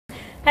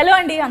Hello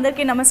అండి,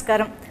 అందరికీ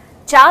నమస్కారం.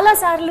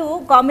 చాలాసార్లు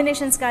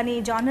కాంబినేషన్స్ కానీ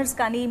జానర్స్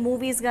కానీ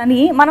మూవీస్ కానీ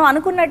మనం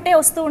అనుకున్నట్టే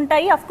వస్తూ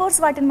ఉంటాయి. అఫ్ కోర్స్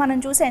వాటిని మనం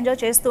చూసి ఎంజాయ్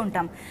చేస్తూ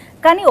ఉంటాం.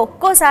 కానీ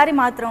ఒక్కోసారి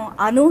మాత్రం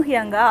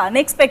అనూహ్యంగా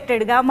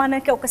అన్ఎక్స్పెక్టెడ్గా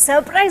మనకి ఒక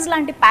సర్ప్రైజ్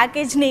లాంటి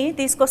ప్యాకేజ్ని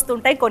తీసుకొస్తూ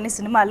ఉంటాయి కొన్ని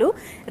సినిమాలు.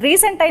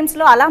 రీసెంట్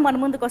టైమ్స్లో అలా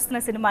మన ముందుకు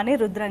వస్తున్న సినిమానే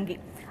రుద్రంగి.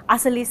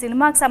 అసలు ఈ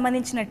సినిమాకి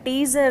సంబంధించిన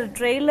టీజర్,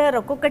 ట్రైలర్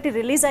ఒక్కొక్కటి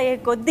రిలీజ్ అయ్యే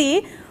కొద్దీ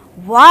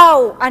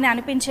వావ్ అని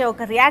అనిపించే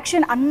ఒక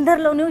రియాక్షన్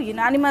అందరిలోనూ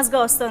యునానిమస్గా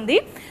వస్తుంది.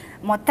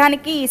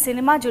 మొత్తానికి ఈ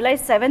సినిమా జూలై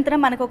 7న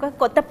మనకు ఒక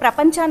కొత్త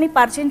ప్రపంచాన్ని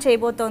పరిచయం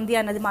చేయబోతోంది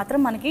అన్నది మాత్రం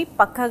మనకి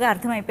పక్కాగా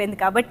అర్థమైపోయింది.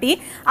 కాబట్టి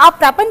ఆ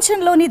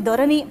ప్రపంచంలోని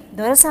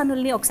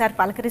దొరసానుల్ని ఒకసారి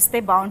పలకరిస్తే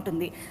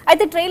బాగుంటుంది.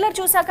 అయితే ట్రైలర్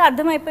చూసాక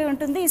అర్థమైపోయి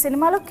ఉంటుంది ఈ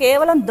సినిమాలో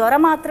కేవలం దొర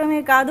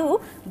మాత్రమే కాదు,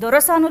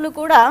 దొరసానులు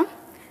కూడా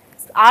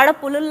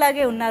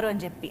ఆడపులుల్లాగే ఉన్నారు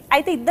అని చెప్పి.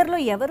 అయితే ఇద్దరిలో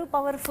ఎవరు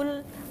పవర్ఫుల్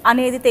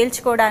అనేది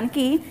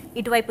తేల్చుకోవడానికి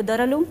ఇటువైపు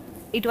దొరలు,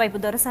 ఇటువైపు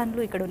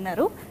దొరసానులు ఇక్కడ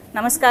ఉన్నారు.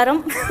 నమస్కారం.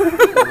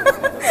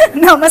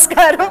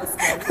 నమస్కారం.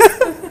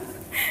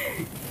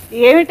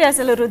 ఏమిటి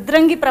అసలు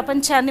రుద్రంగి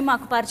ప్రపంచాన్ని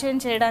మాకు పరిచయం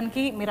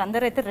చేయడానికి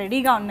మీరందరూ అయితే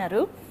రెడీగా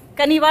ఉన్నారు.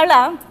 కానీ ఇవాళ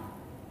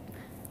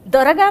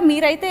దొరగా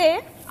మీరైతే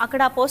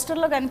అక్కడ ఆ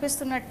పోస్టర్లో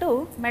కనిపిస్తున్నట్టు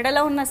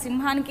మెడలో ఉన్న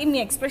సింహానికి మీ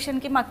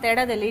ఎక్స్ప్రెషన్కి మాకు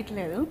తేడా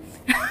తెలియట్లేదు.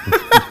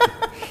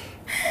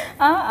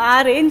 ఆ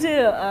రేంజ్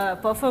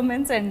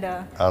పర్ఫార్మెన్స్ అండ్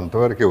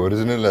అంతవరకు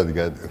ఒరిజినల్ అది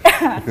కాదు,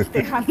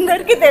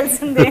 అందరికీ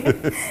తెలిసిందే.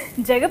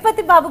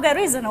 జగపతి బాబు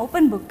గారు ఈజ్ అన్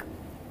ఓపెన్ బుక్.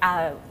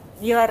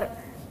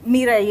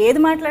 మీరు ఏది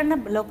మాట్లాడినా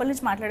లోపల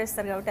నుంచి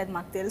మాట్లాడేస్తారు కాబట్టి అది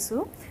మాకు తెలుసు.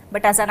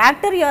 But as an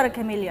actor you are a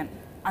chameleon,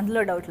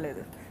 అందులో డౌట్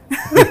లేదు.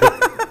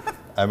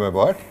 I'm a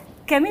what?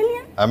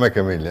 Chameleon? I'm a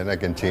chameleon. I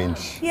can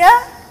change. Yeah.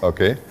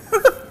 Okay.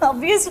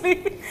 Obviously.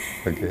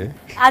 Okay.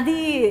 అది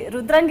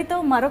రుద్రంగితో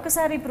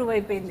మరొకసారి ప్రూవ్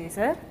అయిపోయింది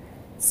సార్.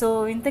 సో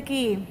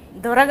ఇంతకీ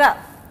దొరగా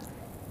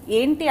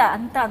ఏంటి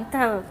అంత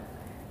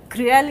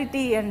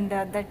క్రియాలిటీ అండ్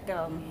దట్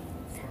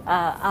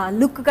ఆ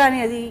లుక్ కానీ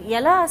అది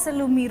ఎలా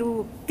అసలు మీరు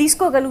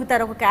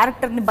తీసుకోగలుగుతారు? ఒక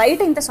క్యారెక్టర్ని బయట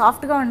ఇంత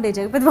సాఫ్ట్గా ఉండే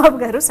జగపతి బాబు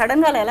గారు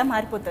సడన్గా ఎలా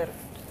మారిపోతారు?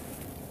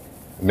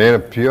 నేను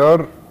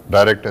pure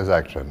directors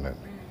actor.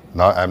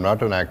 I'm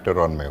not an actor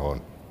on my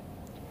own.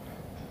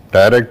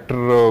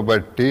 Director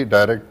బట్టి,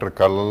 డైరెక్టర్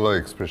కళ్ళల్లో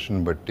ఎక్స్ప్రెషన్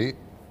బట్టి,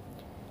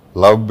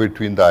 లవ్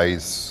బిట్వీన్ ద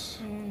ఐస్,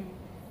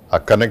 ఆ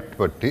కనెక్ట్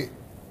బట్టి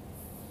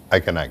ఐ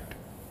కెన్ యాక్ట్.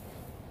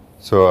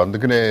 సో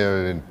అందుకనే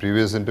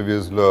ప్రీవియస్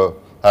ఇంటర్వ్యూస్లో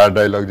ఆ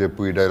డైలాగ్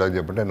చెప్పు, ఈ డైలాగ్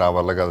చెప్పంటే నా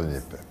వల్ల కాదని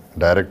చెప్పాను.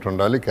 డైరెక్టర్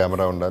ఉండాలి,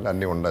 కెమెరా ఉండాలి,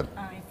 అన్నీ ఉండాలి.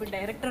 ఇప్పుడు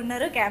డైరెక్టర్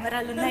ఉన్నారు,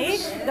 కెమెరాలు ఉన్నాయి,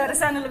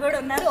 దొరసానులు కూడా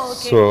ఉన్నారు.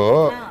 సో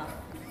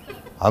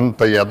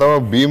అంత ఎదవ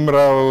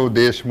భీమరావు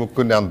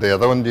దేశ్ముఖ్ని అంత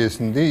ఎదవని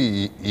చేసింది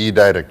ఈ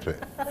డైరెక్టరే.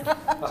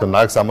 సో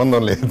నాకు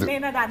సంబంధం లేదు.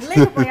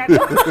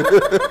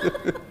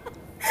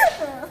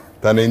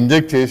 తను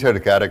ఇంజెక్ట్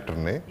చేశాడు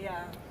క్యారెక్టర్ని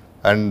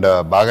అండ్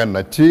బాగా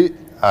నచ్చి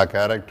ఆ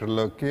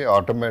క్యారెక్టర్లోకి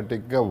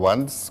ఆటోమేటిక్గా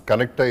వన్స్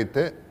కనెక్ట్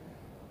అయితే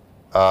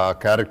ఆ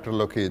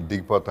క్యారెక్టర్లోకి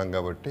దిగిపోతాం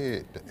కాబట్టి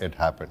ఇట్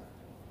హ్యాపెన్.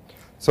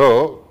 సో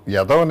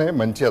ఎదవనే,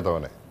 మంచి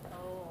ఎదవనే,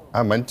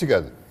 మంచి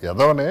కాదు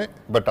ఎదవనే,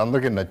 బట్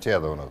అందరికీ నచ్చే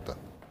ఎదవని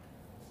అవుతాను.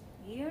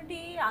 ఏమిటి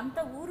అంత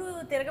ఊరు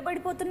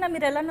తిరగబడిపోతున్నా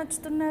మీరు ఎలా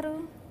నచ్చుతున్నారు?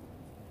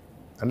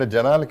 అంటే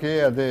జనాలకి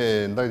అదే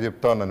ఇందాక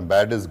చెప్తా ఉన్నాను,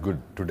 బ్యాడ్ ఇస్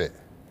గుడ్ టుడే.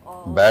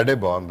 బ్యాడే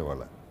బాగుంది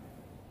వాళ్ళ,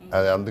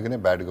 అది అందుకనే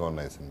బ్యాడ్గా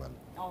ఉన్నాయి సినిమాలు.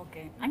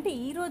 ఓకే, అంటే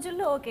ఈ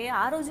రోజుల్లో ఓకే,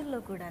 ఆ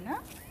రోజుల్లో కూడానా?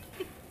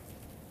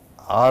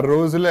 ఆ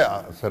రోజులే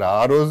సరే,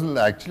 ఆ రోజులు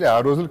యాక్చువల్లీ ఆ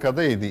రోజులు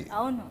కదా ఇది.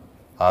 అవును,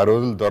 ఆ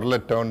రోజులు దొరలు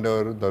ఎట్టా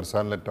ఉండేవారు,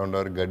 దొరసాన్లు ఎట్టా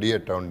ఉండేవారు, గడి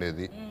ఎట్టా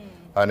ఉండేది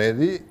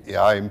అనేది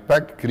ఆ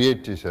ఇంపాక్ట్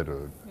క్రియేట్ చేశారు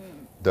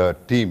the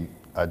team,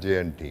 Ajay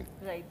and team.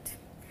 Right.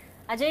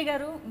 Ajay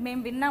గారు,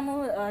 మేము విన్నాము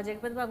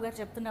జగపతి బాబు గారు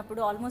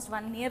చెప్తున్నప్పుడు ఆల్మోస్ట్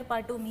 1 year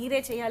పాటు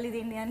మీరే చేయాలి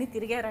దీన్ని అని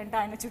తిరిగారంట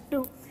ఆయన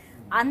చుట్టూ.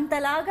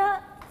 అంతలాగా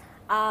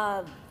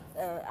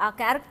ఆ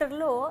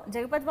క్యారెక్టర్లో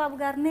జగపతి బాబు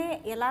గారినే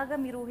ఎలాగా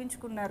మీరు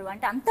ఊహించుకున్నారు?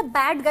 అంటే అంత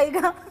బ్యాడ్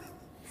గైగా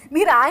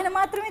మీరు ఆయన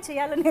మాత్రమే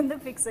చేయాలని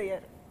ఎందుకు ఫిక్స్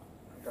అయ్యారు?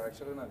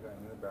 యాక్చువల్లీ నాకు ఆయన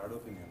మీద బ్యాడ్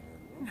ఒపీనియన్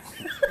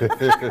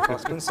లేదు.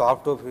 ఫస్ట్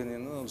సాఫ్ట్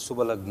ఒపీనియన్,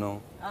 శుభలగ్నం,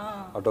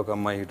 అటు ఒక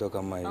అమ్మాయి ఇటు ఒక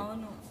అమ్మాయి,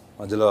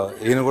 మధ్యలో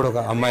ఈయన కూడా ఒక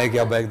అమ్మాయికి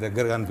అబ్బాయికి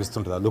దగ్గరగా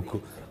అనిపిస్తుంటుంది ఆ లుక్,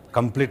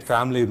 కంప్లీట్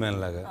ఫ్యామిలీ మ్యాన్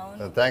లాగా.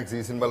 థ్యాంక్స్.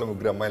 ఈ సినిమాలో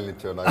 3 అమ్మాయిలు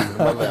ఇచ్చావు నాకు.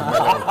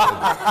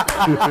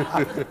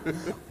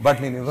 బట్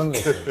నేను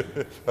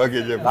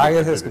ఇవ్వలేదు,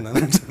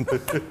 బాగేసేసుకున్నాను.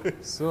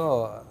 సో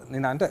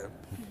నేను అంటే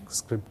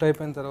స్క్రిప్ట్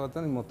అయిపోయిన తర్వాత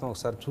నేను మొత్తం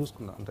ఒకసారి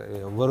చూసుకున్నాను, అంటే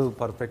ఎవరు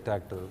పర్ఫెక్ట్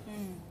యాక్టర్.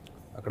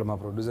 అక్కడ మా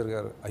ప్రొడ్యూసర్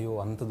గారు అయ్యో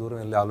అంత దూరం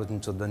వెళ్ళి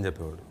ఆలోచించొద్దని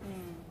చెప్పేవాడు.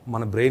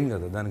 మన బ్రెయిన్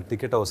కదా, దానికి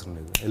టికెట్ అవసరం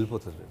లేదు,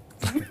 వెళ్ళిపోతుంది.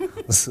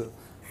 సో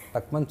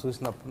తక్కువ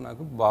చూసినప్పుడు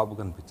నాకు బాబు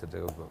కనిపించారు,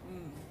 జగత్ బాబు.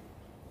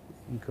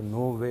 ఇంకా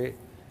నో వే,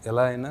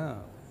 ఎలా అయినా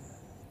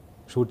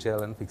షూట్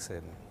చేయాలని ఫిక్స్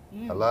అయ్యాను.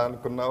 అలా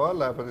అనుకున్నావా,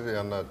 లేకపోతే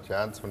ఏమన్నా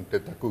ఛాన్స్ ఉంటే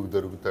తక్కువ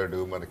దొరుకుతాడు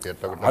మనకి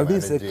ఎట్లా? అది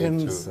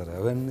సెకండ్ సార్,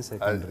 అవన్నీ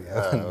సెకండరీ.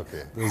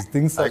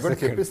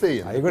 చెప్పేసి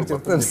అవి కూడా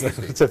చెప్తాను సార్,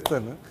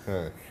 చెప్తాను.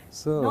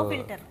 సో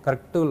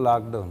కరెక్ట్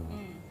లాక్డౌన్,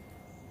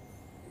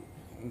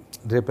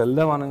 రేపు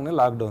వెళ్దాం అనగానే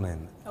లాక్డౌన్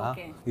అయింది.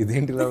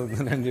 ఇదేంటి ఇలా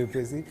అవుతుంది అని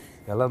చెప్పేసి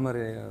ఎలా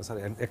మరి సరే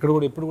ఎక్కడ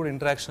కూడా ఎప్పుడు కూడా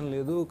ఇంటరాక్షన్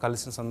లేదు,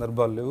 కలిసిన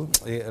సందర్భాలు లేవు,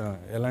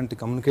 ఎలాంటి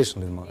కమ్యూనికేషన్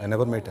లేదు. I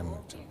never mate him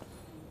actually.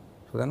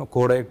 So then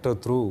co director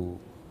through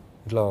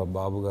ఇట్లా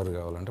బాబు గారు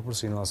కావాలంటే ఇప్పుడు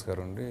శ్రీనివాస్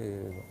గారు ఉండి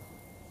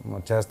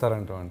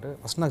చేస్తారంటాం అంటే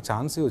ఫస్ట్ నాకు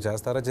ఛాన్స్ ఇవ్వు,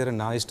 చేస్తారా చేయరా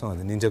నా ఇష్టం,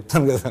 అది నేను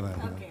చెప్తాను కదా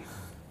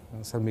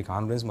సార్. మీ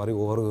కాన్ఫిడెన్స్ మరీ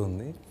ఓవర్గా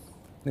ఉంది,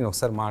 నేను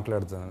ఒకసారి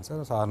మాట్లాడుతాను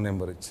సార్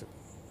నెంబర్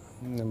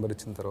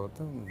ఇచ్చిన తర్వాత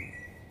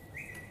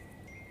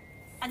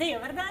అదే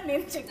ఎవరిదా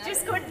నేను చెక్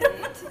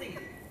చేసుకుంటాను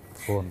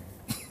ఫోన్.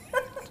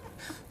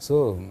 సో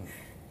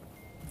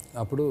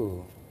అప్పుడు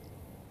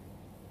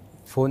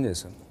ఫోన్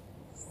చేశాను,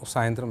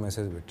 సాయంత్రం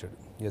మెసేజ్ పెట్టాడు,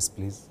 ఎస్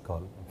ప్లీజ్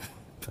కాల్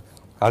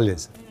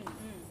చేశాను.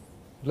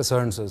 ఇట్లా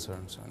సర్న్స్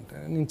అంటే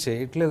నేను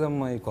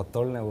చేయట్లేదమ్మా, ఈ కొత్త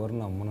వాళ్ళని ఎవరు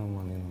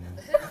నమ్మనమ్మా, నేను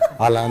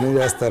అలానే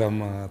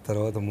చేస్తారమ్మా,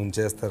 తర్వాత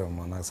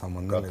ముంచేస్తారమ్మా, నాకు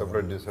సంబంధం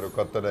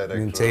లేదు,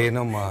 నేను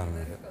చేయనమ్మా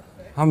అన్నాడు.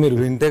 మీరు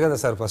వింటే కదా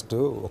సార్ ఫస్ట్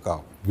ఒక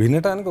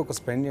వినటానికి ఒక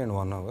స్పెండ్ చేయండి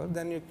 1 hour,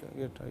 then you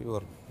get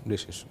your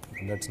decision,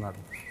 that's not.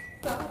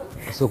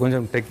 So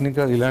కొంచెం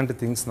టెక్నికల్ ఇలాంటి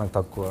థింగ్స్ నాకు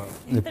తక్కువ,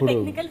 ఇప్పుడు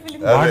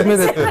వాటి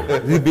మీద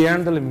ఇది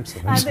beyond the limits.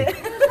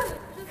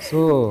 So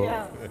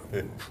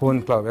phone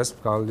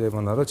call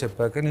చేయమన్నారు,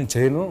 చెప్పాక నేను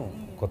చేయను,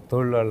 కొత్త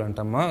వాళ్ళు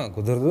అంటమ్మా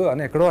కుదరదు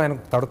అని ఎక్కడో ఆయన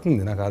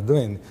తడుతుంది, నాకు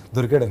అర్థమైంది,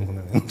 దొరికాడు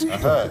అనుకున్నాను.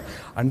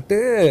 అంటే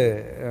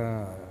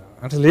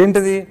అసలు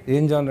ఏంటిది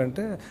ఏం జానర్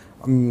అంటే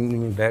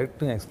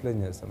డైరెక్ట్ ఎక్స్ప్లెయిన్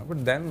చేస్తాను,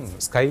 బట్ దెన్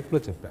స్కైప్లో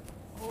చెప్పాను.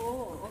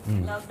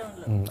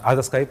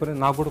 అది స్కైప్ అనేది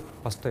నాకు కూడా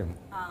ఫస్ట్ టైం.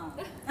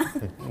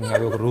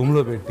 అది ఒక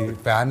రూమ్లో పెట్టి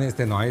ఫ్యాన్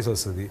వేస్తే నాయిస్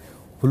వస్తుంది,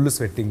 ఫుల్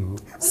స్వెట్టింగ్,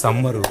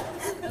 సమ్మరు,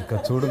 ఇంకా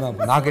చూడు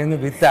నాకేంది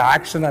విత్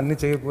యాక్షన్ అన్నీ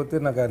చేయకపోతే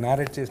నాకు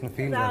నేరేట్ చేసిన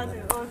ఫీల్ కాదు.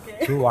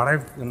 సో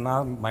నా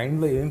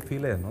మైండ్లో ఏం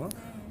ఫీల్ అయ్యాను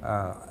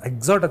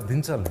ఎగ్జాక్ట్ అది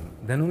దించాలి నేను,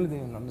 దెన్ ఓన్లీ దే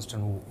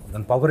అండర్స్టాండ్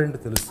దాని పవర్ ఏంటో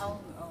తెలుసు.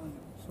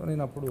 సో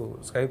నేను అప్పుడు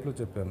స్కైప్లో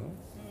చెప్పాను,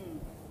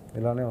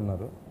 ఇలానే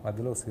ఉన్నారు,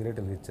 మధ్యలో సిగరెట్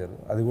ఇచ్చారు,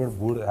 అది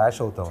కూడా హ్యాష్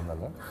అవుతా ఉంది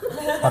అలా,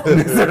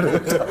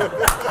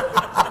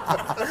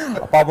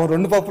 పాపం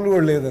 2 పప్పులు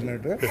కూడా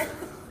లేదన్నట్టు.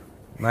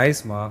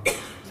 నైస్ మా,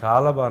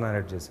 చాలా బాగా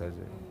నేరేట్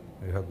చేశారు,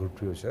 you have good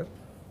future,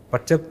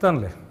 but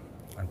చెప్తానులే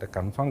అంటే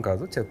కన్ఫామ్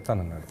కాదు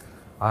చెప్తానన్నాడు.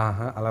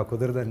 అలా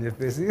కుదరదని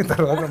చెప్పేసి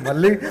తర్వాత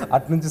మళ్ళీ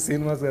అట్నుంచి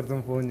శ్రీనివాస్ గారితో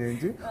ఫోన్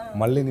చేయించి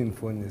మళ్ళీ నేను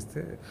ఫోన్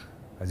చేస్తే,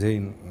 అజయ్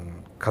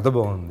కథ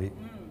బాగుంది,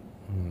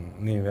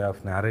 నీ వే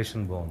ఆఫ్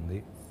నేరేషన్ బాగుంది,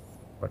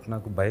 బట్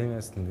నాకు భయం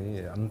వేస్తుంది,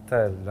 అంతా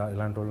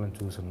ఇలాంటి వాళ్ళని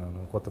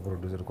చూస్తున్నాను, కొత్త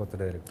ప్రొడ్యూసర్ కొత్త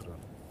డైరెక్టర్.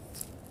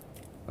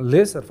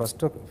 లేదు సార్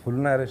ఫస్ట్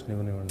ఫుల్ నేరేషన్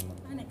ఇవ్వనివ్వండి.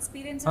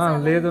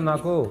 లేదు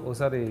నాకు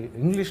ఒకసారి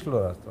ఇంగ్లీష్లో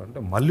రాస్తాను అంటే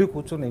మళ్ళీ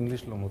కూర్చొని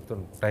ఇంగ్లీష్లో మొత్తం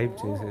టైప్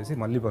చేసేసి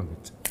మళ్ళీ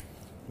పంపించాను.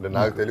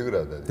 నాకు తెలుగు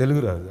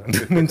రాదు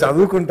అంటే నేను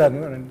చదువుకుంటాను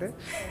అని అంటే,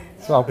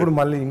 సో అప్పుడు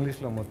మళ్ళీ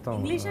ఇంగ్లీష్లో మొత్తం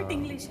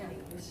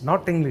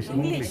నాట్ ఇంగ్లీష్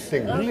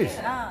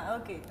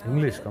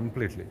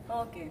కంప్లీట్లీ.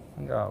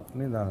 ఇంకా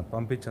నేను దాన్ని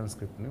పంపించాను,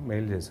 స్క్రిప్ట్ని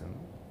మెయిల్ చేశాను.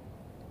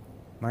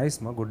 నైస్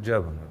మా, గుడ్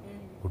జాబ్ అన్నాడు.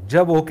 Good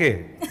job okay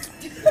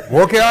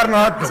are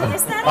not,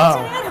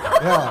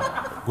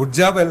 good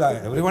job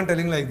everyone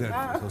telling like that,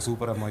 so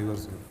super అమ్మా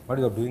yours, but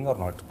your doing are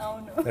not,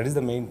 that is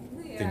the main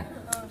thing.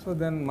 So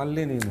then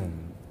మళ్ళీ నేను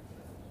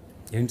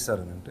ఏంటి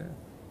సార్ అని అంటే,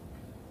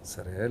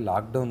 సరే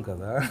లాక్డౌన్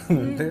కదా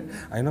అంటే,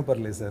 అయినా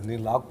పర్లేదు సార్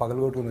నేను లాక్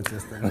పగలగొట్టుకుని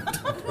వచ్చేస్తాను.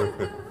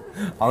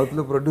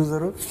 అవతల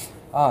ప్రొడ్యూసరు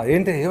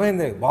ఏంటి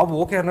ఏమైంది బాబు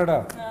ఓకే అన్నాడా,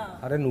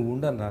 అరే నువ్వు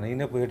ఉండన్నా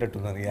నేనే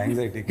పోయేటట్టున్నాను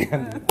యాంగ్జైటీకి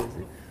అని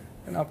చెప్పేసి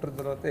నేను ఆఫ్టర్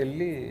తర్వాత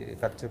వెళ్ళి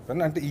కట్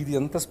చెప్పాను. అంటే ఇది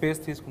ఎంత స్పేస్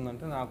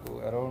తీసుకుందంటే నాకు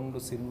అరౌండ్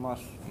సినిమా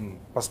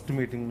ఫస్ట్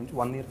మీటింగ్ నుంచి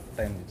 1 year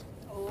టైం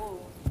తీసుకుంది.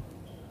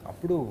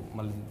 అప్పుడు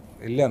మళ్ళీ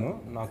వెళ్ళాను,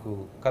 నాకు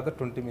కథ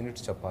 20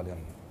 minutes చెప్పాలి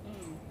అన్న,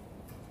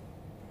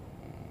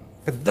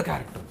 పెద్ద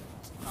క్యారెక్టర్.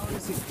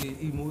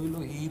 ఈ మూవీలో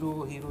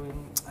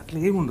హీరోయిన్ అట్లా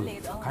ఏముండదు,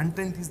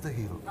 content is the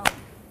hero.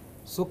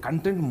 So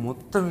content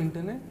మొత్తం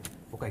వింటేనే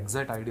ఒక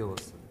ఎగ్జాక్ట్ ఐడియా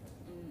వస్తుంది.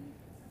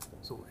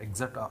 సో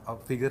ఎగ్జాక్ట్ ఆ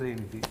ఫిగర్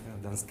ఏంటి,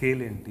 దాని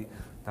స్కేల్ ఏంటి,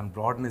 దాని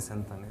బ్రాడ్నెస్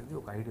ఎంత అనేది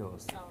ఒక ఐడియా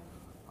వస్తుంది.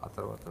 ఆ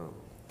తర్వాత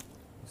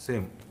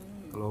సేమ్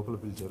లోపల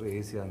పిలిచారు,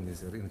 ఏసీ ఆన్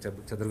చేశారు, నేను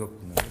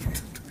చెదరగొక్కున్నాను,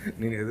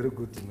 నేను ఎదురు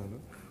కూర్చున్నాను,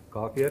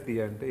 కాఫీయా టీ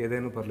అంటే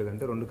ఏదైనా పర్లేదు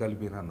అంటే 2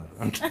 కలిపినా అన్నారు.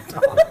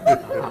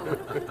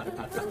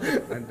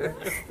 అంటే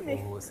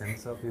ఓహో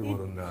సెన్స్ ఆఫ్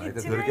హ్యూమర్ ఉందా, అయితే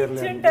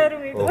దొరికేలేదు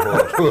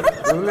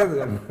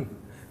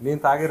నేను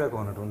తాగే రకం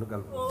అన్నట్టు 2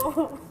 కలిపి.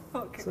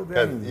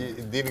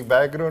 దీనికి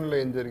బ్యాక్గ్రౌండ్ లో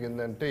ఏం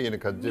జరిగిందంటే ఈయన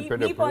కథ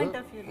చెప్పేటప్పుడు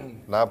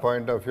నా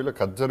పాయింట్ ఆఫ్ వ్యూలో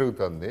కథ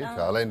జరుగుతుంది,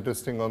 చాలా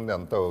ఇంట్రెస్టింగ్ ఉంది,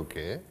 అంతా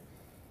ఓకే,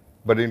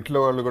 బట్ ఇంట్లో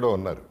వాళ్ళు కూడా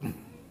ఉన్నారు.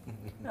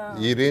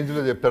 ఈ రేంజ్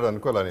లో చెప్తాడు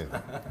అనుకోలే నేను,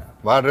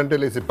 మాటంటే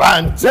లేచి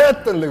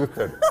చేత్తలు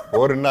లెగుస్తాడు,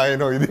 ఓరి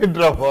నాయనో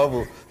ఇదేంట్రా బాబు,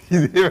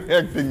 ఇదేం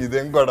యాక్టింగ్,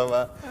 ఇదేం గొడవ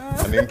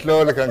అని ఇంట్లో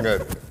వాళ్ళు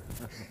కంగారు,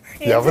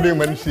 ఎవరి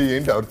మనిషి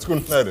ఏంటి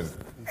అరుచుకుంటున్నారు,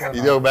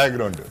 ఇది ఒక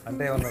బ్యాక్గ్రౌండ్.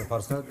 అంటే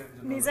పర్సనల్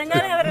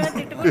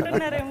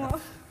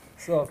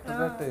సో ఆఫ్టర్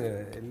దట్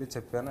వెళ్ళి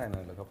చెప్పాను,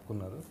 ఆయన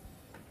కప్పుకున్నారు,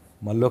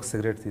 మళ్ళీ ఒక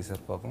సిగరెట్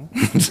తీశారు పాపం.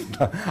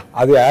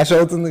 అది యాష్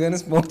అవుతుంది కానీ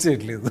స్మోక్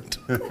చేయట్లేదు.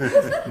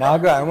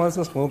 నాకు I'm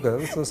also smoker,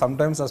 so some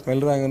times ఆ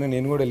స్మెల్ రాగానే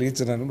నేను కూడా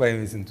వెళ్ళిచ్చాను, భయం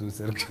వేసింది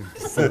చూసారు.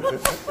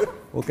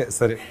 ఓకే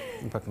సరే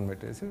పక్కన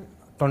పెట్టేసి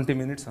 20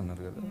 minutes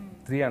అన్నారు కదా,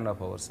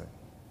 3.5 hours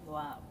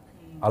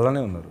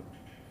అలానే ఉన్నారు.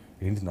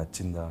 ఏంటి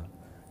నచ్చిందా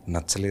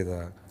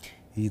నచ్చలేదా,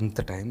 ఇంత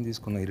టైం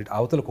తీసుకున్న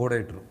అవతల కూడా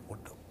ఎటరు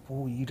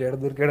ఈ టేడ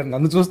దొరికాడు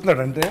నన్ను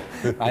చూస్తున్నాడు, అంటే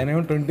ఆయన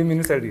ఏమో 20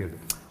 minutes అడిగాడు,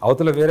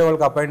 అవతల వేరే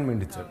వాళ్ళకి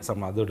అపాయింట్మెంట్ ఇచ్చాడు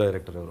సమ్ అదర్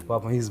డైరెక్టర్ ఎవరు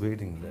పాపం he's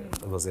waiting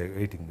was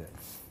waiting they.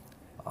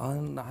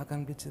 నాకు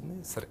అనిపించింది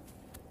సరే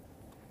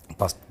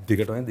ఫస్ట్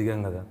దిగాం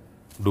కదా,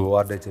 డూ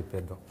ఆర్ డే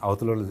చెప్పేద్దాం,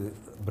 అవతల వాళ్ళు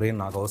బ్రెయిన్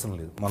నాకు అవసరం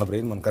లేదు, మన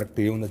బ్రెయిన్ మన కరెక్ట్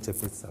ఏముందో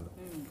చెప్పేస్తాడు.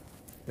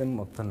 దెన్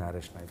మొత్తం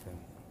నేరేషన్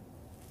అయిపోయింది.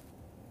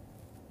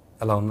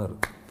 అలా ఉన్నారు,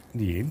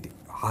 ఏంటి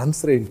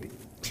ఆన్సర్ ఏంటి,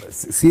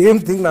 సేమ్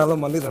థింగ్ నాలో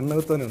మళ్ళీ రన్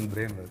అవుతూనే ఉంది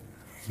brain.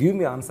 Give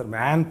me answer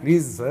man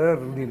please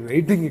sir, నేను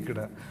వెయిటింగ్ ఇక్కడ,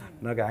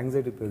 నాకు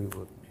యాంగ్జైటీ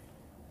పెరిగిపోతుంది.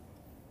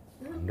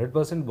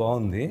 100%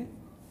 బాగుంది,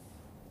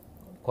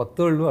 కొత్త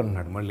వాళ్ళు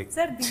అన్నాడు మళ్ళీ.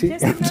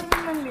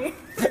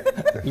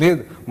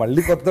 లేదు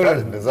మళ్ళీ కొత్త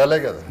వాళ్ళు, నిజాలే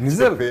కదా,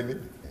 నిజాలు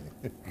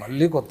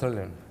మళ్ళీ కొత్త వాళ్ళు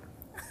అండి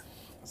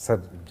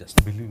sir, just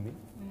believe me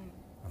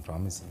I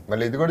promise.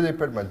 మళ్ళీ ఇది కూడా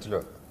చెప్పాడు మంచిలో,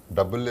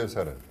 డబ్బులు లేవు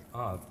సార్ అని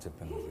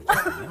చెప్పాను.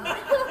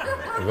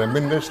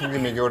 రెమ్యునరేషన్కి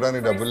మీకు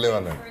ఇవ్వడానికి డబ్బులు లేవు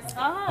అన్నాడు,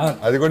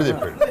 అది కూడా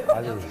చెప్పాడు.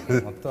 అది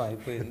మొత్తం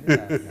అయిపోయింది,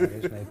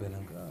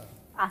 అయిపోయినాక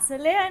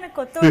అసలే ఆయన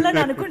కొత్త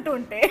వాళ్ళని అనుకుంటూ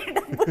ఉంటే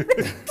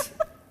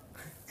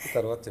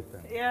తర్వాత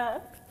చెప్పాను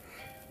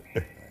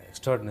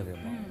ఎక్స్ట్రాడినరీ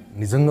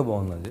నిజంగా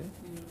బాగుంది అది.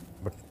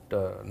 బట్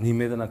నీ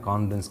మీద నాకు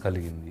కాన్ఫిడెన్స్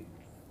కలిగింది.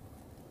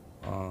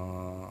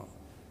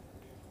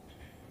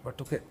 బట్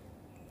ఓకే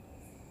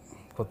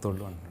కొత్త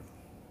వాళ్ళు అంటున్నాడు.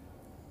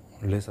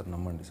 లేదు సార్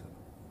నమ్మండి సార్,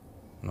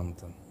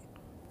 నమ్ముతాను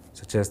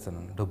సార్,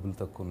 చేస్తానండి, డబ్బులు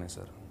తక్కువ ఉన్నాయి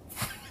సార్.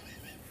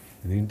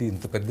 ఇదేంటి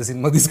ఇంత పెద్ద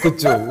సినిమా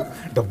తీసుకొచ్చావు,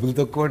 డబ్బులు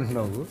తక్కువ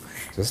అంటున్నావు,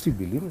 జస్ట్ ఈ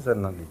బిలీవ్ సార్,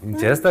 నాకు నేను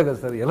చేస్తా కదా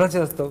సార్. ఎలా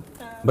చేస్తావు,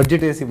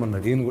 బడ్జెట్ వేసి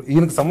ఇమ్మన్నాడు.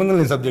 ఈయనకు సంబంధం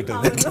లేని సబ్జెక్ట్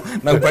అది,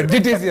 నాకు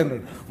బడ్జెట్ వేసి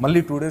అన్నాడు. మళ్ళీ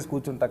 2 days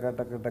కూర్చొని టక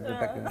టక టక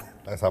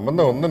టక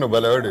సంబంధం ఉంది, నువ్వు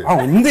బలవాడి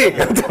ఉంది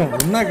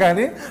ఉన్నా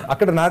కానీ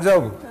అక్కడ నా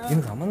జాబ్,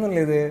 ఈయనకు సంబంధం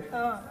లేదే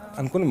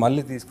అనుకుని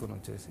మళ్ళీ తీసుకొని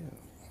వచ్చేసి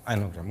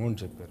ఆయన ఒక అమౌంట్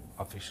చెప్పారు,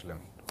 అఫీషియల్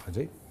అమౌంట్.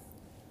 అజయ్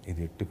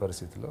ఇది ఎట్టి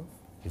పరిస్థితిలో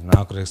ఇది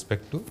నాకు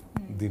రెస్పెక్ట్,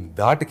 దీన్ని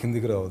దాటి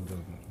కిందికి రావద్దు,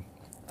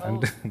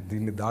 అంటే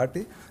దీన్ని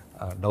దాటి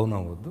డౌన్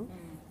అవ్వద్దు,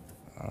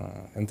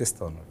 ఎంత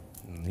ఇస్తావు అన్నాడు.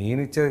 నేను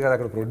ఇచ్చేది కదా,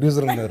 అక్కడ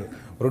ప్రొడ్యూసర్ ఉన్నారు,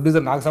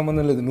 ప్రొడ్యూసర్ నాకు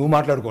సంబంధం లేదు నువ్వు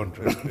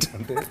మాట్లాడుకుంటాడు.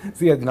 అంటే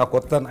అది నా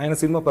కొత్త, ఆయన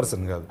సినిమా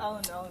పర్సన్ కాదు,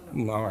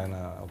 ఆయన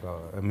ఒక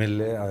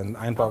ఎమ్మెల్యే,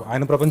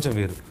 ఆయన ప్రపంచం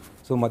వేరు.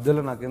 సో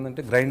మధ్యలో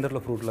నాకేంటంటే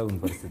గ్రైండర్లో ఫ్రూట్ లాగా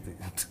ఉన్న పరిస్థితి.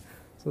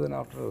 సో దెన్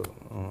ఆఫ్టర్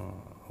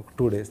ఒక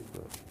 2 days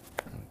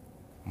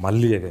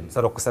మళ్ళీ అయ్యాను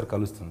సార్, ఒక్కసారి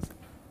కలుస్తుంది సార్.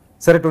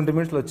 సరే 20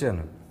 minutes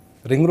వచ్చాను,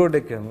 రింగ్ రోడ్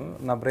ఎక్కాను,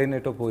 నా బ్రెయిన్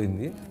ఎటో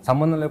పోయింది,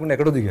 సంబంధం లేకుండా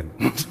ఎక్కడో దిగాను.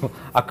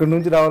 అక్కడి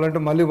నుంచి రావాలంటే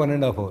మళ్ళీ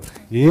 1.5 hours.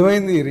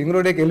 ఏమైంది రింగ్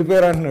రోడ్ ఎక్కి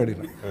వెళ్ళిపోయారా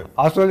అంటున్నాడు.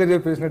 ఆస్ట్రేలియా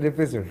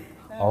చెప్పేసాడు.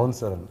 అవును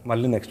సార్ అని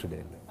మళ్ళీ నెక్స్ట్ డే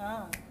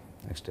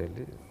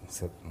వెళ్ళి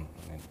సార్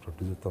నేను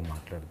ప్రొడ్యూసర్తో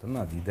మాట్లాడుతాను,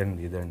 అది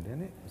ఇదండి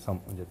అని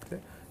చెప్తే,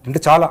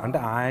 అంటే చాలా అంటే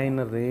ఆయన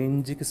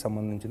రేంజ్కి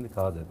సంబంధించింది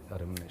కాదు అది ఆ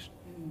రెమ్యునరేషన్.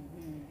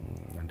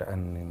 అంటే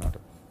ఆయన నేను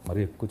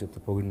మరీ ఎక్కువ చెప్తే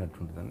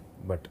పొగిడినట్టుంటుందని.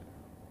 బట్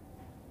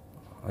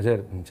అజయ్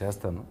నేను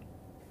చేస్తాను,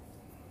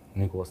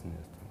 నీకోసం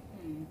చేస్తాను,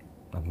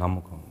 నాకు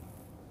నమ్మకం ఉంది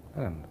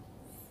అని అన్నారు.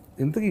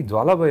 ఇంతకీ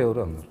జ్వాలాబాయ్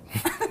ఎవరు అన్నారు.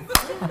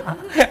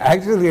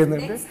 యాక్చువల్గా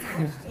ఏంటంటే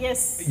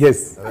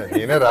ఎస్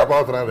నేనే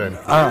రాబోతున్నాను,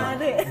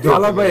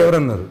 జ్వాలాబాయ్ ఎవరు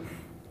అన్నారు.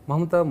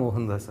 మమతా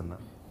మోహన్ దాస్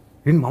అన్నారు.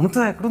 ఏంటి మమత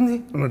ఎక్కడుంది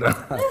అన్నాడు.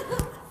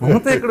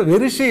 మమత ఎక్కడ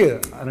వేరేషి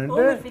అని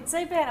అంటే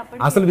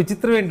అసలు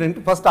విచిత్రం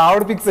ఏంటంటే ఫస్ట్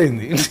ఆవిడ ఫిక్స్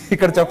అయింది,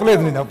 ఇక్కడ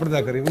చెప్పలేదు, నేను అప్పుడు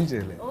దాకా రివీల్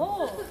చేయలేదు.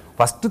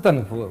 ఫస్ట్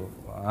తను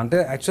అంటే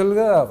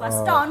యాక్చువల్గా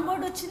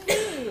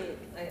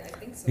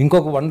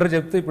ఇంకొక వండర్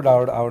చెప్తే ఇప్పుడు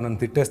ఆవిడ నన్ను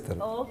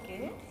తిట్టేస్తారు.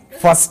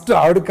 ఫస్ట్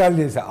ఆవిడ కాల్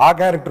చేసి ఆ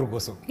క్యారెక్టర్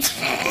కోసం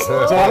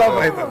చాలా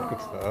ప్రయత్నం.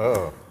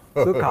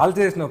 సో కాల్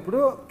చేసినప్పుడు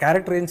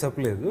క్యారెక్టర్ ఏం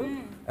చెప్పలేదు,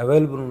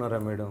 అవైలబుల్ ఉన్నారా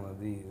మేడం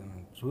అది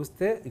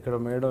చూస్తే, ఇక్కడ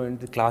మేడం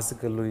ఏంటి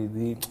క్లాసికల్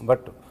ఇది,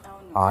 బట్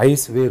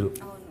ఐస్ వేరు.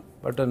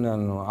 బట్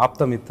నేను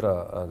ఆప్తమిత్ర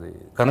అది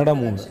కన్నడ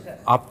మూవీ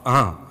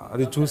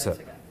అది చూసా.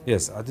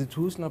 ఎస్ అది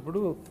చూసినప్పుడు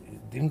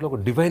దీంట్లో ఒక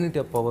డివైనిటీ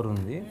ఆఫ్ పవర్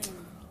ఉంది,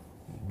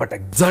 బట్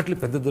ఎగ్జాక్ట్లీ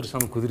పెద్ద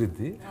దర్శనం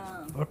కుదిరిద్ది,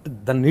 బట్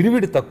దాని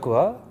నిడివిడి తక్కువ,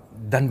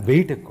 దాని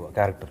వెయిట్ ఎక్కువ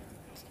క్యారెక్టర్.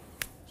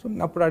 సో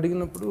అప్పుడు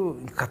అడిగినప్పుడు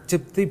కథ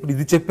చెప్తే ఇప్పుడు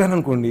ఇది చెప్పాను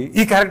అనుకోండి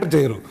ఈ క్యారెక్టర్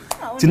చేయరు,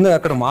 చిన్న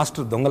అక్కడ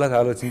మాస్టర్ దొంగలాగా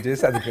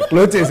ఆలోచించేసి అది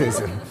క్లోజ్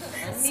చేసేసాను.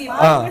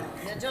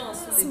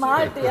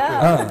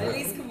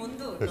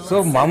 సో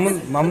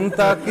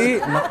మమతాకి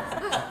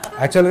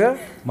యాక్చువల్గా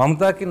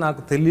మమతాకి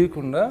నాకు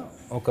తెలియకుండా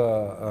ఒక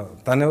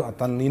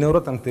తను నేనెవరో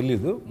తనకు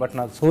తెలియదు, బట్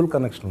నాకు సోల్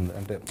కనెక్షన్ ఉంది,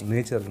 అంటే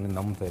నేచర్ నేను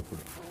నమ్ముతా.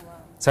 ఇప్పుడు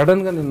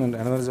సడన్గా నేను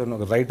ఎనర్జీ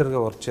ఒక రైటర్గా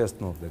వర్క్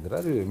చేస్తున్న ఒక దగ్గర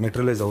అది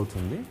మెటీరియలైజ్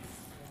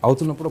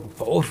అవుతున్నప్పుడు ఒక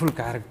పవర్ఫుల్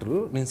క్యారెక్టర్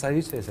నేను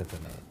సజెస్ట్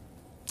చేసేస్తాను,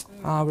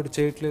 ఆవిడ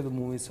చేయట్లేదు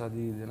మూవీస్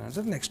అది ఇది అని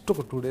అంటే నెక్స్ట్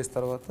ఒక 2 days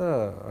తర్వాత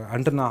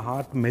అంటే నా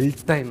హార్ట్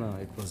మెల్ట్ అయిన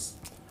ఇట్ వాజ్,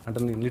 అంటే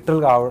నేను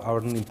లిటరల్గా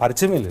ఆవిడ నేను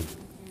పరిచయమే లేదు,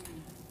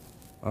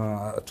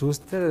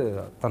 చూస్తే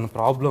తన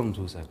ప్రాబ్లం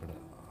చూసా అక్కడ,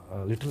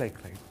 లిటిల్ ఐ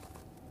క్రైడ్.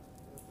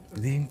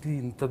 ఇదేంటి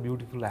ఇంత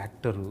బ్యూటిఫుల్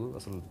యాక్టరు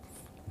అసలు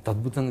ఇంత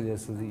అద్భుతంగా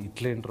చేస్తుంది,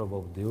 ఇట్లేంట్రో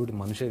బాబు దేవుడి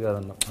మనిషే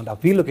కాదన్న, అంటే ఆ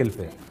ఫీల్లోకి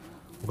వెళ్ళిపోయాయి.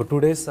 ఒక 2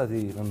 days అది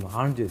నన్ను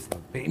హార్ట్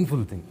చేసింది,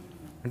 పెయిన్ఫుల్ థింగ్.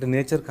 అంటే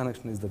nature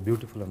connection is the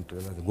beautiful అంటే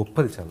కదా, అది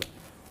గొప్పది చాలా.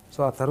 సో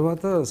ఆ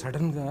తర్వాత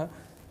సడన్గా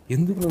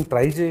ఎందుకు నేను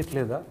ట్రై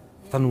చేయట్లేదా,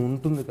 తను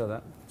ఉంటుంది కదా,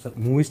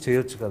 మూవీస్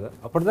చేయొచ్చు కదా.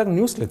 అప్పటిదాకా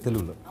న్యూస్ లేదు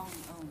తెలుగులో,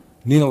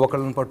 నేను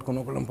ఒకళ్ళని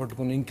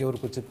పట్టుకొని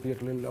ఇంకెవరికో చెప్పి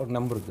అట్లా ఒక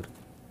నెంబర్ దొరికి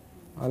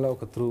అలా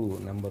ఒక త్రూ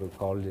నెంబర్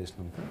కాల్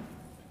చేసినాక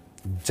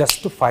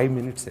just 5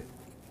 minutes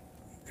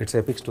it's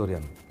epic story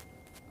అన్న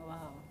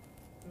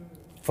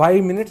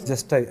 5 minutes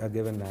just I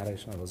given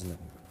narration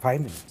 5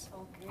 minutes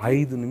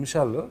 5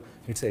 నిమిషాల్లో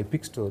it's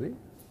epic story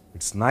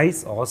it's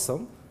nice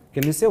awesome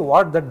can you say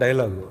what that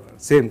dialogue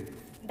same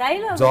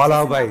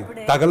జ్వాలాబాయ్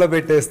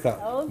తగలబెట్టేస్తా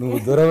నువ్వు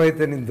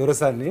దూరమైతే నేను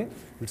దొరసాన్ని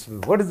it's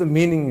what is the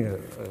meaning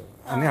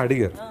అని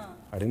అడిగారు.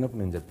 అడిగినప్పుడు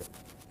నేను చెప్పాను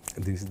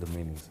this is the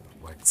meaning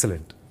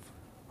excellent.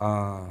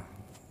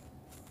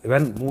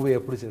 Even movie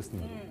ఎప్పుడు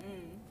చేస్తున్నారు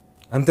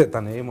అంతే,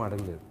 తను ఏం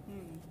అడగలేదు.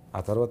 ఆ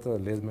తర్వాత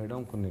లేదు మేడం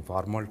కొన్ని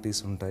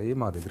ఫార్మాలిటీస్ ఉంటాయి,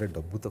 మా దగ్గర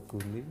డబ్బు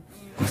తక్కువ ఉంది,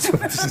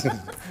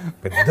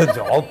 పెద్ద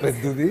జాబ్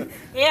పెద్దది.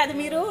 అది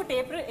మీరు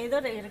టేప్ ఏదో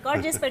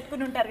రికార్డ్ చేసి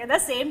పెట్టుకుని ఉంటారు కదా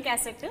సేమ్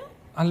క్యాసెట్?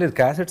 లేదు,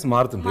 క్యాసెట్స్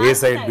మారుతుంది, ఏ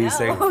సైడ్ బి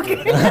సైడ్,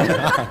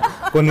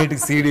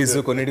 కొన్నిటికి సిడీస్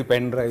కొన్నిటికి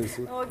పెన్ డ్రైవ్స్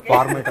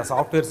ఫార్మేట్, ఆ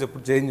సాఫ్ట్వేర్స్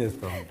ఎప్పుడు చేంజ్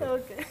చేస్తూ ఉంటాం.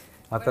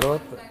 ఆ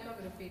తర్వాత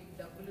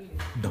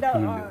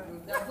డబ్బులు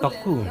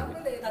తక్కువ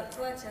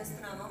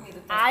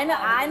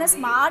ఆయన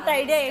స్మార్ట్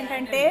ఐడియా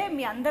ఏంటంటే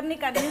మీ అందరినీ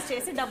కన్విన్స్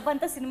చేసి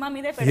డబ్బంతా సినిమా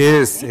మీదే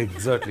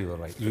ఎగ్జాక్ట్లీ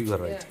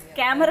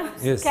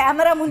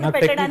కెమెరా ముందు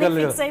పెట్టడానికి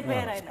ఫిక్స్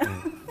అయిపోయారు ఆయన.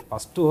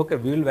 ఫస్ట్ ఓకే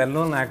వీళ్ళు వెల్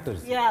నోన్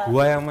యాక్టర్స్,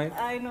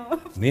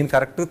 నేను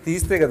కరెక్ట్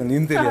తీస్తే కదా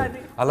నేను తెలియదు,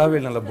 అలా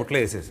వీళ్ళు అలా బుట్లో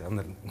వేసేసి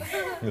అందరిని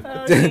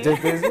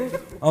చెప్పేసి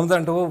మమత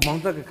అంటే ఓ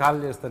మమతకి కాల్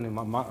చేస్తాను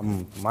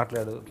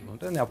మాట్లాడు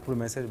అంటే నేను అప్పుడు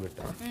మెసేజ్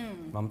పెట్టాను,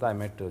 మమత I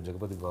met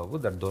Jagapathi Babu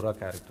that Dora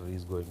character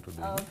is going to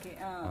do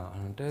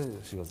అంటే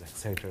she was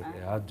excited,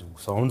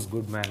 sounds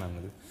good man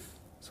అన్నది.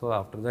 సో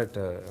ఆఫ్టర్ దట్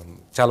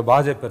చాలా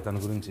బాగా చెప్పారు తన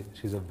గురించి,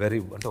 షీఈ్ అ వెరీ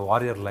అంటే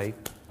వారియర్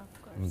లైక్,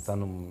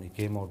 తను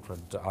కేమ్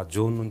అవుట్ ఆ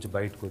జోన్ నుంచి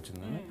బయటకు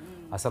వచ్చిందని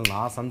అసలు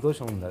నా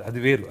సంతోషం ఉంది, అది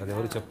వేరు, అది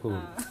ఎవరు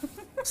చెప్పుకోకూడదు.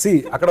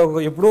 అక్కడ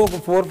ఎప్పుడో ఒక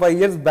 4-5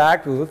 years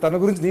బ్యాక్ తన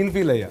గురించి నేను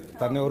ఫీల్ అయ్యా,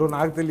 తను ఎవరో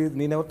నాకు తెలియదు,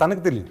 నేనెవరు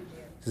తనకు తెలియదు,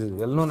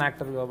 వెల్ నోన్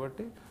యాక్టర్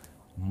కాబట్టి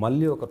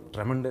మళ్ళీ ఒక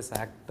ట్రెమెండస్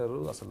యాక్టరు,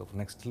 అసలు ఒక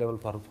నెక్స్ట్ లెవెల్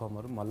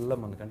పర్ఫార్మర్. మళ్ళీ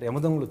మనకంటే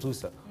యమదంలో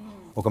చూసా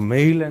ఒక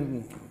మెయిల్ అండ్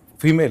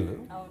ఫీమేల్,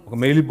 ఒక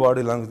మెయిల్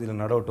బాడీ లాంగ్ ఇలా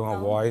నడవటం, ఆ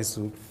వాయిస్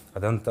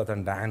అదంతా, తన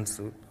డాన్స్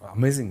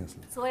అమేజింగ్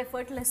అసలు.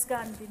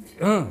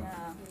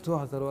 సో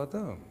ఆ తర్వాత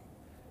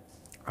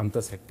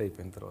అంతా సెట్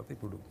అయిపోయిన తర్వాత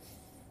ఇప్పుడు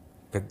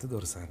పెద్ద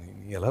దొరసాని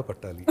ఎలా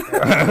పట్టాలి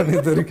అని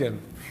దొరికాను.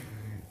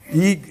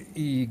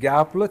 ఈ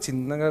గ్యాప్లో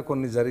చిన్నగా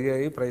కొన్ని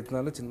జరిగాయి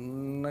ప్రయత్నాలు,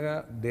 చిన్నగా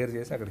డేర్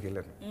చేసి అక్కడికి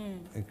వెళ్ళాను.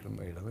 ఇక్కడ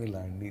మేడం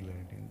ఇలాంటి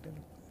అంటే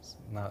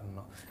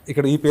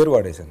ఇక్కడ ఈ పేరు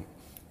వాడేశాను,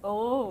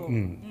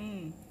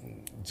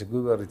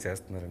 జగ్గు గారు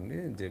చేస్తున్నారండి,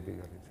 జేపీ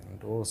గారు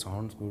అంటే ఓ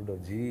sounds good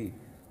G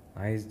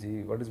nice G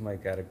what is my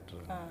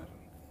character.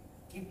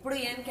 ఇప్పుడు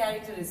ఏం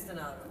క్యారెక్టర్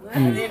ఇస్తున్నారు?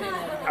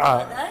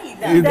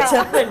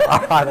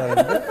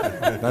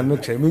 నన్ను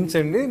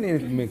క్షమించండి,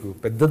 నేను మీకు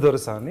పెద్ద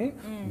దొరసాని,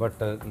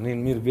 బట్ నేను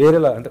మీరు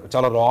వేరేలా అంటే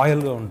చాలా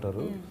రాయల్గా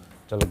ఉంటారు,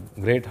 చాలా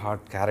గ్రేట్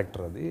హార్ట్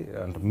క్యారెక్టర్ అది,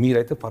 అంటే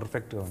మీరైతే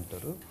పర్ఫెక్ట్గా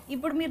ఉంటారు.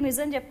 ఇప్పుడు మీరు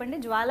నిజం చెప్పండి,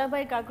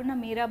 జ్వాలాబాయ్ కాకుండా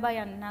మీరాబాయ్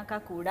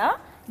అన్నాక కూడా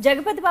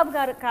జగపతి బాబు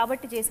గారు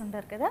కాబట్టి చేసి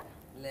ఉంటారు కదా?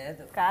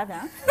 లేదు కాదా?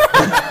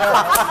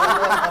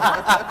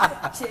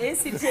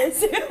 చేసి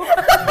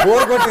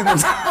బోర్ కొట్టింది.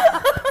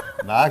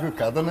 నాకు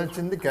కథ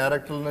నచ్చింది,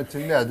 క్యారెక్టర్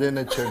నచ్చింది, అజయ్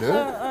నచ్చాడు,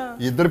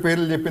 ఇద్దరు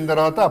పేర్లు చెప్పిన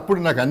తర్వాత అప్పుడు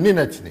నాకు అన్నీ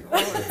నచ్చినాయి.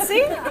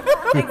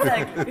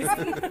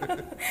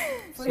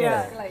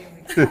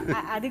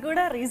 అది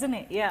కూడా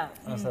రీజనే.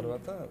 ఆ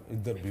తర్వాత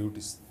ఇద్దరు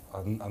బ్యూటీస్,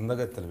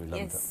 అందగత్తెలు,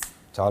 వీళ్ళంతా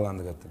చాలా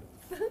అందగత్తెలు.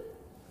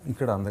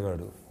 ఇక్కడ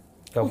అందగాడు,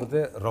 కాకపోతే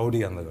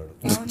రౌడీ అందగాడు.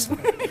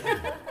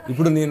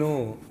 ఇప్పుడు నేను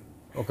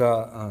ఒక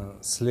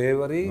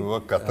స్లేవరీ,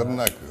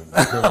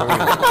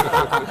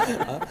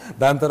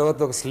 దాని తర్వాత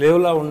ఒక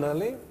స్లేవ్లా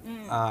ఉండాలి,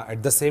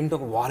 అట్ ద సేమ్ టైం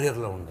ఒక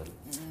వారియర్లా ఉండాలి.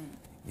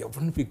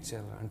 ఎవరిని పిక్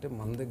చేయాలి అంటే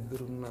మన దగ్గర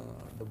ఉన్న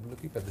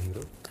డబ్బులకి పెద్ద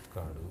హీరో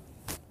కాడు,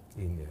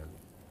 ఏం చేయాలి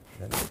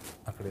అని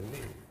అక్కడ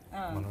వెళ్ళి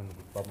మనం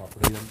పాపం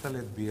అప్పుడు ఇదంతా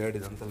లేదు, బియర్డ్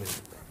ఇదంతా లేదు,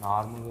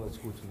 నార్మల్గా వచ్చి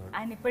కూర్చున్నాడు.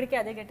 ఆయన ఇప్పటికీ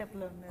అదే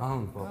గెటప్లో ఉన్నారు.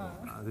 అవును పాపం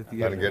అదే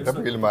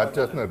గెటప్ వీళ్ళు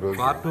మార్చేస్తున్నారు,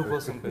 పార్ట్ 2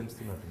 కోసం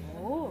పెంచుతున్నారు.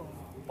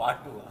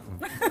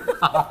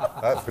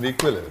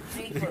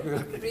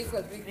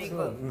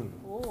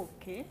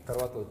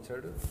 తర్వాత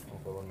వచ్చాడు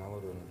ఒక 1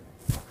 hour,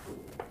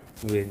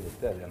 నువ్వేం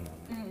చెప్తే అది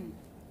అన్నాను.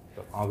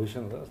 ఆ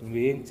విషయంలో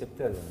నువ్వేం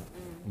చెప్తే అది అన్నా,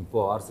 ఇంకో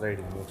హార్స్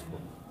రైడింగ్ నేర్చుకో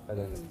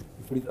అదే.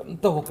 ఇప్పుడు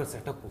ఇదంతా ఒక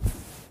సెటప్,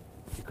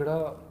 ఇక్కడ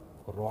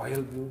ఒక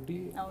రాయల్ బ్యూటీ,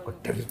 ఒక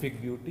టెరిఫిక్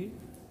బ్యూటీ,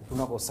 ఇప్పుడు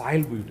నాకు ఒక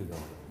సాయిల్ బ్యూటీ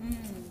కావాలి.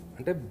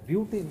 అంటే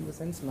బ్యూటీ ఇన్ ద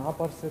సెన్స్ నా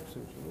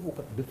పర్సెప్షన్ ఒక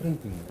డిఫరెంట్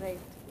థింగ్.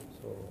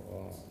 సో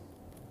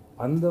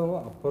అందం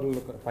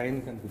అప్పర్లో పైన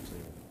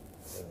కనిపించేది,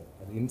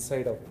 అది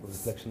ఇన్సైడ్ ఆఫ్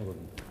రిఫ్లెక్షన్ కూడా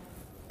ఉంది.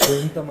 సో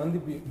ఇంతమంది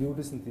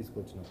బ్యూటీస్ని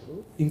తీసుకొచ్చినప్పుడు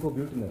ఇంకో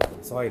బ్యూటీ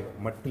నచ్చింది, సాయిల్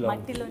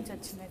మట్టిలోంచి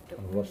వచ్చినట్టు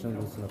వర్షం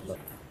చూసినప్పుడు.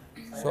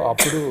 సో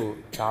అప్పుడు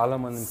చాలా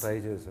మందిని ట్రై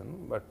చేశాను,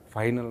 బట్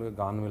ఫైనల్గా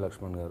గాన్వి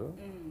లక్ష్మణ్ గారు,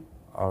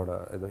 ఆవిడ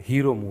ఏదో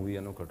హీరో మూవీ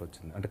అని ఒకటి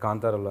వచ్చింది, అంటే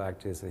కాంతారాలో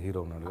యాక్ట్ చేసే హీరో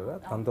ఉన్నాడు కదా,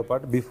 తనతో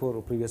పాటు బిఫోర్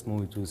ప్రీవియస్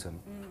మూవీ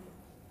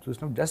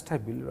చూసినప్పుడు జస్ట్ ఐ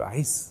బిలీవ్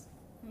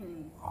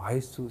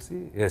ఐస్ చూసి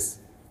ఎస్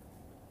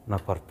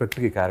నాకు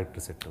పర్ఫెక్ట్గా ఈ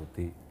క్యారెక్టర్ సెట్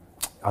అవుతుంది,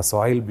 ఆ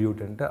సాయిల్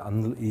బ్యూటీ అంటే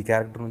అందులో ఈ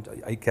క్యారెక్టర్ నుంచి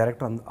ఈ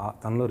క్యారెక్టర్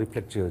తనలో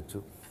రిఫ్లెక్ట్ చేయవచ్చు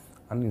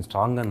అని నేను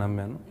స్ట్రాంగ్గా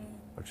నమ్మాను.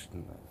 బట్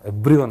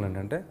ఎవ్రీ వన్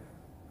అంటే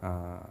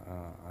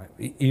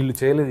వీళ్ళు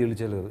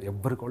చేయలేదు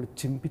ఎవ్వరికి వాళ్ళు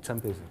చింపి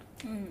చంపేశారు,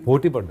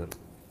 పోటీ పడ్డారు.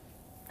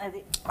 అది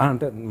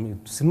అంటే మీరు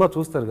సినిమా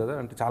చూస్తారు కదా,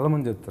 అంటే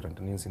చాలామంది చెప్తారు,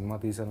 అంటే నేను సినిమా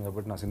తీశాను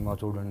కాబట్టి నా సినిమా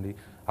చూడండి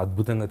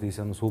అద్భుతంగా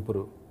తీశాను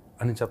సూపరు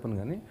అని చెప్పను,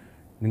 కానీ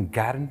నేను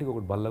గ్యారంటీగా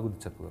ఒకటి బల్లగుద్ది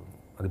చెప్పగలను,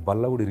 అది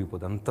బల్ల కూడా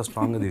ఇరిగిపోతుంది, అంత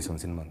స్ట్రాంగ్గా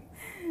తీసాను సినిమాని,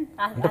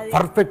 అంటే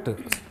పర్ఫెక్ట్.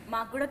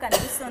 మాకు కూడా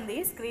కనిపిస్తుంది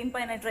స్క్రీన్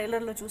పైన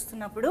ట్రైలర్లో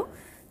చూస్తున్నప్పుడు.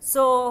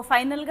 సో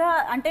ఫైనల్గా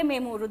అంటే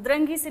మేము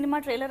రుద్రంగి సినిమా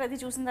ట్రైలర్ అది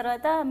చూసిన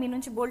తర్వాత మీ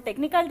నుంచి బోల్డ్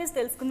టెక్నికాలిటీస్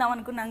తెలుసుకుందాం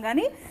అనుకున్నాం,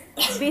 కానీ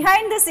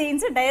బిహైండ్ ద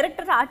సీన్స్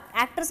డైరెక్టర్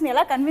యాక్టర్స్ని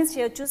ఎలా కన్విన్స్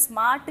చేయొచ్చు,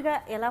 స్మార్ట్గా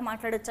ఎలా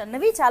మాట్లాడొచ్చు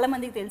అన్నవి చాలా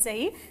మందికి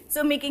తెలిసాయి. సో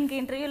మీకు ఇంక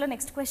ఇంటర్వ్యూలో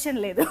నెక్స్ట్ క్వశ్చన్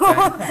లేదు.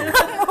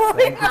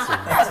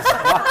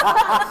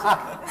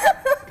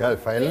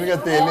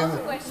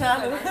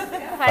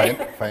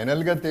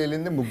 ఫైనల్ గా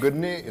తేలింది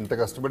ముగ్గురిని ఇంత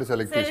కష్టపడి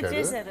సెలెక్ట్ చేశాడు,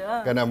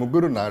 కానీ ఆ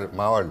ముగ్గురు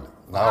మా వాళ్ళు,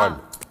 నా వాళ్ళు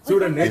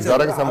చూడండి.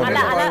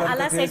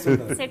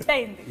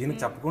 ఈయన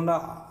చెప్పకుండా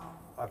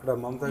అక్కడ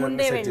మమతా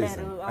గారిని సెట్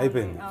చేశాను,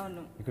 అయిపోయింది.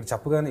 ఇక్కడ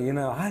చెప్పగానే ఈయన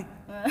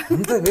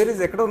అంతా వేరే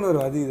ఎక్కడ ఉన్నారు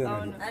అది ఇది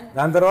అని,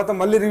 దాని తర్వాత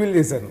మళ్ళీ రివీల్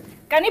చేశాను.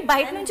 కానీ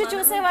బయట నుంచి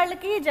చూసే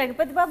వాళ్ళకి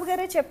జగపతి బాబు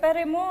గారే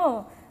చెప్పారేమో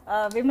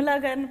విమలా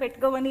గారిని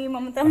పెట్టుకోమని,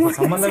 మమతా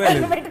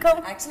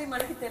యాక్చువల్లీ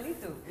మనకి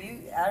తెలీదు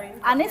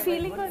అనే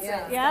ఫీలింగ్.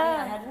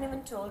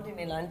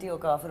 ఇలాంటి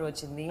ఒక ఆఫర్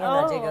వచ్చింది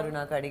అజయ్ గారు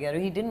నాకు అడిగారు,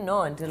 he didn't no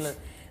until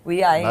I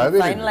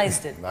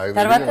finalized it.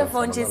 తర్వాత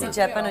ఫోన్ చేసి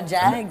చెప్పాను,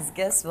 Jacks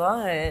guess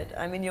what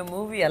I mean your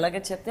movie అలాగే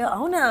చెప్తే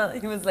అవునా,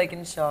 he was like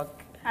in shock.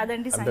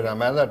 అంటే నా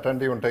మీద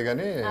అట్లాంటివి ఉంటాయి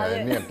కానీ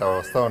అన్నీ అట్లా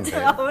వస్తూ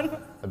ఉంటాయి.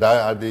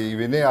 అది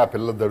విని ఆ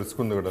పిల్ల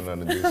దడుచుకుంది కూడా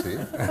నన్ను చూసి,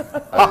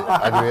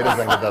 అది వేరే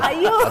సంగతి,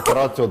 ఆ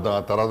తర్వాత చూద్దాం,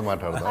 ఆ తర్వాత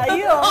మాట్లాడదాం.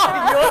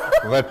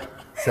 బట్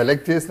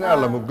సెలెక్ట్ చేసిన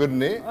వాళ్ళ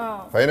ముగ్గురిని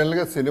ఫైనల్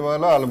గా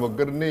సినిమాలో వాళ్ళ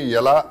ముగ్గురిని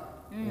ఎలా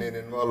నేను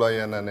ఇన్వాల్వ్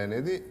అయ్యాను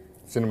అనేది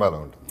సినిమాలో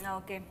ఉంటుంది.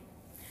 Okay,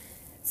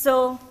 so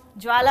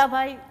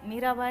జ్వాలాబాయ్,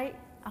 Mirabai,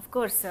 of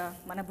course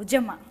మన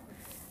బుజ్జమ్మ.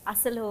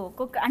 అసలు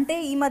ఒక్కొక్క అంటే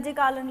ఈ మధ్య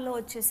కాలంలో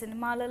వచ్చే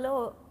సినిమాలలో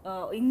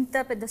ఇంత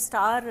పెద్ద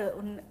స్టార్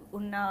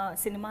ఉన్న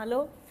సినిమాలో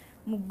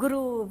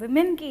ముగ్గురు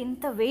విమెన్కి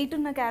ఇంత వెయిట్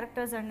ఉన్న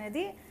క్యారెక్టర్స్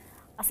అనేది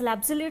అసలు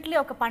అబ్సల్యూట్లీ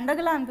ఒక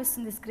పండగలా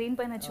అనిపిస్తుంది స్క్రీన్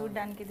పైన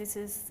చూడడానికి. This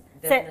is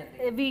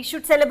we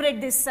should celebrate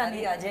this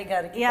అని అజయ్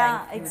గారికి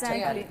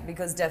ఎగ్జాక్ట్లీ,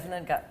 బికాస్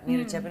డెఫినెట్ గా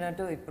మీరు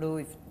చెప్పినట్టు ఇప్పుడు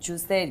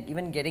చూస్తే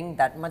even getting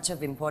that much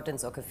of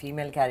importance ఒక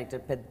ఫీమేల్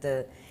క్యారెక్టర్ పెద్ద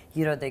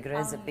హీరో దగ్గర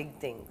is a big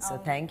thing. So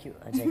thank you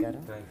Ajay గారు.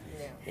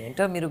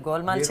 ఏంటో మీరు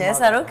గోల్మాల్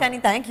చేశారు కానీ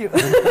thank you.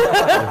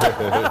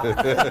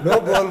 No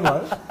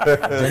golmaal,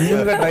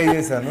 genuine గా ట్రై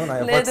చేశాను నా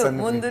ఎఫర్ట్స్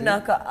అన్ని. ముందు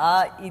నాకు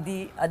ఇది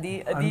అది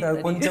అది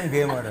కొంచెం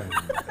గేమ్ ఆడాను,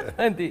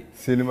 అది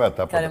సినిమా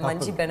తప్ప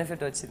మంచి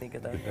బెనిఫిట్ వచ్చింది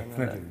కదా.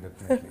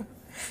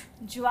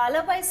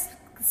 జ్వాలాబాయ్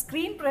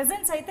స్క్రీన్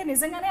ప్రెజెన్స్ అయితే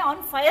నిజంగానే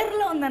ఆన్ ఫైర్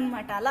లో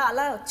ఉందన్నమాట.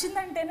 అలా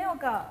వచ్చిందంటేనే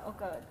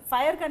ఒక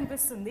ఫైర్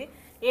కనిపిస్తుంది.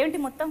 ఏంటి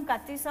మొత్తం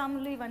కత్తి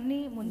సాములు ఇవన్నీ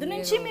ముందు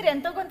నుంచి మీరు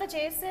ఎంతో కొంత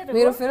చేశారు.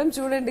 మీరు ఫిల్మ్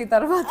చూడండి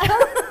తర్వాత.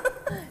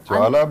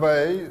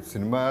 జ్వాలాబాయ్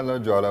సినిమాలో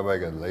జ్వాలాబాయ్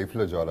కాదు, లైఫ్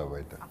లో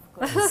జ్వాలాబాయ్.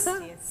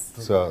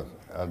 సో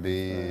అది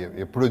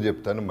ఎప్పుడు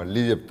చెప్తాను,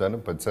 మళ్ళీ చెప్తాను,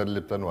 10 సార్లు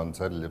చెప్తాను, 100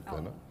 సార్లు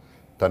చెప్తాను.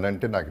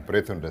 తనంటే నాకు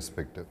విపరీతం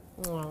రెస్పెక్ట్.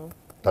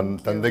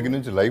 తన దగ్గర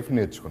నుంచి లైఫ్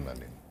నేర్చుకున్నాను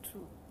నేను.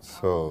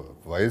 సో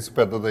వయసు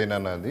పెద్దదైనా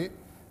నాది,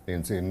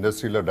 నేను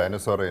ఇండస్ట్రీలో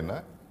డైనోసార్ అయినా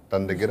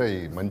తన దగ్గర ఈ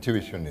మంచి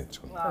విషయం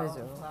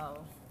నేర్చుకున్నాను.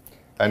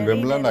 అండ్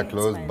విమలా నా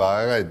క్లోజ్,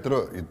 బాగా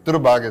ఇద్దరు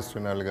బాగా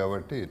ఇస్తున్నారు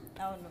కాబట్టి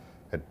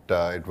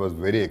it was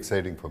very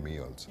exciting for me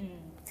also.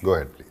 Go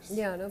ahead please.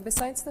 Yeah, no,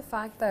 besides the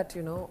fact that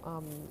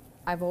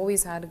I've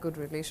always had a good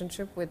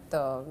relationship with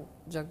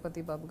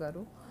Jagpati Babu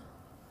garu,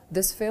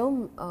 this film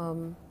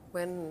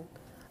when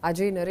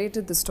Ajay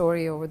narrated the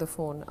story over the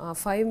phone,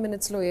 5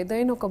 minutes lo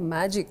edaina oka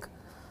magic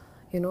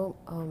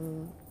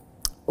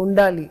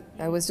undali.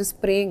 I was just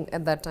praying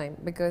at that time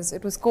because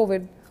it was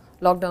COVID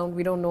lockdown,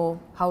 we don't know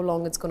how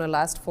long it's going to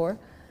last for,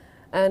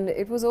 and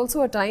it was also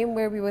a time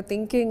where we were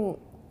thinking,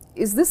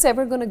 is this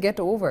ever going to get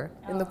over?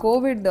 In the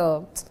COVID,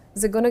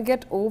 is it going to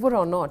get over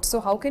or not? So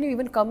how can you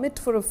even commit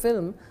for a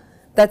film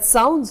that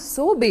sounds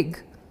so big?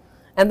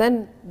 And then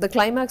the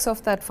climax of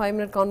that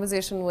 5-minute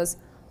conversation was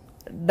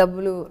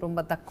double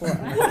rumba takkuva,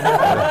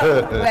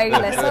 very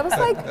less. I was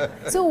like,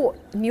 so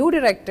new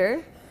director,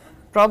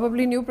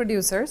 probably new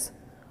producers,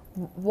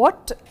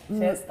 what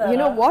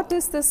what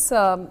is this?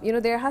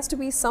 There has to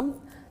be some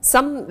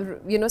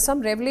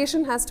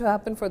revelation has to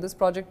happen for this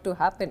project to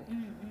happen.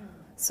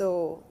 So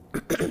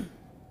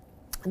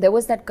there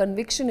was that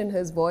conviction in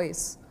his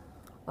voice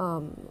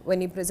when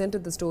he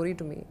presented the story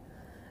to me,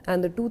 and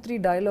the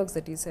 2-3 dialogues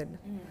that he said.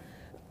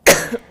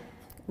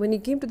 When he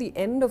came to the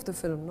end of the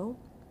film,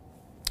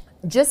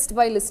 just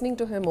by listening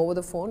to him over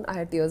the phone, I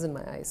had tears in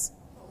my eyes.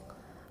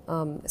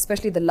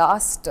 Especially the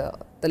last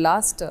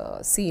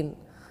scene.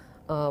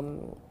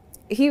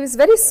 He was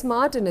very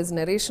smart in his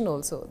narration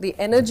also. The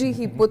energy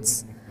he puts,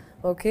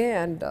 okay,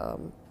 and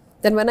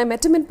then when I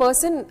met him in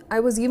person,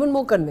 I was even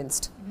more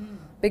convinced.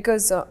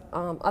 Because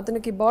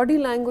ataniki body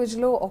language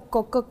lo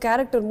okka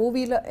character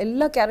movie la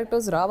ella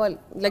characters raval,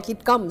 like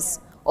it comes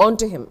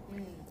onto him.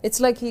 It's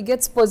like he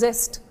gets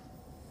possessed.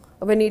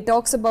 When he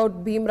talks about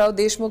Bhim Rao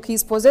Deshmukh,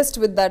 he's possessed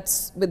with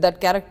that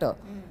character.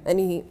 and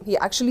he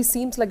actually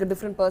seems like a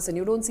different person.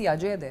 You don't see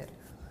Ajay there.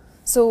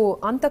 So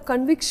anta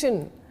conviction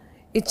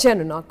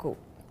ichanu naku,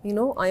 you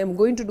know, I am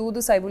going to do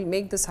this, I will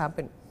make this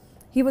happen.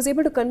 He was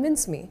able to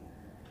convince me,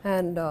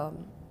 and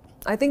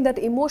I think that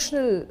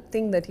emotional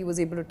thing that he was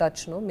able to touch,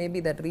 no, maybe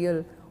that real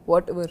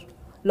whatever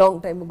long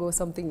time ago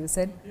something you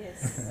said, yes.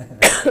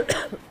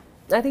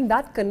 I think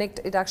that connect,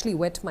 it actually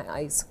wet my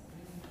eyes,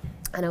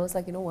 and I was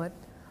like, you know what,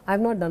 I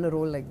have not done a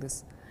role like this.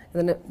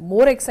 And then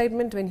more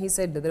excitement when he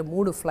said there are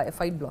more of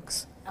fight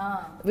blocks,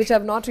 which I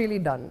have not really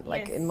done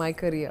like in my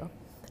career.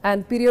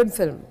 And period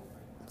film,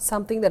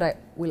 something that I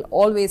will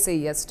always say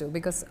yes to,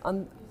 because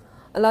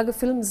alaga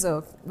films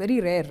are very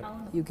rare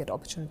you get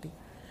opportunity.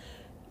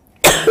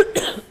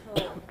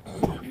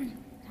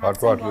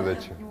 Hot water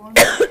తెచ్చి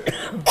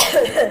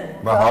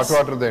మా hot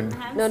water దండి.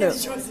 No,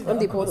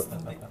 ఉంది పోదు.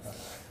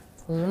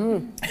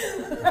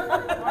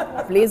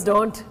 Please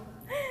don't.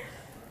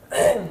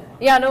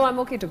 Yeah, no, I'm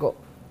okay to go.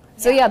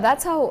 So yeah,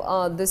 that's how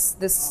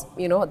this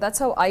you know, that's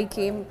how I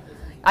came.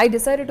 I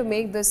decided to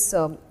make this.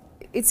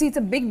 It's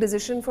a big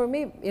decision for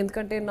me.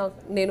 ఎందుకంటే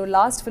నేను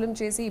last film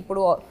చేసి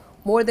ఇప్పుడు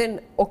more than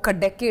ఒక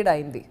decade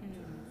అయింది.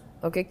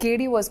 Okay,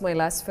 KD was my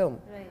last film.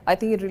 I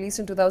think it released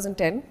in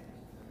 2010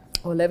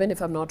 or 11 if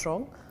I'm not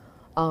wrong.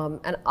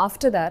 And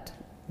after that,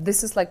 this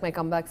is like my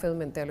comeback film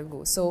in Telugu.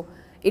 So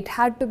it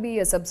had to be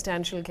a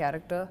substantial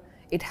character.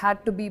 It had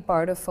to be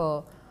part of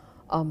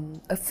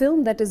a film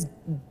that is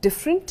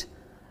different,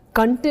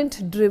 content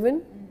driven,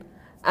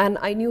 and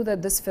I knew that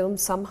this film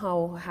somehow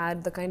had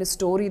the kind of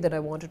story that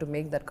I wanted to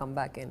make that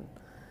comeback in.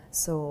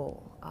 So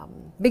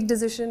big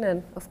decision, and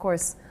of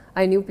course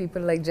I knew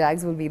people like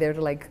Jags will be there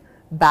to like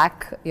back,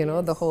 you know,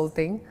 the whole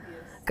thing,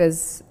 because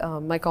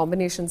my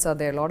combinations are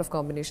there, a lot of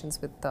combinations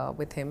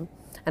with him,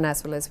 and as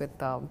well as with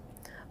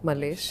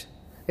Mallesh.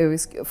 It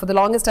was, for the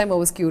longest time I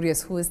was curious,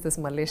 who is this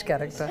Mallesh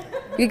character?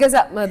 Because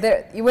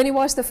when you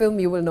watch the film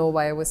you will know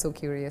why I was so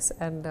curious.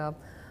 And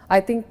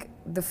I think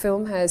the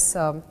film has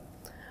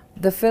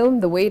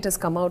the way it has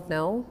come out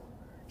now,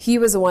 he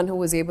was the one who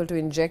was able to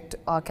inject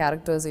our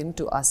characters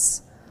into us.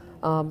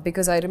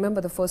 Because I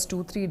remember the first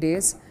 2-3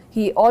 days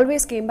he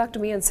always came back to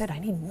me and said, I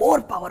need more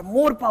power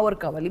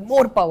Kavali,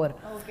 more power.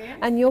 Okay.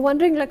 And you're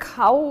wondering like,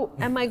 how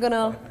am I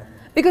gonna,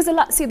 because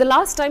the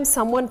last time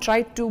someone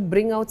tried to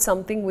bring out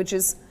something which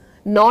is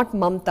not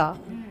Mamta,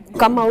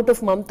 come out of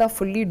Mamta,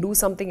 fully do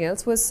something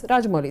else, was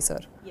Rajamouli sir.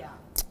 Yeah.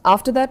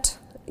 After that,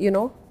 you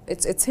know,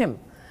 it's him.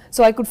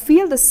 So I could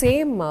feel the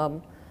same,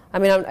 I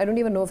mean, I don't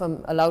even know if I'm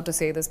allowed to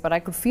say this, but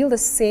I could feel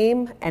the same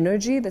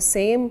energy, the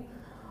same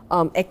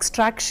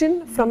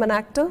extraction from an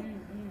actor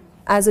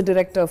as a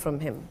director from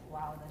him.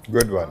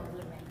 Good one.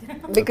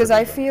 Because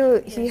I feel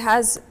he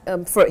has,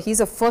 he's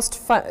a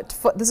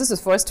this is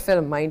his first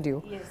film, mind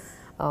you. Yes.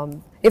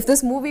 If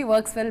this movie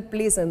works well,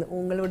 please, and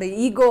ungaloda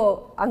ego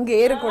ange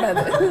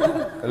erukudadu.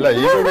 అలా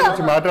ego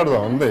గురించి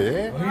మాట్లాడదాం ఉంది,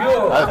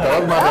 అది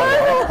తర్వాత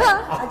మాట్లాడదాం,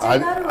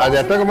 అది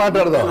ఎట్టగా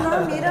మాట్లాడదాం.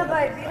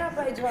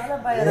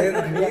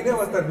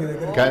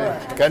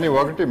 కానీ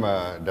ఒకటి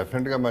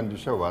డెఫినెట్గా మనం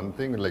చూసా one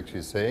thing, like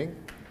she saying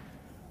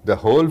the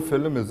whole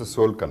film is the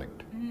soul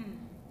connect,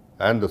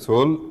 and the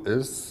soul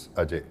is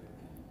Ajay.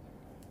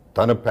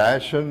 తన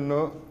ప్యాషన్,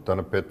 తన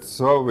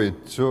పెచ్చో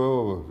వెచ్చో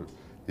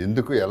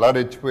ఎందుకు ఎలా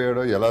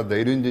రెచ్చిపోయాడో, ఎలా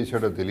ధైర్యం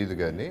చేశాడో తెలియదు,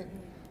 కానీ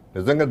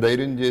నిజంగా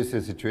ధైర్యం చేసే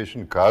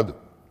సిచ్యువేషన్ కాదు,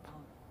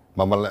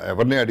 మమ్మల్ని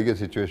ఎవరిని అడిగే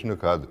సిచ్యువేషన్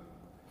కాదు.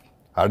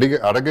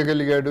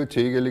 అడగగలిగాడు,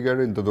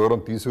 చేయగలిగాడు, ఇంత దూరం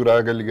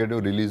తీసుకురాగలిగాడు,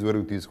 రిలీజ్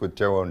వరకు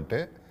తీసుకొచ్చావు అంటే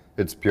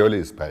it's purely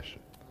his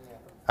passion.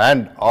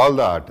 And all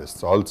the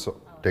artists also,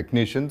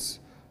 technicians,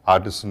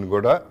 ఆర్టిస్ట్ని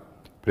కూడా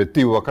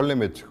ప్రతి ఒక్కళ్ళని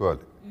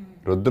మెచ్చుకోవాలి.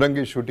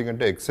 రుద్రంగి షూటింగ్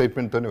అంటే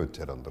ఎక్సైట్మెంట్తోనే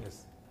వచ్చారు అందరూ.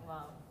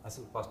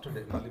 అసలు ఫస్ట్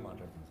డే మళ్ళీ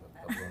మాట్లాడుతున్నాను sir.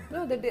 No,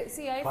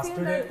 see, I first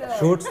feel day that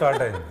shoot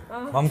start అయింది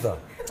మమత.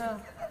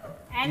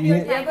 And your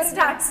time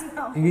starts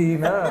now.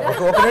 ఈయన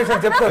ఒక నిమిషం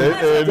చెప్తాను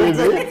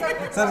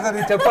సార్,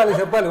 ఇది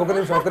చెప్పాలి ఒక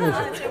నిమిషం.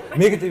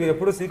 మీకు ఇది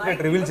ఎప్పుడు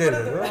సీక్రెట్ రివీల్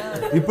చేయలేదు,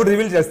 ఇప్పుడు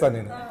రివీల్ చేస్తాను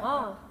నేను.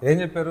 ఏం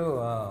చెప్పారు,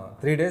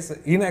 3 days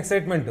ఈయన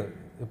ఎక్సైట్మెంట్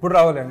ఎప్పుడు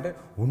రావాలి అంటే,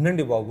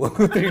 ఉండండి బాబు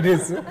 3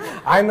 days.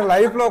 ఆయన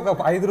లైఫ్లో ఒక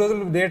 5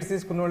 రోజులు డేట్స్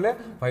తీసుకున్న వాళ్ళే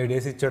 5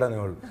 days ఇచ్చాడు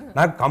అనేవాళ్ళు.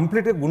 నాకు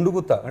కంప్లీట్గా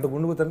గుండుగుత్త అంటే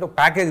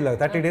ప్యాకేజ్ లాగా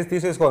 30 days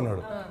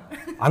తీసేసుకున్నాడు.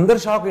 అందరు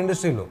షాక్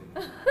ఇండస్ట్రీలో,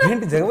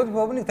 ఏంటి జగపతి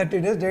బాబు నీకు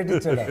 30 days డేట్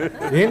ఇచ్చాడు,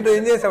 ఏంటో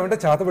ఏం చేసామంటే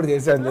చేతబడి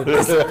చేశాను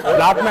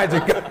బ్లాక్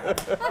మ్యాజిక్.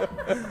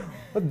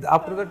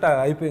 అప్పుడు దట్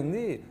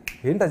అయిపోయింది.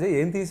 ఏంటి అజయ్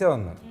ఏం తీసావు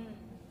అన్నారు.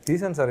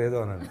 తీసాను సార్ ఏదో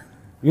అన్నాను.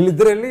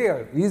 వీళ్ళిద్దరు వెళ్ళి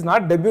ఈజ్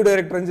నాట్ డెబ్యూ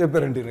డైరెక్టర్ అని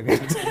చెప్పారండి.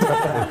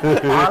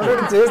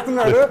 ఆల్రెడీ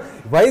చేస్తున్నాడు,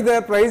 why they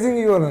are praising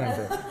you అని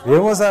అంటే,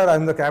 ఏమో sir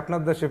I'm the captain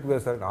of the ship కదా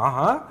సార్.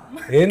 ఆహా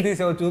ఏం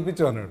తీసావో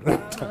చూపించు అన్నాడు.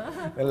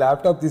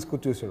 ల్యాప్టాప్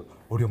తీసుకొచ్చి చూసాడు.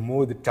 ఓడమ్మో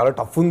ఇది చాలా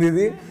టఫ్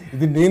ఉంది,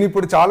 ఇది నేను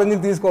ఇప్పుడు ఛాలెంజ్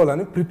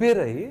తీసుకోవాలని ప్రిపేర్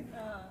అయ్యి,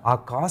 ఆ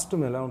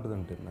కాస్ట్యూమ్ ఎలా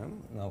ఉంటుందంటే మ్యామ్,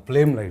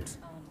 ఫ్లేమ్ లైట్స్,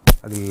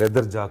 అది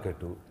లెదర్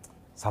జాకెట్,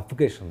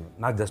 సఫికేషన్.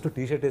 నాకు జస్ట్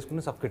టీషర్ట్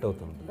వేసుకుని సఫికేట్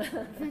అవుతుంది.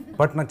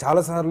 బట్ నాకు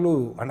చాలాసార్లు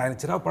అంటే ఆయన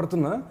చిరాకు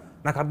పడుతున్నా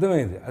నాకు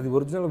అర్థమైంది అది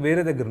ఒరిజినల్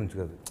వేరే దగ్గర నుంచి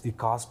కాదు. ఈ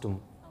కాస్ట్యూమ్,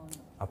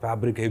 ఆ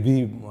ఫ్యాబ్రిక్ హెవీ,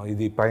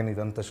 ఇది పైన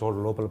ఇదంతా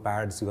షోల్డర్ లోపల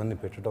ప్యాడ్స్ ఇవన్నీ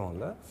పెట్టడం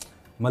వల్ల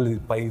మళ్ళీ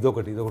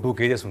ఇదొకటి 2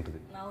 kgs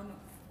ఉంటుంది.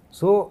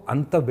 సో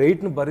అంత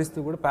వెయిట్ను భరిస్తూ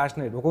కూడా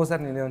ప్యాషనేట్.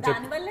 ఒక్కోసారి నేను ఏమని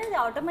దానివల్ల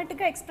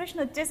ఆటోమేటిక్గా ఎక్స్ప్రెషన్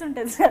వచ్చేసి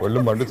ఉంటుంది సార్. ఒళ్ళు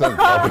మండుతుంది.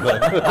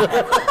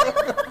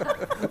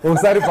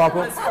 ఒకసారి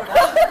పాపం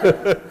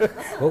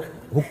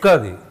హుక్క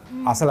అది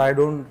అసలు ఐ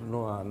డోంట్ నో,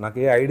 నాకు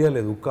ఏ ఐడియా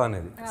లేదు హుక్క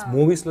అనేది.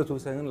 మూవీస్లో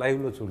చూసాను కానీ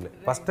లైవ్లో చూడలేదు.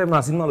 ఫస్ట్ టైం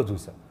నా సినిమాలో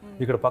చూసాను.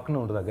 ఇక్కడ పక్కనే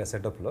ఉంటుంది ఆ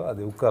సెటప్లో,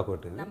 అది హుక్క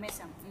కొట్టేది.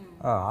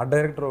 ఆర్ట్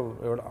డైరెక్టర్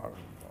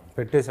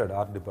పెట్టేశాడు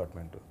ఆర్ట్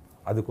డిపార్ట్మెంట్,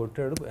 అది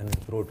కొట్టాడు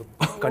త్రోట్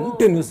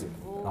కంటిన్యూస్.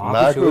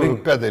 నాకు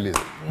ఉక్క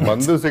తెలియదు,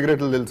 మందు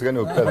సిగరెట్లు తెలుసు కానీ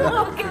ఉక్క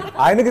తెలియదు.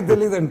 ఆయనకి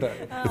తెలియదంట.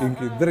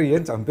 ఇంకిద్దరు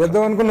ఏం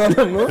చంపేద్దాం అనుకున్నాను,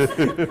 నన్ను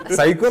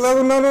సైకోలాగా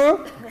ఉన్నాను,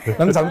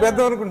 నన్ను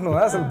చంపేద్దాం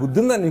అనుకుంటున్నావా, అసలు బుద్ధి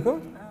ఉందా నీకు,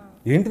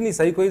 ఏంటి నీ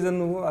సైకోయిజం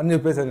నువ్వు అని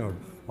చెప్పేసి అనేవాడు.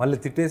 మళ్ళీ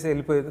తిట్టేసి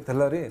వెళ్ళిపోయేది.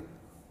 తెల్లారి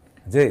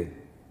జయ్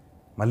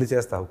మళ్ళీ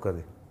చేస్తా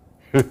ఉక్కది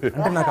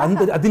అంటే నాకు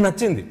అది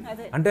నచ్చింది.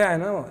 అంటే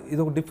ఆయన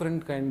ఇది ఒక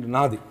డిఫరెంట్ కైండ్.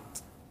 నాది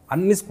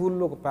అన్ని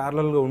స్కూల్లో ఒక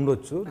ప్యారలల్గా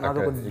ఉండొచ్చు,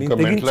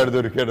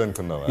 దొరికాడు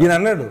అనుకున్నావా. ఈయన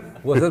అన్నాడు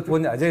ఒకసారి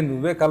ఫోన్, అజయ్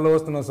నువ్వే కళ్ళ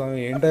వస్తున్నావు స్వామి,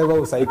 ఏంటో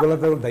బాబు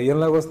సైకోలతో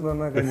దయ్యంలాగా వస్తున్నావు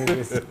నాకు అని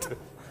చెప్పేసి.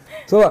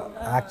 సో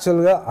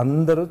యాక్చువల్గా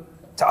అందరూ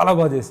చాలా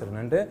బాగా చేశారు.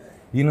 అంటే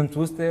ఈయనను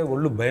చూస్తే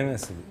ఒళ్ళు భయం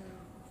వేస్తుంది,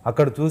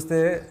 అక్కడ చూస్తే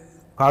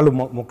కాళ్ళు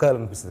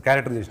మొక్కాలనిపిస్తుంది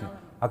క్యారెక్టర్ చేసిన,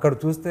 అక్కడ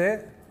చూస్తే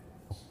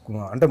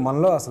అంటే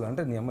మనలో అసలు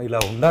అంటే నీ అమ్మాయి ఇలా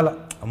ఉండాలా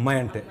అమ్మాయి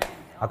అంటే,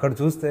 అక్కడ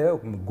చూస్తే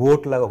ఒక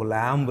గోట్ లాగా ఒక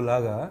ల్యాంబ్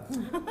లాగా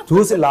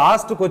చూసి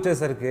లాస్ట్కి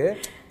వచ్చేసరికి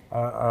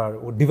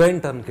డివైన్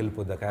టర్న్కి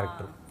వెళ్ళిపోద్ది ఆ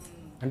క్యారెక్టర్.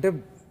 అంటే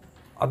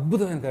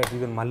అద్భుతమైన క్యారెక్టర్.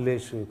 ఈవెన్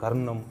మల్లేష్,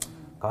 కర్ణం,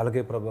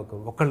 కాలకే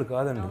ప్రభాకర్ ఒక్కళ్ళు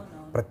కాదండి,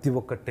 ప్రతి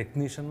ఒక్క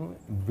టెక్నీషియన్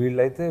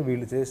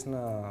వీళ్ళు చేసిన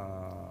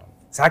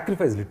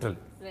sacrifice literal.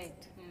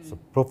 So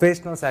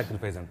professional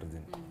sacrifice అంటుంది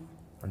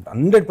అంటే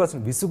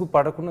 100%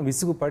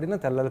 విసుగు పడినా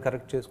తెల్లాలి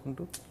కరెక్ట్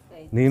చేసుకుంటూ,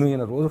 నేను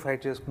ఈయన రోజు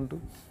ఫైట్ చేసుకుంటూ.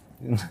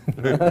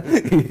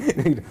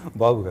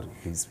 బాబు గారు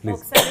ప్లీజ్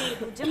ఒకసారి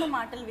ఉద్యమ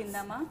మాటలు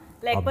విందామా,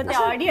 లేకపోతే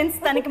ఆడియన్స్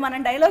తనకి మనం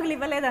డైలాగులు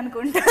ఇవ్వలేదు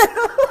అనుకుంటా.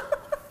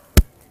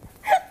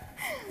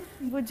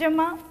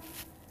 బుజ్జమ్మ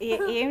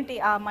ఏమిటి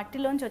ఆ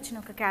మట్టిలోంచి వచ్చిన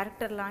ఒక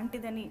క్యారెక్టర్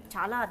లాంటిదని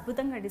చాలా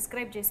అద్భుతంగా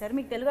డిస్క్రైబ్ చేశారు.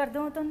 మీకు తెలుగు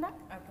అర్థమవుతుందా?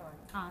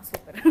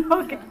 సూపర్.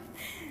 ఓకే.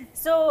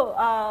 సో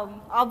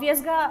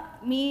ఆబ్వియస్గా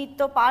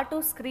మీతో పాటు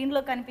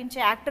స్క్రీన్లో కనిపించే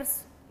యాక్టర్స్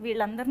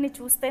వీళ్ళందరినీ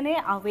చూస్తేనే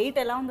ఆ వెయిట్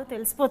ఎలా ఉందో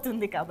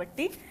తెలిసిపోతుంది.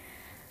 కాబట్టి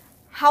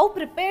how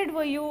prepared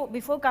were you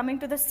before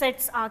coming to the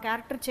sets? ఆ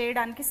క్యారెక్టర్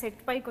చేయడానికి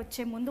సెట్ పైకి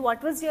వచ్చే ముందు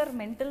what was your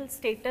mental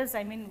status?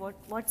 I mean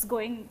what's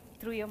going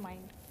through your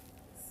mind?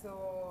 So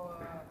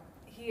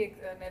he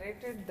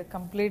narrated the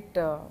complete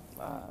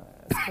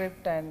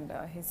script and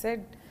he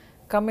said,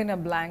 come in a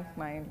blank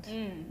mind,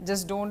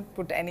 just don't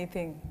put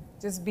anything,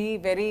 just be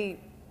very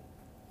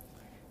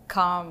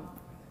calm,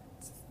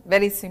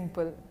 very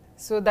simple.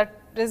 So that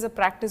is a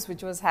practice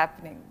which was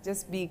happening,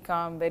 just be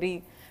calm, very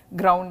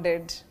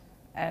grounded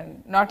and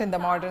not in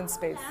the modern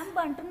space.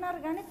 Lamb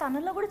అంటున్నారు కానీ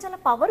తనలో కూడా చాలా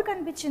power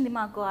కనిపించింది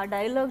మాకు ఆ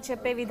dialogue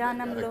చెప్పే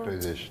విధానంలో.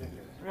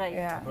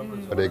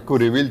 మరి ఎక్కువ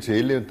రివీల్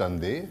చేయలేదు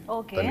తంది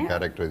తన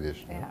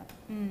characterisation.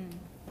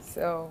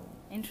 So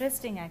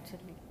interesting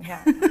actually.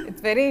 Yeah,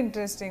 it's very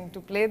interesting to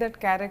play that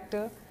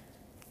character.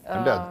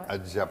 అంటే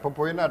అది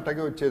చెప్పపోయినా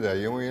అట్టగే వచ్చేది,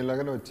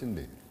 అయ్యేలాగానే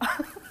వచ్చింది.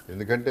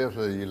 ఎందుకంటే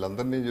అసలు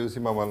వీళ్ళందరినీ చూసి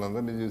మమ్మల్ని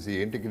అందరినీ చూసి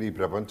ఏంటి ఇక్కడ ఈ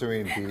ప్రపంచం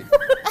ఏంటి,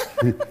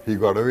 ఈ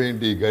గొడవ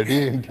ఏంటి, ఈ గడి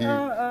ఏంటి,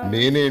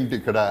 నేనేంటి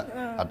ఇక్కడ,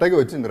 అట్టగే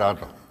వచ్చింది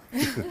రావటం.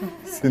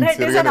 That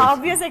is an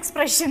obvious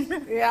expression.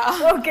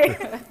 Yeah. Okay.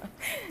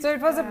 So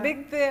it was a big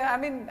thing. I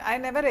mean, I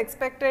never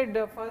expected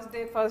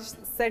first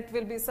set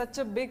will be such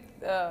a big,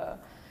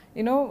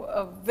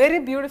 very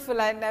beautiful.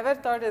 I never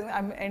thought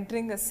I'm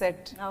entering a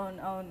set.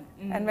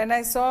 And when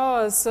I saw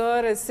Sir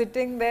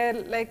sitting there,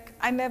 like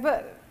I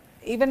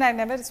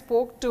never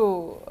spoke to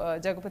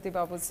Jagapati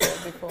Babu sir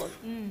before.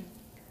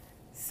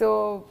 So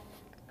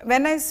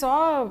when I saw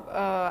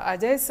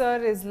Ajay sir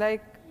is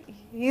like,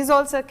 he's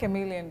also a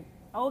chameleon.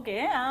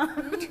 Okay.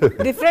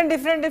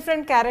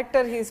 different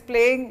character he's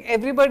playing,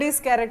 everybody's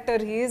character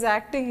he is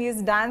acting, he is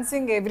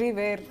dancing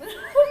everywhere.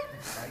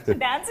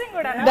 Dancing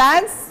kuda na?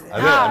 Dance.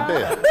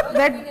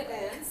 That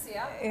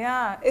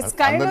yeah, it's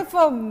kind of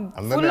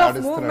full of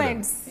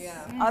movements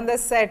on the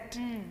set.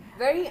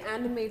 Very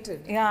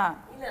animated. Yeah.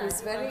 He's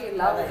very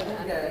loud.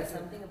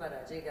 Something about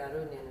Ajay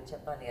garu nenu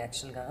cheppali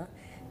actually ga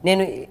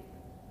nenu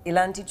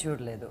ilanti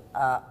చూడలేదు.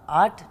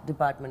 Art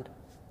department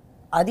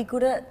అది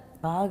కూడా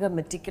బాగా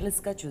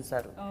మెటిక్యులస్గా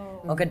చూసారు.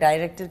 ఒక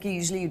డైరెక్టర్కి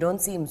usually you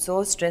don't see him so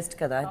stressed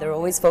కదా, there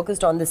always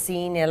focused on the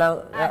scene, ఎలా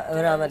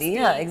రావాలి,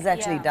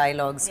 ఎగ్జాక్ట్లీ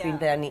డైలాగ్, స్క్రీన్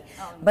ప్లే అన్ని.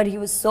 But he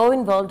was so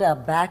involved, ఆ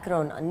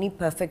బ్యాక్గ్రౌండ్ అన్నీ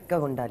పర్ఫెక్ట్గా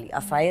ఉండాలి.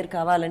 ఆ ఫైర్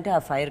కావాలంటే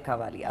ఆ ఫైర్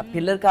కావాలి, ఆ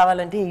పిల్లర్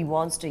కావాలంటే he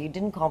wants to, he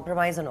didn't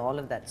compromise on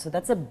all of that. So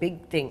that's a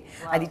big thing.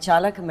 అది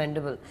చాలా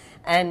కమెండబుల్.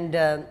 అండ్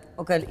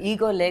ఒక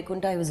ఈగో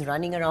లేకుండా he was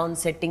running around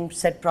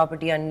set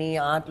property అన్ని,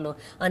 ఆర్ట్లో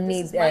అన్ని,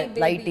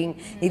 లైటింగ్,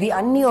 ఇది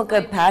అన్నీ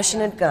ఒక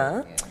ప్యాషనెట్గా,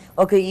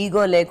 ఒక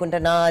ఈగో లేకుండా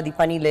నా అది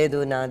పని లేదు,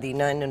 నాది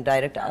నేను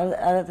డైరెక్ట్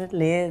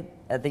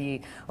అది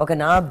ఒక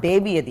నా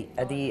బేబీ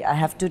అది I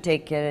have to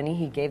take care అని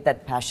హీ గేవ్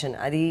దట్ ప్యాషన్.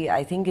 అది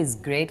I think is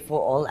great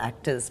for all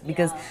actors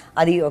because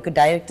అది ఒక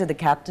director the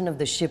captain of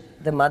the ship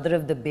the mother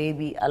of the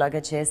baby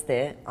అలాగా చేస్తే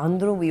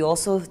అందరూ we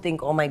also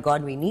think oh my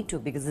God we need to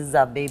because this is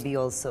our baby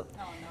also.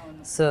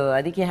 So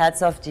అదికి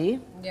hats off G.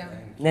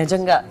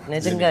 నిజంగా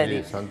అది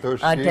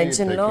ఆ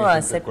tension లో ఆ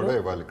set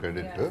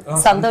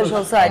Santosh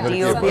also ఆ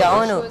DOP.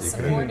 అవును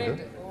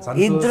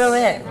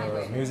ఇద్దరమే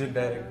మ్యూజిక్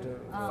డైరెక్టర్,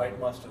 ఫైట్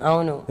మాస్టర్,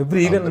 అవును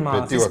ఈవెన్ మా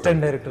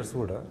అసిస్టెంట్ డైరెక్టర్స్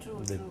కూడా.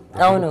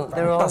 అవును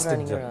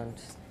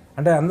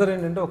అంటే అందరూ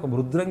ఏంటంటే ఒక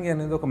రుద్రంగి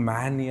అనేది ఒక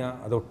మానియా,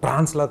 అదొక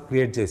ట్రాన్స్ లా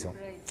క్రియేట్ చేసాం.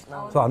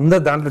 సో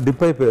అందరు దాంట్లో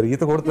డిప్ అయిపోయారు,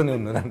 ఈత కొడుతూనే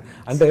ఉన్నారు.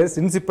 అంటే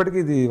సిన్స్ ఇప్పటికి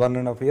ఇది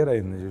 1.5 year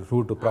అయింది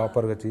షూట్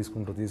ప్రాపర్గా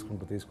తీసుకుంటూ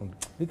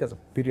బికాస్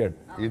పీరియడ్.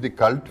 ఇది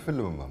కల్ట్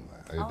ఫిల్మ్ అమ్మ,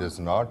 it is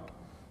not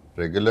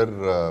regular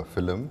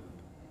film.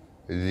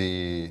 ఇది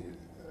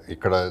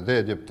ఇక్కడ అదే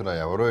చెప్తున్నా,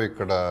 ఎవరో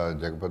ఇక్కడ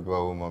జగపతి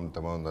బాబు, మమత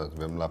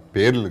విమల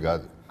పేర్లు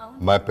కాదు,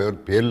 మా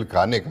పేర్లు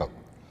కానే కావు.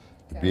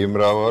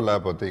 భీమరావో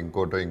లేకపోతే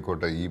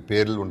ఇంకోటో ఈ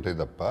పేర్లు ఉంటాయి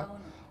తప్ప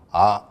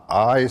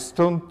ఆ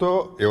ఇష్టంతో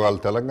ఇవాళ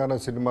తెలంగాణ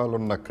సినిమాలు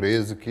ఉన్న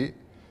క్రేజ్కి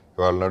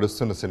ఇవాళ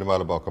నడుస్తున్న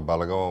సినిమాలు ఒక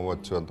బలగం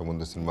అవ్వచ్చు,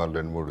 అంతకుముందు సినిమాలు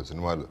 2-3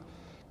 సినిమాలు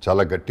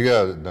చాలా గట్టిగా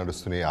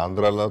నడుస్తున్నాయి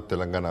ఆంధ్రాలో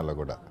తెలంగాణలో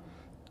కూడా.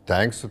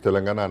 Thanks to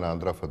Telangana and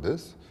Andhra for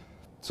this.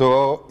 So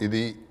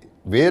ఇది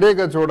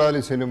వేరేగా చూడాలి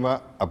సినిమా,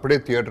 అప్పుడే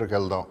థియేటర్కి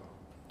వెళ్దాం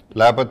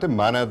లేకపోతే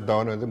మానేద్దాం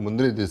అనేది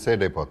ముందు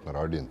డిసైడ్ అయిపోతున్నారు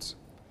ఆడియన్స్.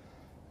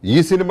 ఈ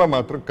సినిమా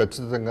మాత్రం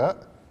ఖచ్చితంగా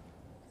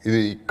ఇది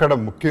ఇక్కడ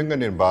ముఖ్యంగా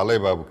నేను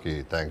బాలయ్య బాబుకి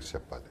థ్యాంక్స్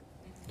చెప్పాలి.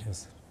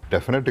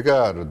 డెఫినెట్గా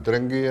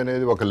రుద్రంగి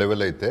అనేది ఒక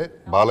లెవెల్ అయితే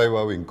బాలయ్య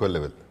బాబు ఇంకో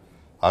లెవెల్,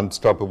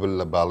 అన్స్టాపబుల్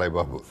బాలయ్య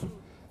బాబు.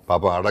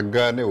 పాపం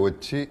అడగగానే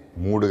వచ్చి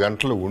 3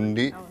 గంటలు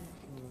ఉండి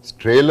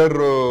ట్రైలర్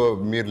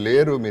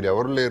మీరు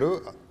ఎవరు లేరు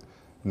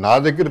నా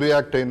దగ్గర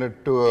రియాక్ట్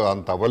అయినట్టు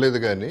అంత అవ్వలేదు,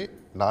 కానీ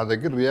నా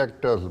దగ్గర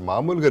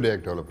మామూలుగా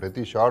రియాక్ట్ అవ్వాలి.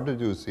 ప్రతి షాట్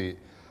చూసి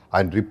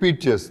ఆయన రిపీట్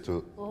చేస్తూ,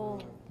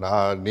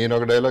 నేను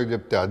ఒక డైలాగ్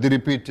చెప్తే అది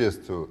రిపీట్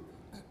చేస్తూ,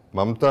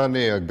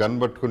 మమతాని గన్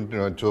పట్టుకుంటే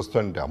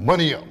చూస్తుంటే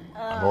అమ్మనియా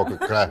ఒక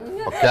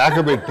కేక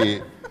పెట్టి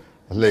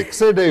అసలు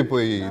ఎక్సైట్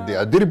అయిపోయి ఇది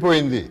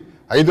అదిరిపోయింది,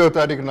 5వ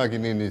తారీఖు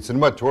నాకు నేను ఈ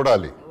సినిమా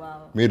చూడాలి,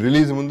 మీరు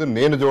రిలీజ్ ముందు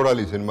నేను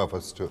చూడాలి ఈ సినిమా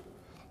ఫస్ట్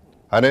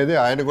అనేది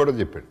ఆయన కూడా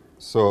చెప్పాడు.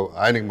 సో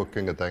ఆయనకి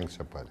ముఖ్యంగా థ్యాంక్స్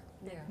చెప్పాలి.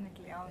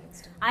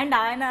 అండ్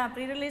ఆయన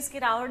ప్రీ రిలీజ్ కి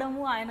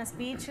రావడము, ఆయన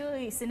స్పీచ్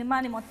ఈ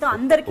సినిమాని మొత్తం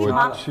అందరికి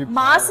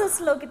మాసెస్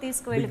లోకి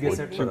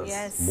తీసుకువెళ్ళిపోయింది.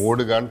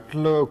 3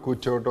 గంటలు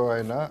కూర్చోవటం,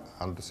 ఆయన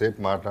అంతసేపు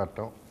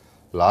మాట్లాడటం,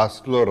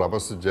 లాస్ట్లో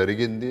రభస్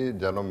జరిగింది,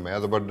 జనం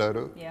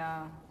మీదపడ్డారు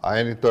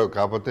ఆయనతో.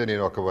 కాకపోతే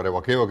నేను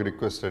ఒకే ఒక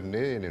రిక్వెస్ట్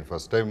అండి, నేను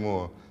ఫస్ట్ టైం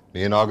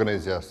నేను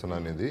ఆర్గనైజ్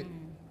చేస్తున్నాను, ఇది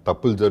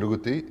తప్పులు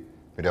జరుగుతాయి,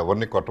 మీరు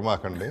ఎవరిని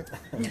కొట్టమాకండి,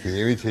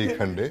 ఏమీ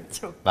చేయకండి,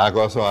 నా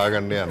కోసం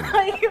ఆగండి అన్న.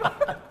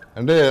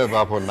 అంటే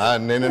పాపం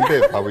నేనంటే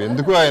పాపం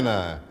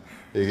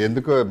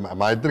ఎందుకో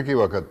మా ఇద్దరికి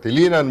ఒక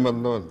తెలియని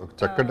అనుబంధం, ఒక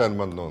చక్కటి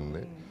అనుబంధం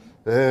ఉంది.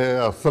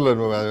 అస్సలు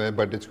నువ్వు అదేం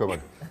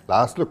పట్టించుకోమని.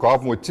 లాస్ట్లో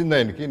కోపం వచ్చింది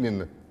ఆయనకి,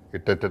 నేను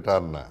ఇట్ట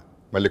అన్న,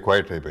 మళ్ళీ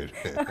క్వైట్ అయిపోయాడు.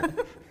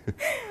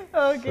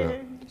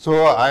 సో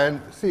ఆయన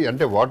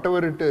అంటే what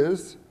ever it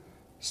is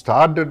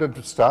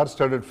star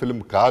started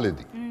film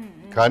కాలేదు,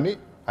 కానీ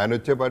ఆయన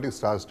వచ్చేపాటికి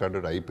స్టార్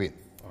స్టార్టెడ్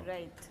అయిపోయింది.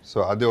 సో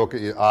అది ఒక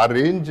ఆ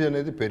రేంజ్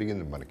అనేది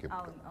పెరిగింది మనకి.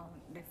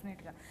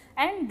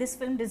 And this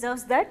film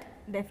deserves that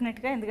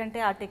డెఫినెట్గా. ఎందుకంటే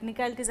ఆ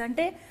టెక్నికాలిటీస్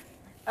అంటే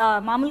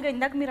మామూలుగా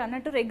ఇందాక మీరు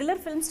అన్నట్టు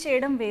రెగ్యులర్ ఫిల్మ్స్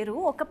చేయడం వేరు,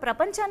 ఒక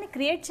ప్రపంచాన్ని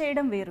క్రియేట్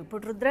చేయడం వేరు.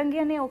 ఇప్పుడు రుద్రంగి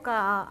అనే ఒక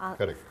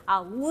ఆ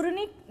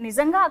ఊరిని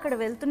నిజంగా అక్కడ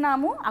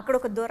వెళ్తున్నాము, అక్కడ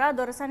ఒక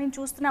దొరసాని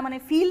చూస్తున్నాం అనే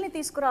ఫీల్ ని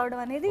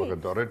తీసుకురావడం అనేది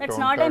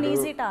it's not an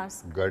easy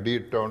task. గడి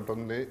ఇట్లా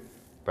ఉంటుంది,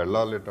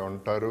 పెళ్ళాలు ఇట్లా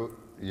ఉంటారు,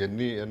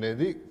 ఇవన్నీ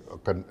అనేది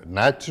ఒక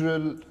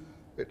natural,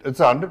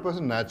 it's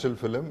 100% natural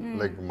film.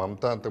 Like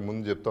Mamata అంతకు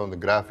ముందు చెప్తా ఉంది,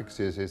 గ్రాఫిక్స్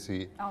చేసేసి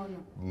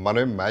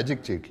మనం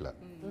మ్యాజిక్ చేయట్లా,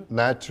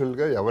 న్యాచురల్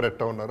గా ఎవరు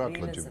ఎట్టా ఉన్నారో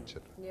అట్లా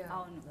చూపించారు.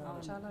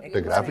 అంటే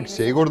గ్రాఫిక్స్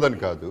చేయకూడదని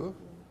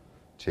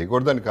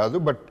కాదు,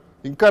 బట్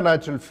ఇంకా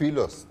న్యాచురల్ ఫీల్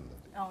వస్తుంది.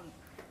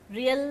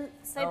 రియల్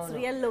సెట్స్,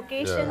 రియల్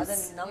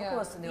లొకేషన్స్,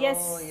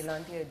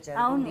 ఇలాంటి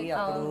జరుగుతుంది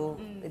అప్పుడు.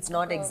 ఇట్స్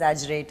నాట్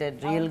ఎగ్జాజరేటెడ్,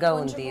 రియల్ గా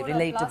ఉంది,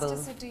 relatable.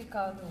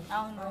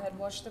 I had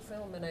watched the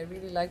film and I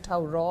really liked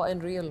how raw and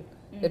real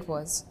it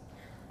was.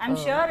 I'm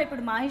sure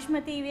ఇప్పుడు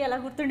మాహిష్మతి ఇవి ఎలా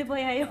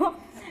గుర్తుండిపోయాయో,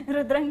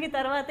 రుద్రంగి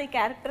తర్వాత ఈ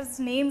క్యారెక్టర్స్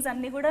నేమ్స్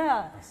అన్ని కూడా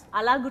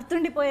అలా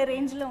గుర్తుండిపోయే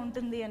రేంజ్ లో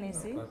ఉంటుంది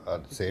అనేసి.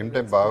 సేమ్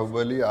టైం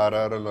బాహుబలి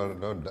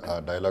RRRలో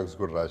డైలాగ్స్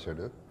కూడా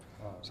రాశాడు.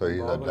 సో ఈ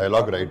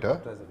డైలాగ్ రైటర్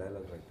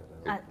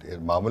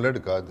మామూలు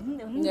కాదు,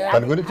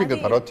 దాని గురించి ఇంకా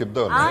తర్వాత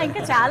చెప్దాం.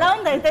 ఇంకా చాలా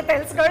ఉంది అయితే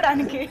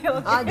తెలుసుకోవడానికి.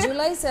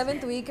 July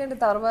 7th weekend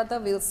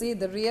తర్వాత we'll see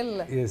the real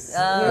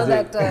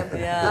that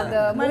and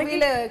the movie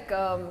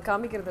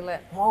కామికిరదల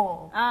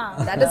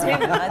that is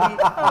him.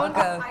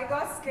 I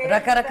got scared.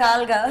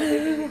 రకరకాలుగా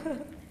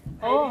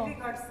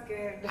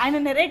ఆయన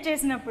నెరేట్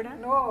చేసినప్పుడు,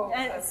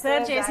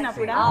 సార్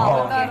చేసినప్పుడు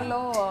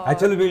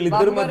యాక్చువల్లీ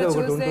వీళ్ళిద్దరి మధ్య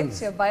ఒకటి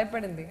ఉంటుంది,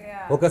 భయపడింది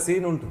ఒక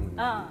సీన్ ఉంటుంది,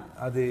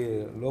 అది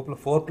లోపల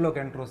ఫోర్ట్లోకి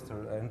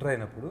ఎంటర్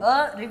అయినప్పుడు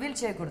రివీల్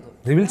చేయకూడదు,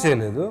 రివీల్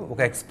చేయలేదు, ఒక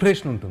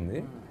ఎక్స్ప్రెషన్ ఉంటుంది.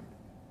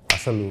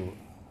 అసలు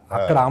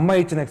అక్కడ అమ్మాయి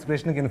ఇచ్చిన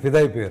ఎక్స్ప్రెషన్ కి ఫిదా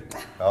అయిపోయారు.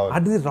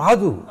 అది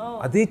రాదు,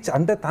 అది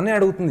అంటే తనే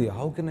అడుగుతుంది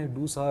how can I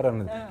do sir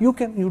అన్నది. You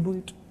can, you do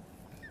it,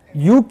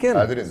 you can.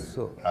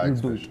 So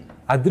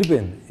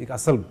అదిరిపోయింది, ఇక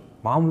అసలు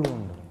మామూలుగా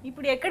ఉండదు.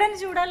 ఇప్పుడు ఎక్కడని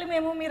చూడాలి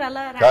మేము, మీరు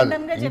అలా కాదు,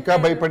 random గా ఇంకా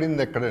చెప్పారు.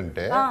 భయపడింది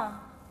ఎక్కడంటే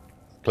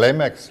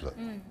క్లైమాక్స్ లో.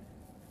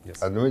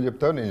 అది నువ్వే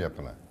చెప్తావు, నేను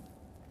చెప్పనా?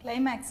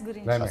 క్లైమాక్స్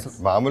గురించి అసలు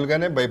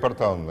మామూలుగానే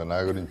భయపడతా ఉంది నా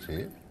గురించి.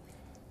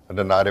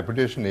 అంటే నా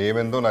రెప్యుటేషన్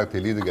ఏమైందో నాకు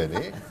తెలియదు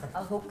కానీ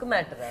ఆ హుక్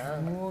మ్యాటరా?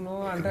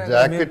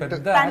 జాకెట్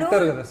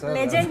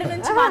లెజెండ్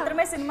నుంచి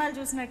మాత్రమే సినిమాలు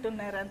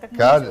చూసినట్టున్నారు, అంతకు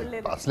కాదు,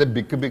 అసలే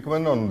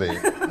బిక్కుమని ఉంది.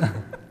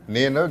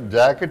 నేను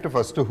జాకెట్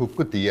ఫస్ట్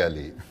హుక్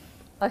తీయాలి,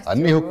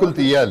 అన్ని హుక్కులు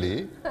తీయాలి,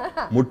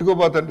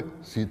 ముట్టుకోపోతాండి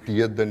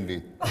తీయొద్దండి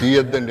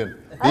తీయొద్దండి అని.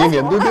 నేను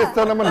ఎందుకు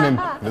తీస్తానమ్మా, నేను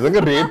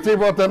నిజంగా రేప్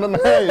చేయబోతానన్నా,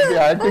 ఇది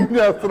యాక్టింగ్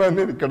చేస్తున్నాను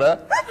నేను ఇక్కడ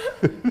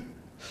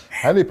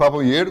అని.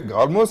 పాపం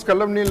ఆల్మోస్ట్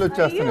కళ్ళం నీళ్ళు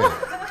వచ్చేస్తున్నాయి,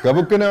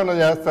 గబుక్కునే ఉన్నా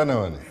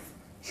చేస్తానేమో అని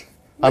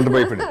అంత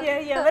భయపడి.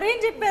 ఎవరేం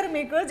చెప్పారు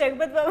మీకు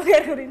జగపతి బాబు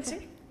గారి గురించి?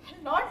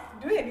 Not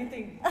do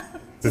anything.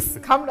 Just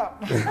calm down.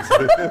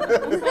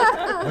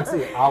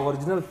 ఆ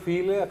ఒరిజినల్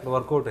ఫీల్ అక్కడ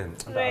వర్కౌట్ అయింది.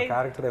 అంటే ఆ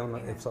క్యారెక్టర్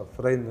ఏమన్నా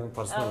సఫర్ అయింది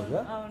పర్సనల్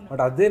గా,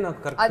 బట్ అదే నాకు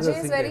correct. Ajay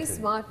is very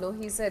smart, no?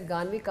 He said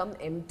Ganvi come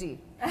empty.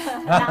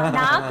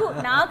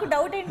 నాకు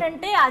డౌట్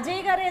ఏంటంటే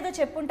అజయ్ గారు ఏదో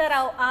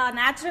చెప్పుంటారు ఆ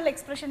న్యాచురల్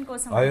ఎక్స్ప్రెషన్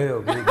కోసం. అయ్యో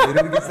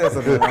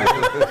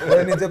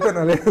నేను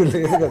చెప్పాను, లేదు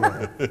లేదు కదా.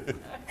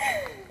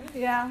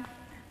 యా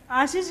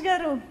ఆశీష్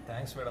గారు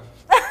థ్యాంక్స్ మేడం.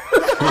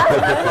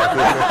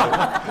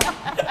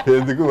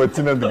 ఎందుకు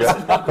వచ్చినందుకు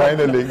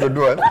finally good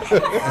one.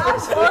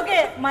 Okay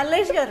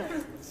Mallesh గారు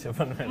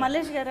చెప్పండి.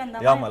 మల్లేష్ గారు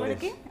అందాం,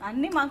 ఇప్పటికి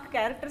అన్ని మాకు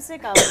క్యారెక్టర్సే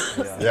కావాలి.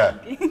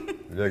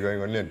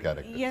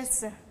 ఎస్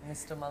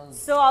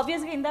సో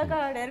ఆబ్వియస్ గా ఇందాక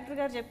డైరెక్టర్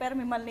గారు చెప్పారు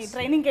మిమ్మల్ని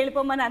ట్రైనింగ్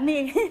వెళ్ళిపోమని, అన్ని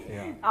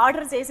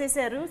ఆర్డర్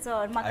చేసేసారు. సో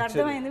మాకు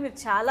అర్థమైంది మీరు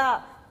చాలా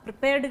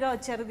ప్రిపేర్డ్ గా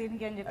వచ్చారు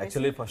దీనికి అని చెప్పి.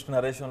 యాక్చువల్లీ ఫస్ట్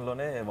నరేషన్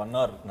లోనే 1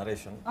 hour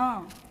నరేషన్,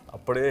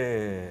 అప్పుడే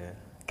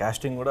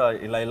కాస్టింగ్ కూడా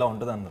ఇలా ఇలా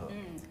ఉంటుంది అన్నారు.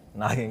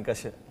 నాకు ఇంకా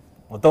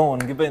మొత్తం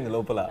వణికిపోయింది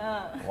లోపల,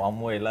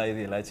 వామ్మో ఎలా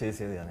ఇది ఎలా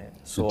చేసేది అని.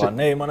 సో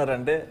అన్నయ్య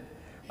ఏమన్నారంటే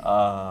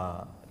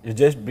you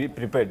just be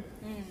prepared,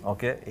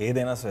 okay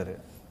ఏదైనా సరే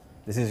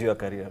this is your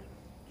career,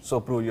 so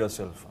prove your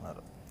self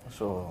అన్నారు.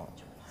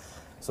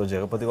 సో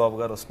జగపతి బాబు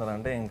గారు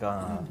వస్తున్నారంటే ఇంకా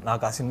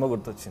నాకు ఆ సినిమా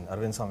గుర్తొచ్చింది,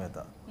 అరవింద్ సమేత.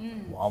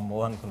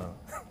 వామ్మో అనుకున్నాను.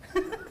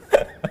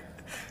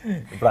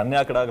 ఇప్పుడు అన్నీ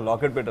అక్కడ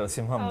లాకెట్ పెట్టారు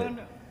సింహంది.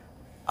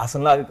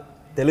 అసలు నాకు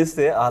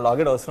తెలిస్తే ఆ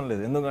లాకెట్ అవసరం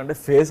లేదు, ఎందుకంటే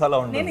ఫేస్ అలా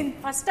ఉంటుంది.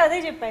 ఫస్ట్ అదే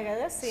చెప్పా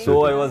కదా. So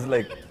I was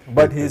like,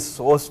 but he is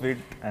so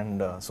sweet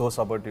and so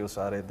supportive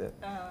sir అయితే.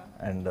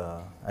 And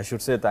I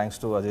should say thanks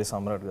to Ajay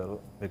సమ్రాట్ గారు,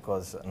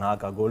 బికాస్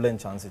నాకు ఆ గోల్డెన్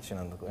ఛాన్స్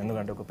ఇచ్చినందుకు.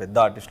 ఎందుకంటే ఒక పెద్ద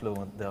ఆర్టిస్టుల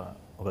మధ్య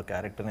ఒక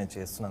క్యారెక్టర్ని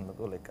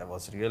చేస్తున్నందుకు like I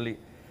was really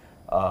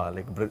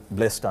like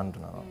blessed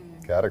అంటున్నాను.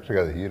 క్యారెక్టర్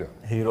కాదు, హీరో.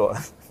 హీరో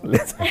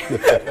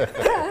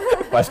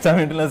ఫస్ట్ టైం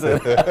వింటున్నా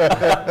సార్.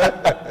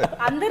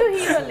 అందరూ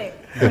హీరోలే,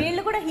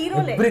 వీళ్ళు కూడా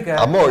హీరోలే.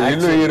 అమ్మో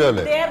వీళ్ళు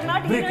హీరోలే. They are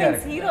not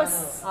heroines, heroes.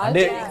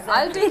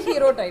 I'll take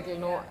hero title,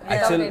 no.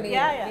 Actually,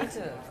 Without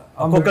any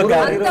ఒక్కొక్క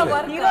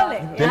character హీరోలే.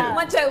 how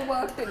much I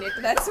worked in it.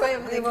 That's why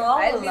I'm like,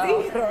 I'll be the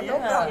hero, no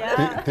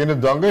problem. తిను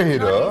దొంగ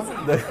hero,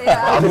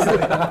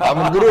 ఆ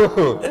ముగ్గురు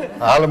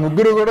వాళ్ళ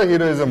ముగ్గురు కూడా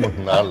heroism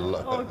ఉంటుంది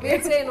వాళ్ళలో.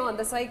 Let's say no, on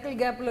the cycle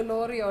gap lo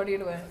lorry audio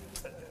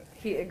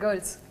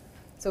girls.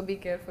 So be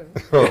careful.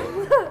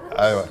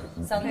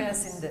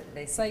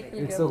 Cycle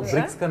it's gap.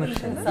 Bricks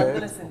connection,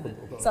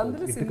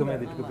 ఇటుక మీద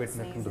ఇటుక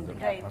పెట్టినట్టు ఉంటుంది.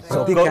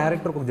 ప్రతి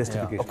క్యారెక్టర్ ఒక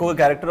జస్టిఫికేషన్. ఒక్కొక్క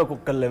క్యారెక్టర్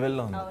ఒక్కొక్క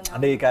లెవెల్లో ఉంది.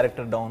 అంటే ఈ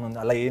క్యారెక్టర్ డౌన్ ఉంది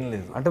అలా ఏం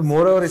లేదు. అంటే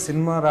మోర్ ఓవర్ ఈ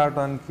సినిమా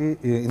రావడానికి,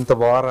 ఇంత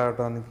బాగా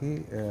రావడానికి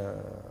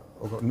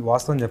ఒక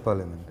వాస్తవం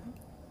చెప్పాలి ఏంటంటే,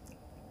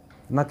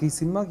 నాకు ఈ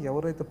సినిమాకి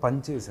ఎవరైతే పని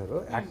చేశారో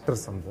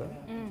యాక్టర్స్ అంతా,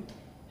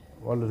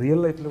 వాళ్ళు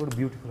రియల్ లైఫ్లో కూడా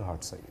బ్యూటిఫుల్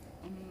హార్ట్స్ అయ్యి,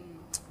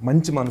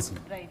 మంచి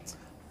మనసులు.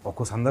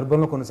 ఒక్కో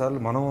సందర్భంలో కొన్నిసార్లు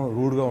మనం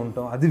రూడ్గా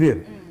ఉంటాం, అది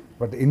వేరు,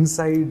 బట్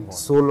ఇన్సైడ్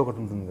సోల్ ఒకటి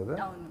ఉంటుంది కదా,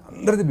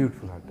 అందరిది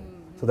beautiful heart.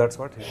 So that's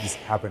what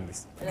happen.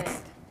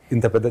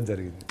 ఇంత పెద్దది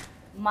జరిగింది.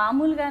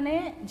 మామూలుగానే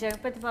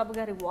జగపతి బాబు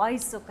గారి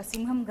వాయిస్ ఒక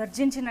సింహం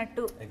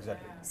గర్జించినట్టు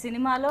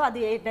సినిమాలో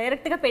అది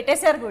డైరెక్ట్గా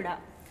పెట్టేశారు కూడా.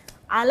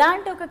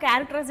 అలాంటి ఒక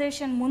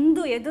క్యారెక్టరైజేషన్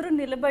ముందు ఎదురు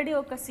నిలబడి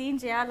ఒక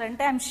సీన్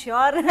చేయాలంటే I'm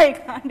sure I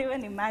can't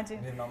even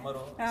imagine. మీరు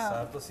నమ్మరు,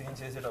 సార్తో సీన్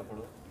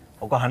చేసేటప్పుడు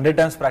ఒక 100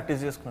 times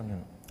ప్రాక్టీస్ చేసుకున్నాను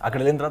నేను అక్కడ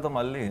వెళ్ళిన తర్వాత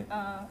మళ్ళీ.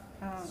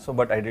 సో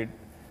బట్ ఐ డిడ్,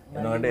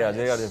 ఎందుకంటే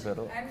అజయ్ గారు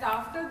చెప్పారు. And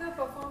after the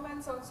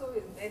performance also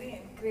is very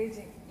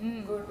encouraging.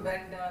 Good,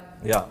 well done.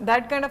 Yeah.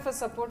 That kind of a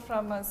support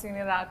from a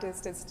senior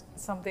artist is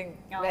something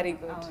very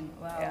good.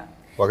 Yeah.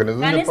 ఒక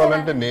నిజం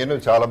చెప్పాలంటే నేను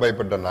చాలా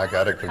భయపడ్డాను నా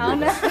character.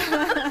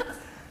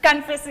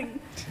 Confessing.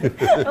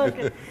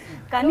 Okay.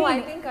 No,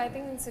 I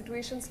think in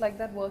situations like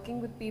that, working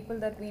with people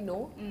that we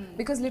know,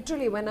 because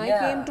literally when I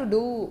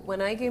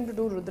came to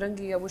do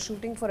Rudrangi, I was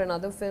shooting for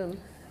another film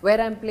where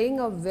I'm playing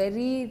a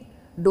very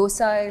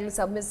docile,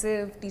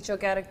 submissive teacher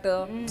character,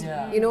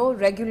 you know,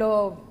 regular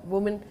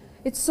woman.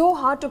 It's so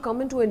hard to come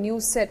into a new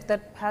set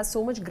that has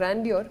so much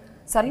grandeur,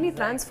 suddenly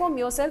transform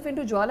yourself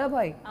into Jwala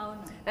Bhai.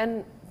 And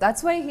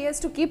that's why he has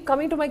to keep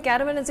coming to my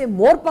caravan and say,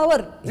 more power,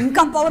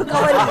 income power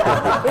kavali,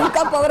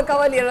 income power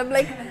kavali. And I'm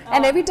like,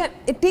 and every time,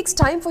 it takes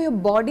time for your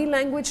body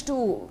language to,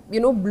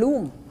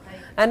 bloom.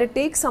 And it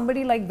takes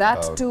somebody like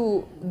that to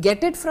get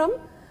it from,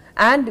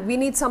 and we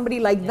need somebody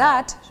like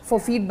that for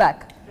feedback.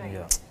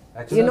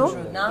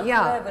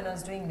 Yeah. When I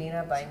was doing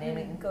Meera Bai, నేను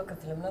ఇంకొక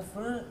film లో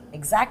full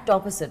exact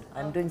opposite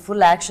I'm doing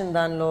full action,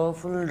 దానిలో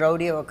full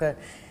rowdy, ఒక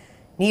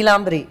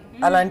నీలాంబరి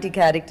అలాంటి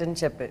character అని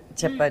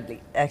చెప్పాలి.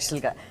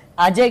 యాక్చువల్గా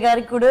అజయ్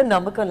గారికి కూడా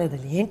నమ్మకం లేదు,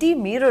 ఏంటి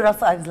మీరు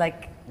rough. I was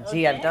like G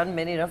I've done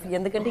many rough,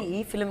 ఎందుకంటే ఈ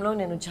ఫిల్మ్లో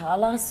నేను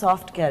చాలా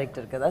సాఫ్ట్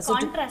క్యారెక్టర్ కదా. So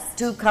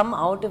to come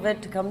out of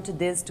it, to come to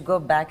this, to go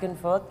back and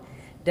fourth,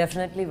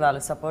 definitely వాళ్ళ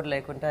సపోర్ట్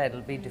లేకుండా it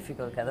will be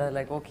difficult kada,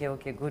 like okay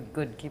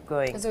good keep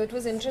going. So it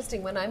was interesting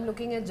when I'm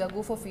looking at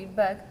Jagu for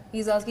feedback,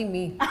 he's asking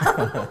me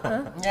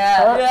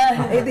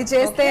ఇది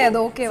చేస్తే అది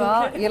okay va,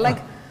 you're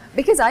like,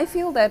 because I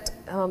feel that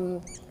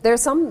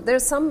there's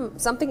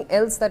something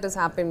else that has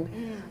happened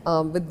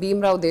with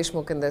Bhimrao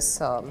Deshmukh in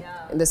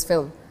this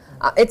film.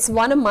 It's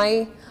one of my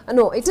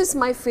it is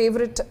my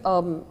favorite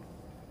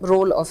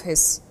role of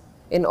his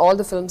in all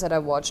the films that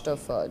I've watched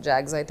of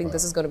Jags. I think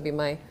this is going to be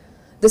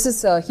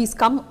he's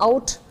come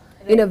out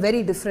in a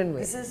very different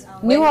way. This is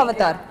new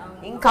avatar,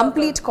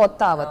 complete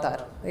kotta avatar.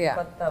 Yeah,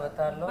 kotta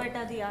avatar lo, but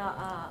adi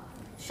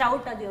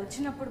shout adi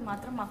vachinappudu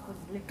matram maaku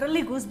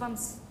literally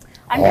goosebumps.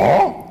 And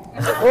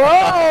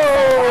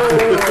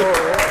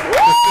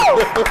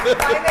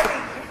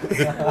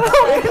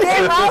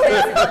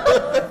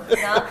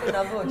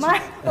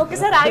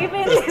ఒకసారి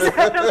ఆగిపోయింది.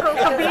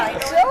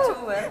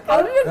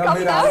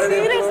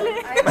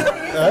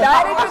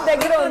 Director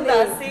దగ్గర ఉంది,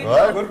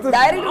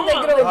 director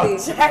దగ్గర ఉంది.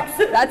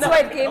 That's why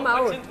it came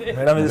out.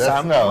 Madam ఇది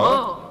Sam నా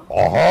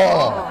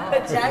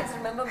but Jax,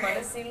 remember మన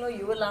scene లో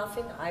you were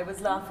laughing, I was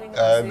laughing.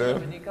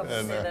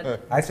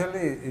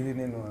 Actually ఇది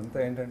నేను అంతా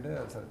ఏంటంటే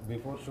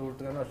బిఫోర్ షూట్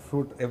కానీ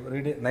షూట్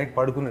ఎవ్రీడే నైట్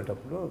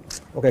పడుకునేటప్పుడు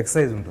ఒక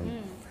ఎక్సర్సైజ్ ఉంటుంది.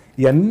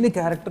 ఈ అన్ని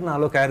క్యారెక్టర్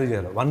నాలో క్యారీ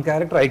చేయాలి. One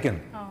character I can,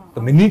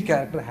 many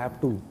character have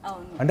to,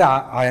 అంటే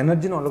ఆ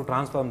ఎనర్జీని వాళ్ళకి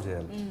ట్రాన్స్ఫార్మ్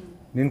చేయాలి.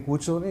 నేను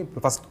కూర్చొని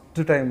ఫస్ట్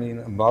టైం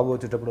బాబు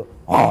వచ్చేటప్పుడు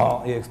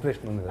ఈ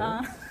ఎక్స్ప్రెషన్ ఉంది కదా,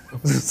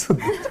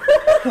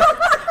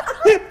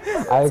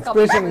 ఆ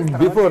ఎక్స్ప్రెషన్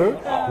బిఫోర్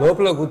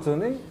లోపల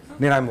కూర్చొని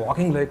నేను ఐఎమ్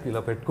వాకింగ్ లైక్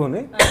ఇలా పెట్టుకొని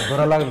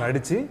దొరలాగా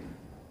నడిచి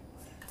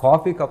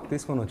కాఫీ కప్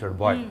తీసుకొని వచ్చాడు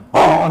bye.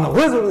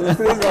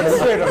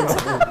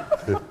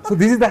 So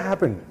this is the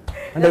happened.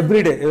 And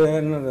every day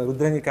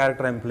Rudrangi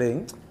character I'm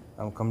playing,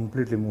 I'm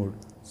completely mood.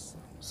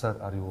 Sir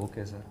are you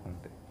okay sir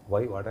అంటే,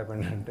 వై వాట్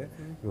హ్యాపెండ్ అంటే,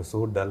 you so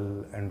dull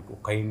and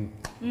kind.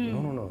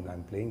 No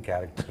I'm playing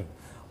character.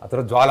 ఆ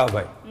తర్వాత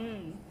జ్వాలాబాయ్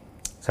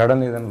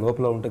sudden ఏదైనా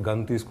లోపల ఉంటే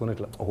gun తీసుకొని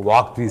ఇట్లా ఒక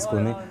వాక్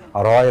తీసుకొని ఆ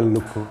రాయల్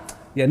లుక్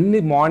ఇవన్నీ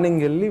మార్నింగ్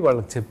వెళ్ళి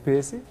వాళ్ళకి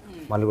చెప్పేసి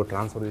మళ్ళీ ఒక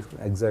ట్రాన్స్ఫర్ తీసుకుని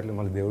ఎగ్జాక్ట్లీ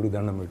మళ్ళీ దేవుడికి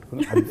దండం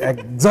పెట్టుకుని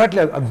ఎగ్జాక్ట్లీ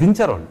అది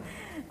దించారు వాళ్ళు.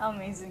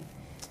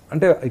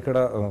 అంటే ఇక్కడ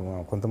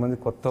కొంతమంది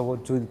కొత్త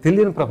అవ్వచ్చు, ఇది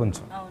తెలియని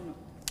ప్రపంచం.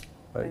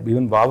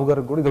 ఈవెన్ బాబు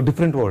గారికి కూడా ఇది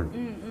డిఫరెంట్ వరల్డ్.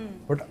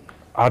 బట్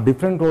ఆ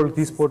డిఫరెంట్ వరల్డ్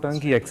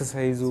తీసుకోవడానికి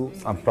ఎక్సర్సైజు,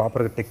 ఆ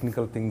ప్రాపర్గా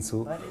టెక్నికల్ థింగ్స్,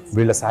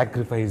 వీళ్ళ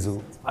సాక్రిఫైజు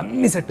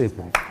అన్నీ సెట్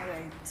అయిపోయింది.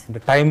 అంటే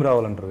టైం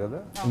రావాలంటారు కదా,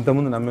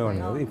 ఇంతకుముందు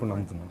నమ్మేవాడిని కదా, ఇప్పుడు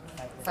నమ్ముతున్నాను.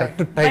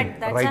 Correct time,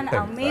 right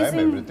time,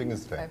 everything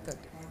is right.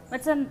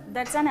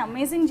 That's an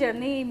amazing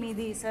journey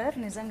మీది సార్.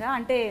 నిజంగా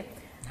అంటే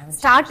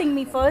స్టార్టింగ్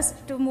మీ ఫస్ట్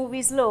 2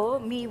 మూవీస్లో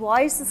మీ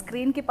వాయిస్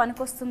స్క్రీన్కి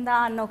పనికొస్తుందా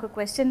అన్న ఒక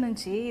క్వశ్చన్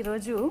నుంచి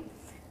ఈరోజు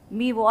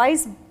మీ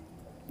వాయిస్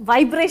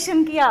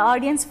వైబ్రేషన్కి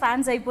ఆడియన్స్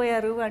ఫ్యాన్స్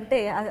అయిపోయారు అంటే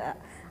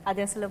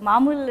అది అసలు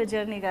మామూలు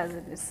జర్నీ కాదు.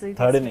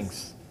 Third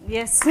innings.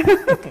 ఎస్,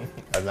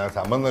 అది నాకు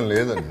సంబంధం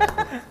లేదండి,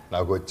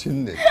 నాకు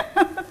వచ్చింది.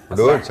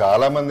 ఇప్పుడు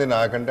చాలామంది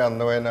నాకంటే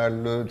అందమైన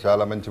వాళ్ళు,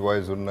 చాలా మంచి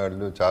వాయిస్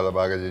ఉన్నవాళ్ళు, చాలా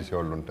బాగా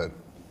చేసేవాళ్ళు ఉంటారు.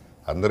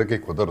 అందరికీ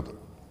కుదరదు,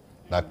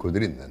 నాకు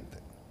కుదిరింది అంతే.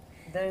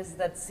 There is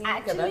that scene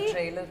kada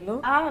trailer lo,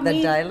 that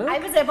dialogue. I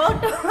was about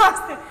to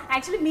ask.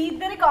 Actually మీ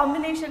ఇద్దరి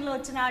కాంబినేషన్ లో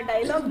వచ్చిన ఆ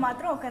డైలాగ్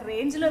మాత్రం ఒక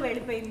రేంజ్ లో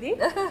వెళ్ళిపోయింది.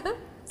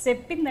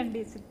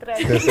 చెప్పిందండి చిత్ర.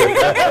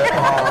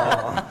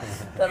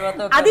 తర్వాత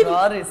ఒక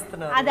రార్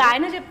ఇస్తున్నారు, అది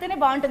ఆయన చెప్తేనే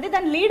బాగుంటుంది.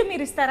 దాని లీడ్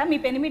మీరు ఇస్తారా, మీ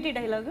పెనిమిటి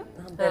డైలాగ్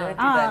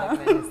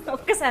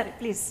ఒక్కసారి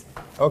ప్లీజ్?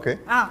 ఓకే.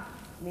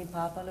 మీ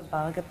పాపలు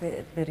బాగా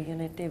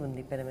పెరిగినట్టే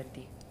ఉంది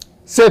పెరమెట్టి.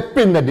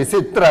 చెప్పిందండి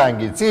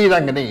చిత్రాంగి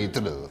శ్రీరంగని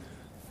ఇతడు.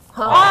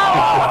 ఆ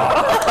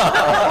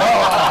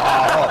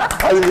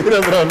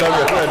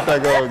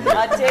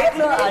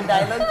టేక్లో ఆ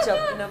డైలాగ్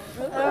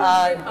చెప్పినప్పుడు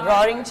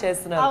రారింగ్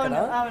చేస్తున్నారు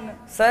కదా,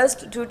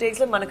 ఫస్ట్ 2 takes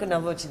లో మనకు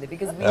నవ్వు వచ్చింది.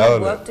 Because we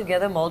work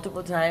together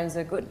multiple times.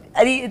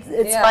 అది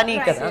ఇట్స్ ఫనీ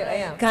కదా.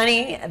 కానీ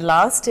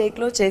లాస్ట్ టేక్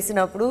లో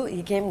చేసినప్పుడు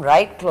he came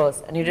right close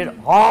and he did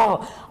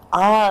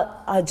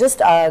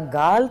just ఆ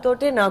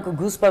గాల్తోటే నాకు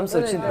గూస్ బంప్స్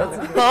వచ్చింది.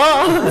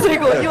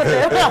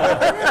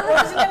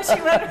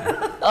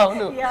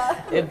 అవును,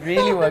 it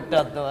really worked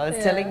out though. I was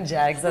telling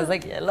Jacks, I was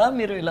like ఎలా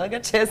మీరు ఇలాగా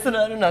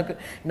చేస్తున్నారు, నాకు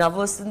నవ్వు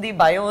వస్తుంది,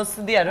 భయం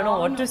వస్తుంది, I don't know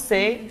what to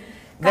say.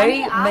 Very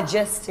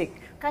Majestic.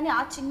 కానీ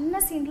ఆ చిన్న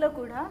సీన్లో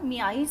కూడా మీ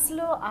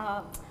ఐస్లో ఆ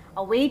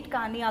వెయిట్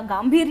కానీ ఆ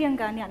గాంభీర్యం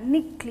కానీ అన్ని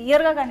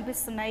క్లియర్గా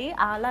కనిపిస్తున్నాయి.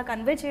 అలా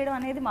కన్వే చేయడం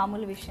అనేది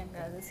మామూలు విషయం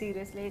కాదు.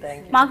 సీరియస్లీ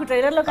మాకు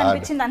ట్రైలర్లో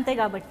కనిపించింది అంతే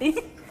కాబట్టి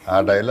ఆ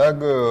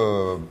డైలాగ్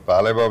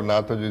బాలయ్య బాబు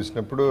నాతో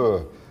చూసినప్పుడు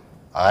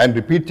ఆయన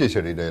రిపీట్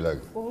చేశాడు ఈ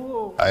డైలాగ్.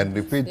 ఆయన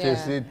రిపీట్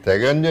చేసి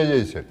తెగ ఎంజాయ్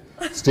చేశాడు.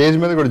 స్టేజ్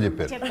మీద కూడా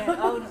చెప్పారు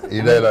ఈ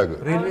డైలాగ్.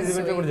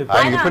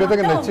 ఆయనకి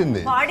విపరీతంగా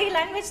నచ్చింది. బాడీ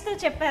లాంగ్వేజ్ తో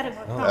చెప్పారు.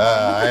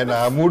 ఆయన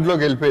ఆ మూడ్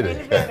లోకి వెళ్ళిపోయాడు.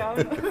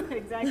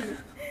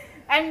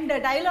 అండ్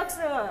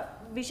డైలాగ్స్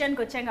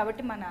విషయానికి వచ్చాం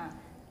కాబట్టి మన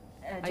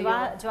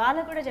జ్వాల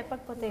కూడా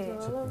చెప్పకపోతే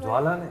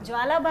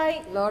జ్వాలాబాయ్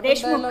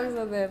Deshmukh.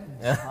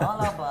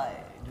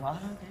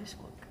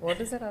 What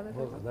is that other?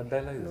 That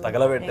dialogue is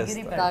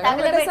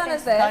తగలబెట్టేసాను.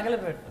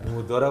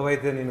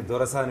 దొరవైతే నేను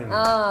దొరసాని.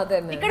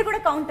 అదేనే. ఇక్కడ కూడా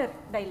కౌంటర్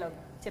డైలాగ్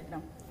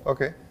చెప్దాం.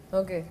 Okay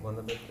okay.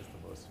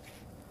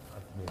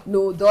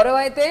 నువ్వు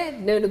దొరవైతే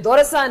నేను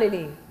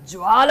దొరసానిని,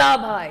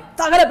 జ్వాలాబాయ్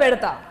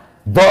తగలబెడతా.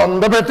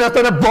 బొంద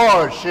పెట్టేస్తానే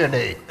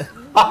బాషడి.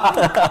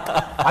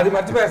 అది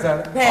మర్చిపోయా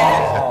sir.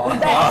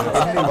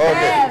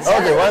 Okay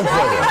okay once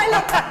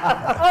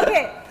okay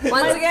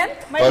Once again.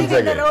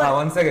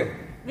 Once again.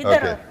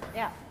 Okay.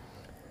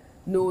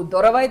 నువ్వు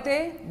దొరవైతే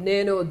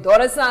నేను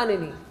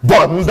దొరసానిని.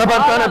 బొంద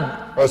పెడతానే.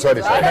 ఓ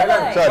సారీ సారీ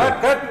సారీ.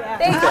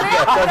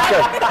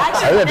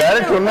 అదే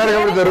డైరెక్ట్ ఉన్నారు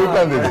కాబట్టి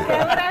జరుగుతుంది ఇది.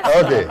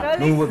 ఓకే.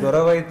 నువ్వు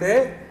దొరవైతే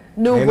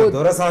నువ్వు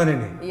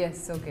దొరసానిని.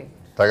 yes okay.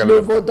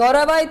 నువ్వు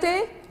దొరవైతే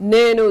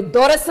నేను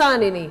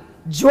దొరసానిని,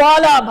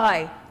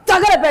 జ్వాలాబాయ్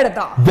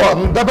తగలబెడతా.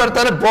 బొంద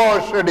పెడతానే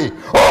బాషడి.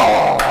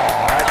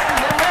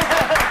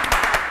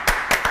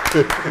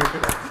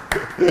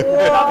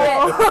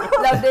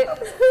 Loved it.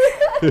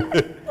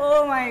 Oh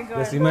my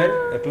god.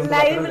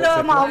 Live లో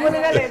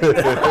మామూలుగా లేదు.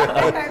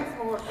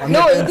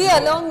 No, ఇది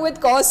along with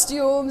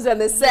costumes and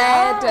the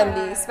set and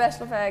the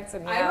special effects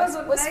and I was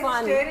was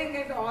fun. staring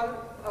at all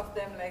of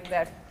them like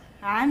that.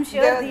 I'm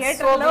sure They're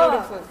theater so లో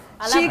beautiful.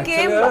 She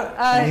came.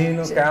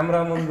 నేను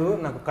camera ముందు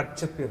నాకు cut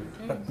చెప్పారు.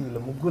 వీళ్ళ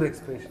ముగ్గురు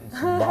expressions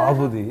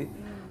బాబుది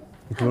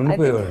ఇట్లా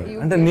ఉండిపోయేవాడు.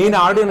 అంటే నేను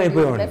ఆడియన్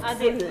అయిపోయేవాడు.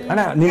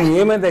 అంటే నేను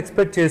ఏమైతే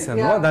ఎక్స్పెక్ట్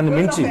చేశానో దాన్ని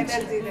మించి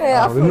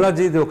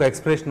విమలాజీది ఒక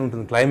ఎక్స్ప్రెషన్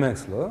ఉంటుంది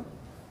క్లైమాక్స్ లో.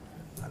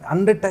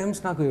 100 times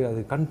నాకు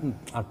అది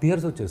ఆ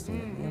టీయర్స్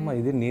వచ్చేస్తుంది. ఏమో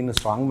ఇది నేను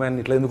స్ట్రాంగ్ మ్యాన్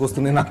ఇట్లా ఎందుకు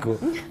వస్తుంది నాకు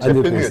అని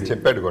చెప్పేసి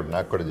చెప్పాడు కూడా,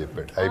 నాకు కూడా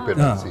చెప్పాడు. అయిపోయిన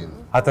సీన్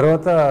ఆ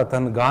తర్వాత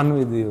తను గాను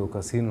ఇది ఒక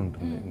సీన్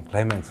ఉంటుంది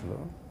క్లైమాక్స్ లో.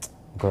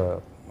 ఒక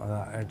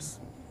ఇట్స్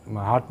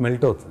మై హార్ట్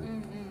మెల్ట్ అవుతుంది.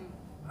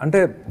 అంటే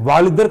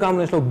వాళ్ళిద్దరు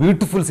కాంబినేషన్ లో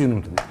బ్యూటిఫుల్ సీన్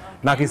ఉంటుంది.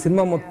 నాకు ఈ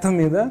సినిమా మొత్తం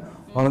మీద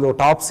మనది ఒక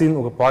టాప్ సీన్,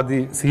 ఒక 10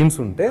 సీన్స్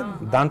ఉంటే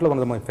దాంట్లో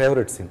మనది my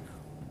favourite scene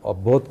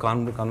both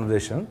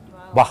conversation.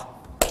 బా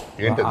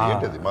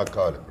ఏంటది మాకు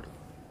కావాలి ఇప్పుడు.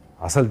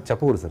 అసలు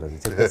చెప్పకూడదు సార్, అది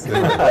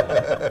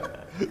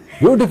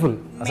బ్యూటిఫుల్.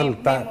 అసలు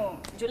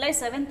జూలై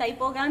 7th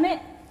అయిపోగానే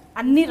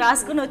అన్ని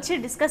రాసుకుని వచ్చి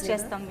డిస్కస్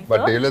చేస్తాం.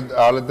 బట్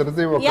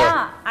వాళ్ళిద్దరిది ఒక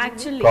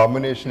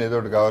కాంబినేషన్ ఏదో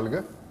ఒకటి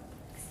కావాలిగా.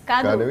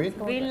 కాదు,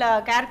 వీళ్ళ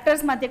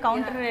క్యారెక్టర్స్ మధ్య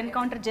కౌంటర్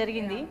ఎన్కౌంటర్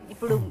జరిగింది.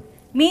 ఇప్పుడు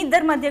మీ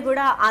ఇద్దరి మధ్య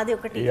కూడా అది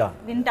ఒకటి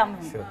వింటాం.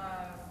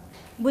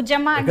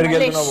 బుజ్జమ్మ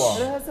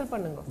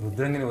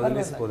రుద్రంగిని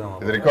వదిలేసి పోదామా?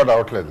 ఇది రికార్డ్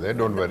అవట్లేదు,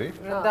 డోంట్ వరీ.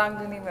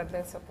 రుద్రాంగిని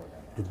వదిలేసి పోదామా?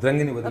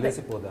 రుద్రంగిని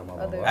వదిలేసి పోదామా?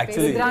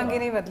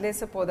 రుద్రాంగిని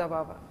వదిలేసి పోదా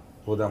బాబా.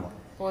 పోదామా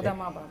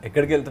పోదామా బాబా.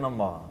 ఎక్కడికి వెళ్తున్నాం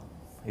బా?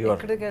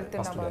 ఎక్కడికి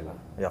వెళ్తున్నాం బాబా?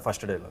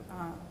 First dialogue.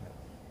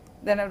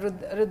 దెన్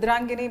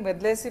రుద్రాంగిని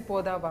వదిలేసి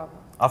పోదా బాబా.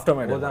 ఆఫ్టర్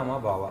మై పోదామా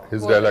బావా.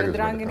 హిస్ డైలాగ్ ఇస్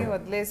రుద్రాంగిని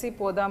వదిలేసి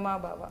పోదామా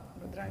బాబా.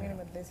 రుద్రాంగిని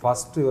వదిలేసి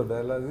ఫస్ట్ యువర్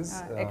డైలాగ్ ఇస్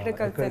ఎక్కడికి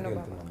వెళ్తున్నాం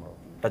బాబా.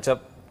 Touch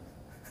up.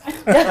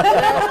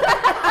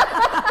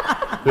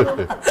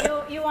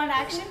 You want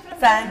action from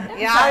fan?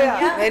 Yeah,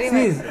 very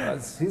much.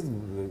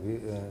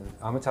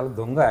 ఆమె చాలా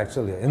దొంగ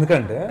యాక్చువల్గా.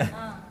 ఎందుకంటే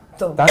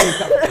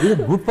ఇది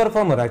good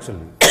performer,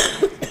 actually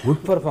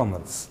good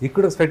performer.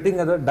 ఇక్కడ స్పెట్టింగ్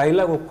కదా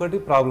డైలాగ్ ఒక్కటి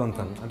ప్రాబ్లం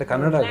తను, అంటే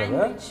కన్నడ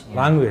కదా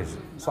లాంగ్వేజ్,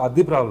 సో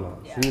అది problem.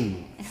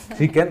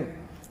 She can.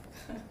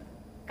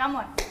 Come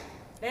on.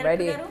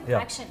 Ready.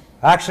 Action.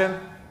 Action.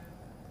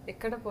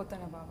 ఎక్కడ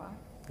పోతానా బాబా?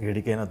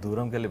 ఏడికైనా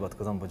దూరంకి వెళ్ళి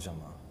బతుకుదాం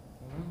బుజ్జమ్మ.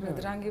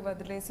 రుద్రాంగి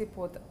వదిలేసి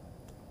పోతా.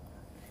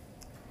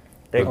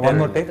 One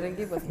more take.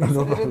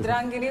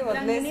 రుద్రాంగిని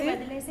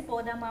వదిలేసి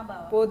పోదామా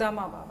బావా.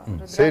 పోదామా బాబా.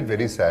 Say it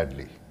very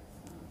sadly.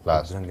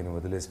 Last. రుద్రంగిని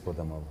వదిలేసి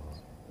పోదామా బావా.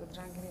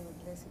 రుద్రాంగిని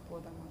వదిలేసి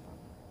పోదామా బాబా.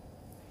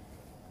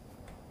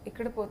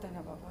 ఎక్కడ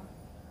పోతానా బాబా?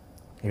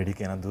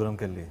 ఏడికైనా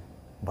దూరంకి వెళ్ళి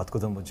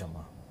బతుకుదాం బుజ్జమ్మ.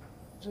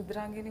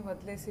 రుద్రాంగిని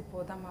వదిలేసి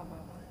పోదామా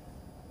బాబా.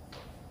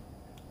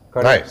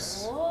 Nice.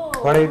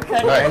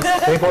 Nice.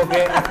 Take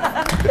okay.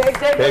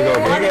 Take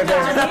okay.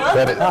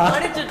 సరే.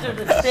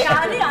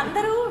 కానీ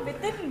అందరూ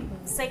విత్ ఇన్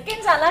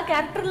సెకండ్స్ అలా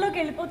క్యారెక్టర్ లోకి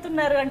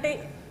వెళ్ళిపోతున్నారు. అంటే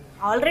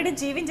ఆల్రెడీ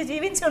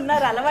జీవించి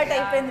ఉన్నారు, అలవాటు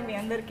అయిపోయింది మీ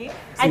అందరికి.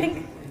 ఐ థింక్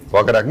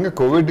ఒక రకంగా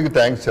కోవిడ్ కి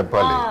థ్యాంక్స్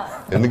చెప్పాలి.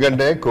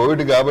 ఎందుకంటే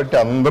కోవిడ్ కాబట్టి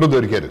అందరూ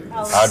దొరికారు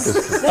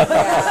ఆర్టిస్ట్.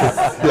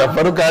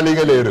 ఎవరు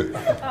ఖాళీగా లేరు.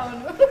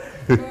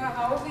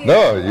 No,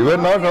 you were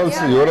not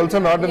also. You were also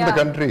not in the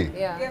country.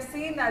 You have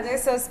seen Ajay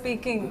sir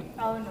speaking.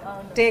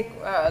 Take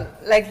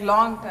like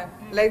long time.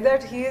 Like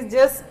that, he is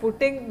just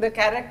putting the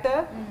character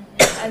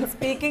and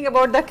speaking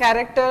about the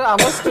character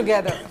hours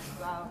together.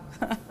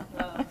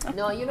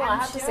 No, you know, I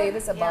have to say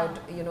this about,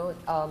 you know,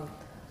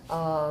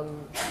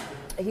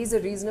 he's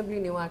a reasonably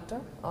new actor,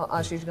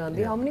 Ashish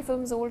Gandhi. How many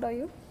films old are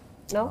you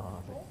now?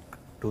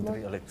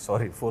 2-3 like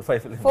sorry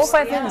 4-5 films.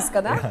 4-5 films,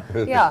 kada?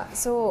 Yeah.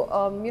 So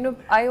you know,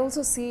 I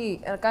also see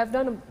I've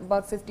done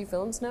about 50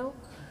 films now,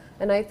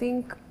 and I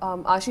think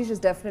Ashish is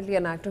definitely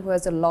an actor who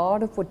has a lot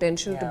of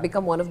potential to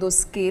become one of those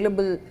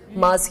scalable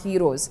mass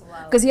heroes,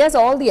 because he has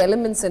all the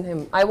elements in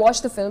him. I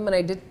watched the film and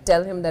I did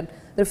tell him that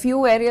there are few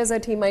areas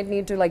that he might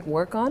need to like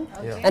work on,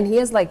 and he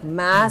has like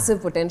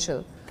massive potential.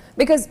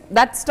 Because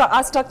ఆ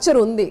structure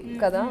ఉంది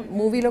కదా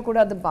మూవీలో కూడా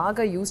అది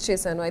బాగా use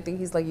చేశాను. I think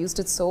he's like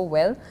used it so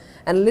well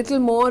and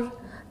little more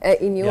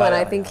in you and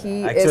I think he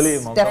actually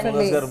is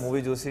definitely గారు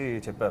movie చూసి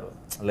చెప్పారు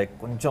లైక్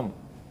కొంచెం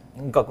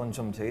ఇంకా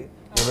కొంచెం చేయి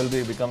you will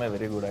be become a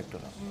very good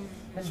actor.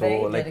 So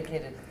like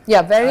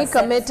yeah very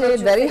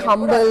committed very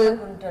humble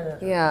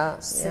yeah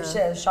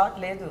short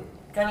లేదు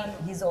కానీ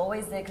he's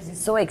always there because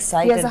he's so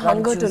excited. He has a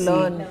hunger to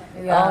learn.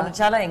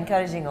 చాలా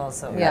encouraging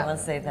also. I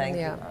must say thank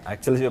you.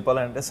 Actually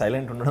చెప్పాలంటే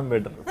silent ఉండడం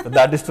better పెద్ద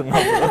artist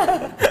ఉన్నప్పుడు.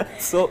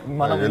 So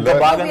మనం ఇంకా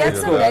బాగా we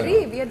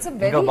had some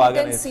very బాగా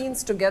intense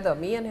scenes together,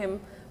 me and him.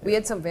 We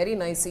had some very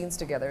nice scenes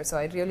together, so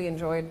I really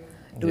enjoyed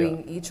doing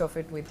each of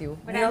it with you.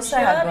 But I'm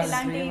sure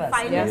ఇలాంటి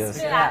finals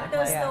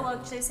actors తో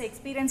work చేసే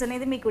experience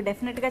అనేది మీకు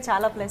definite గా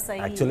చాలా plus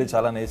అయ్యి actually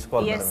చాలా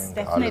నేర్చుకోవాలి yes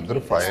మేడం.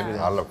 వాళ్ళిద్దరు definitely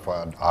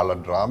వాళ్ళ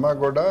డ్రామా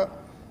కూడా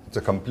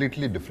it's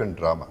completely different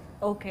drama.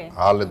 Okay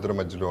వాళ్ళిద్దరి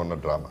మధ్యలో ఉన్న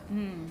డ్రామా.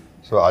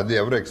 సో అది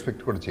ఎవరు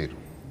ఎక్స్పెక్ట్ కూడా చేయరు.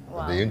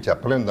 అది ఏం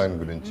చెప్పలేము దాని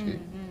గురించి.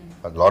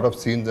 లాట్ ఆఫ్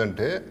సీన్స్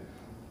అంటే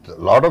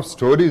lot of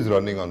stories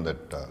running on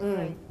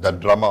that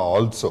drama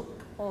also.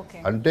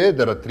 అంటే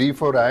there are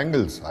 3-4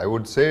 angles. I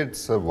would say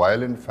it's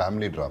violent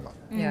family drama.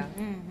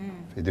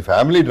 ఇది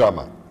ఫ్యామిలీ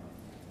డ్రామా.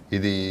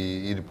 ఇది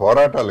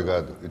పోరాటాలు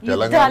కాదు.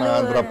 తెలంగాణ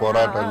ఆంధ్ర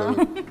పోరాటాలు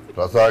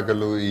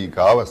రసాకలు ఈ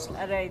కావస్లు.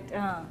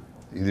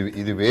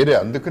 ఇది వేరే.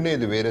 అందుకనే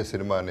ఇది వేరే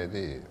సినిమా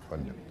అనేది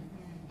కొంచెం.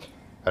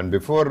 And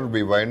before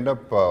we wind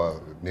up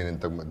నేను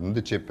ఇంతకు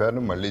ముందు చెప్పాను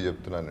మళ్ళీ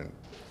చెప్తున్నానండి.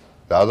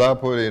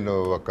 దాదాపు నేను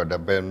ఒక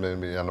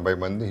 70-80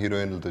 మంది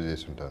హీరోయిన్లతో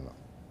చేసి ఉంటాను.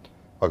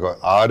 ఒక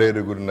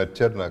 6-7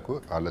 నచ్చారు నాకు.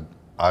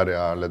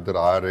 వాళ్ళిద్దరు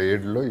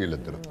 6-7లో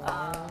వీళ్ళిద్దరు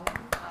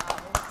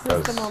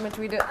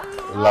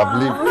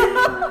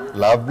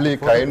lovely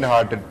kind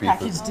hearted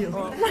people.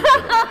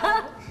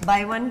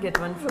 Buy one get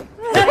one free.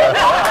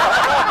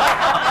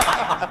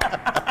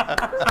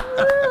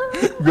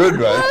 Good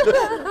one.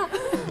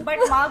 But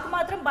మాకు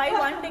మాత్రం buy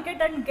one ticket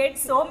and get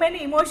so many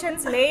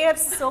emotions,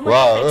 layers, so much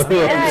Wow.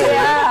 experience.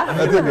 Yeah.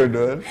 That's a good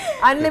one.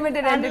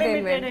 Unlimited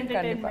entertainment.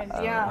 Entertainment.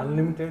 Yeah.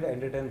 Unlimited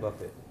entertain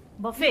buffet.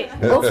 Buffet.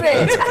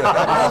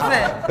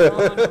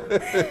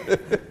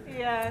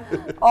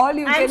 Yeah. All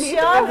you I'm can eat.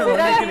 sure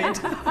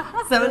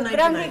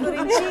Rudrangi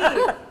గురించి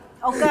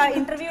ఒక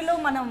ఇంటర్వ్యూలో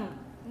మనం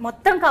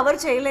మొత్తం cover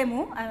చేయలేము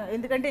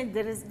ఎందుకంటే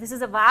this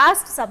is a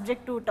vast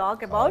subject to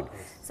talk about.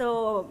 So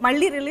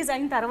మళ్ళీ release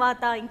అయిన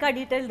తర్వాత ఇంకా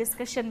డీటెయిల్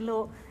డిస్కషన్లో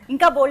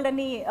ఇంకా బోల్డ్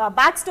అని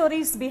back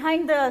stories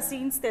behind the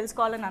scenes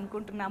తెలుసుకోవాలని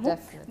అనుకుంటున్నాము.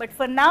 But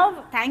for now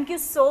thank you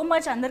so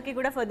much అందరికీ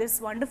కూడా for this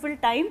wonderful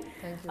time.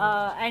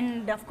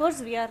 And of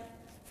course we are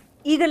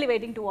eagerly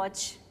waiting to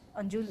watch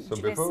on July 7th. So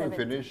before we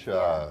finish,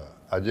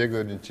 Ajay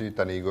గురించి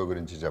తన ego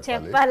గురించి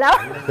చెప్పాలి. చెప్పాలా?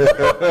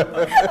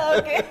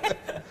 Okay.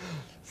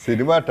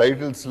 Cinema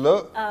titles లో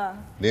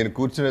నేను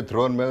కూర్చునే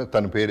థ్రోన్ మీద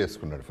తన పేరు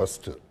వేసుకున్నాడు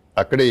ఫస్ట్.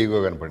 అక్కడే ఈగో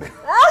కనపడి.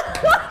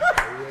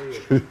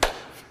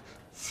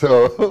 సో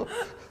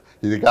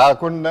ఇది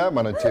కాకుండా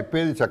మనం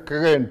చెప్పేది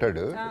చక్కగా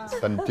వింటాడు.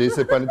 తను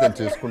చేసే పని తను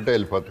చేసుకుంటూ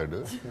వెళ్ళిపోతాడు.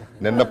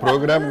 నిన్న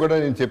ప్రోగ్రామ్ కూడా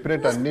నేను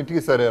చెప్పినట్టు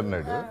అన్నిటికీ సరే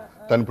అన్నాడు.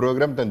 తన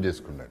ప్రోగ్రామ్ తను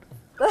చేసుకున్నాడు.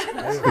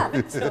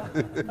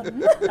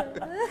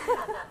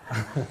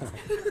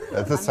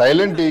 That's a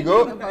silent ego.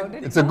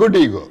 It's a good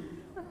ego.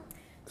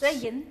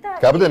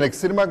 కాకపోతే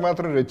నెక్స్ట్ సినిమాకి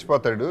మాత్రం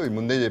రెచ్చిపోతాడు.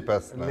 ముందే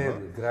చెప్పేస్తున్నాను.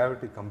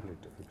 Gravity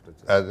complete.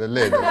 అది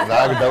లేదు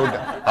నాకు డౌట్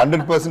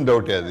 100%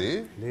 డౌటే అది.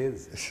 లేదు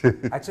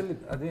యాక్చువల్లీ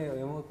అది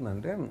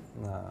ఏమవుతుందంటే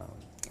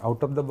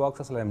అవుట్ ఆఫ్ ద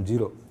బాక్స్ అసలు ఐఎమ్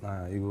జీరో.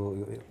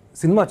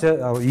 సినిమా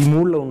ఈ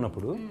మూడ్లో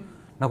ఉన్నప్పుడు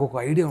నాకు ఒక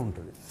ఐడియా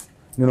ఉంటుంది.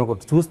 నేను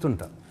ఒకటి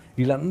చూస్తుంటా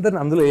వీళ్ళందరిని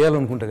అందులో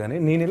వేయాలనుకుంటా కానీ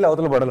నేను వెళ్ళి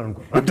అవతల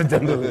పడాలనుకుంటా. అంటే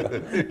జనరల్గా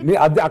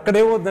అది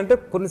అక్కడేమవుతుందంటే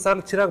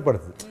కొన్నిసార్లు చిరాకు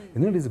పడుతుంది.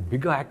 ఎందుకంటే ఈజ్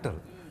బిగ్ యాక్టర్.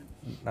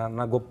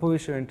 నా గొప్ప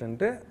విషయం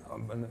ఏంటంటే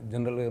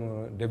జనరల్గా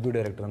డెబ్యూ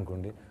డైరెక్టర్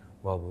అనుకోండి,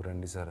 బాబు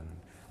రండి సార్ అని,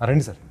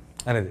 రండి సార్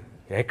అనేది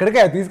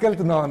ఎక్కడికే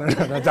తీసుకెళ్తున్నావు అని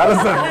చాలా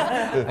సార్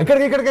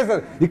ఇక్కడికే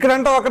సార్ ఇక్కడ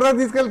అంటావు అక్కడ దాకా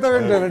తీసుకెళ్తావు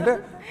ఏంటంటే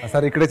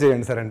సార్ ఇక్కడే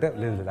చేయండి సార్ అంటే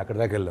లేదు లేదు అక్కడ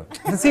దాకా వెళ్దాం.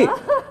 సి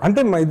అంటే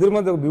మా ఇద్దరి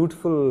మధ్య ఒక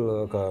బ్యూటిఫుల్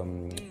ఒక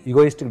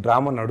ఈగోయిస్టిక్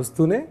డ్రామా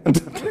నడుస్తూనే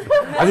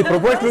అది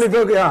professional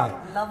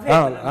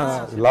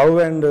love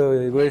and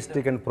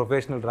egoistic and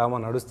professional drama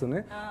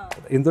నడుస్తూనే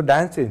ఇంతో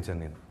డాన్స్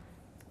చేయించాను నేను.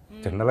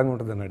 చిన్నలాగా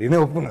ఉంటుంది అన్నాడు. ఈయన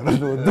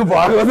ఒప్పుకున్నాడు వద్దు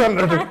బాగోదు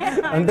అన్నాడు.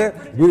 అంటే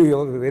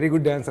వెరీ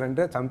గుడ్ డాన్సర్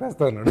అంటే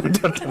చంపేస్తా అన్నాడు.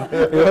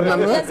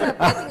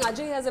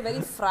 Ajay has a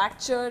very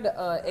fractured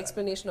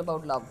explanation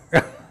about love.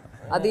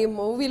 అదే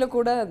మూవీలో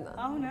కూడా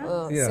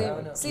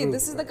see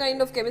this is the kind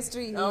of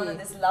chemistry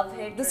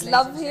this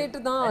love hate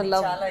da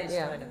love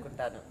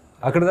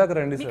అక్కడ దాకా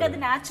రండి మీకు అది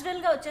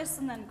నేచురల్ గా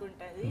వచ్చేస్తుంది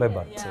అనుకుంటాది. By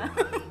by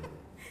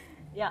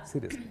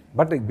serious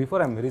but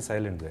before I'm very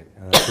silent guy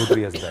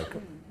 2-3 years back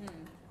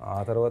ఆ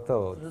తర్వాత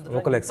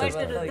local excise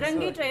but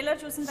Rudrangi trailer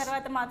చూసిన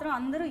తర్వాత మాత్రం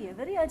అందరూ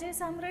ఎవరి అజయ్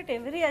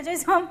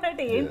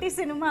సామ్రాట్ ఏంటి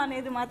సినిమా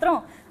అనేది మాత్రం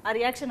ఆ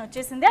రియాక్షన్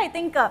వచ్చేసింది. ఐ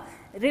థింక్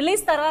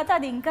రిలీజ్ తర్వాత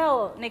అది ఇంకా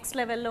నెక్స్ట్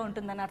లెవెల్లో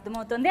ఉంటుందని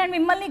అర్థమవుతుంది. అండ్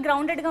మిమ్మల్ని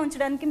గ్రౌండెడ్గా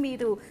ఉంచడానికి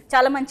మీరు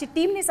చాలా మంచి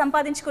టీంని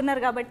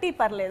సంపాదించుకున్నారు కాబట్టి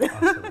పర్లేదు.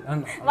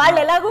 వాళ్ళు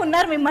ఎలాగో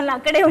ఉన్నారు మిమ్మల్ని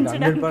అక్కడే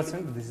ఉంచడానికి.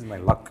 100% this is my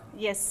luck.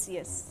 Yes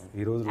yes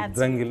ఈరోజు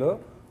రుద్రంగిలో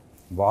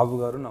బాబు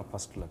గారు నా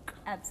ఫస్ట్ లక్,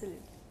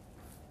 అబ్సల్యూట్.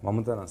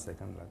 మమత నా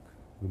second luck,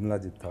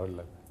 విమలాజీ third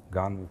luck,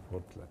 Ganvi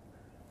fourth luck,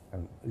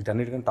 and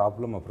వీటన్నిటికంటే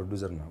టాప్లో మా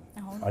ప్రొడ్యూసర్ నా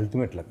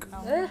అల్టిమేట్ లక్.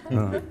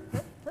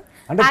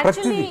 అంటే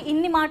యాక్చువల్లీ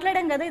ఇన్ని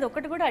మాట్లాడాం కదా, ఇది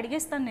ఒక్కటి కూడా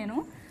అడిగేస్తాను నేను.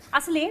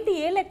 అసలు ఏంటి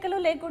ఏ లెక్కలు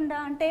లేకుండా,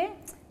 అంటే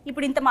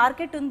ఇప్పుడు ఇంత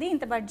మార్కెట్ ఉంది,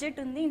 ఇంత బడ్జెట్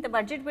ఉంది, ఇంత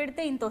బడ్జెట్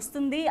పెడితే ఇంత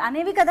వస్తుంది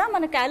అనేవి కదా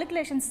మన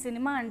క్యాలిక్యులేషన్స్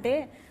సినిమా అంటే.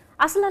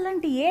 అసలు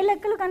అలాంటి ఏ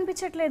లెక్కలు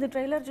కనిపించట్లేదు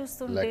ట్రైలర్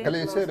చూస్తుంటే. లెక్కలు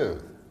వేసారు,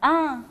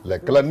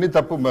 లెక్కలన్నీ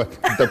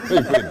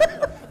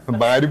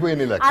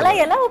మారిపోయినాయి లెక్కలు. అలా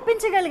ఎలా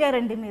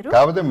ఒప్పించగలిగారండి మీరు?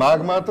 కాకపోతే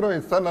మాకు మాత్రం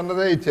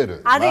ఇస్తానన్నదే ఇచ్చారు,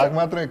 మాకు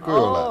మాత్రం ఎక్కువ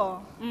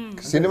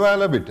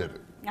సినిమాలో పెట్టారు.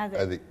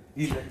 అది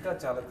ఈ లెక్క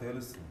చాలా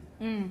తెలుస్తుంది.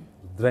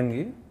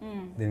 రుద్రంగి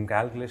దీని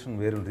క్యాలిక్యులేషన్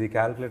వేరు, ఈ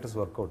క్యాలిక్యులేటర్స్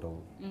వర్కౌట్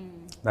అవ్వు,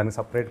 దానికి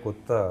సపరేట్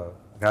కొత్త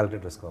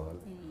క్యాలిక్యులేటర్స్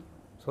కావాలి.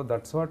 సో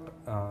దట్స్ వాట్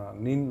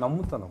నేను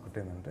నమ్ముతాను.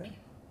 ఒకటేంటంటే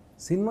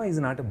cinema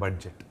is not a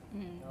budget,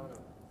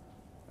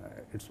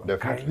 it's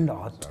kind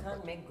art.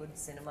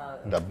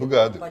 డబ్బు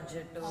కాదు,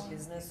 బడ్జెట్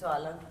బిజినెస్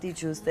అలాంటి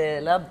చూస్తే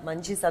ఎలా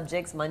మంచి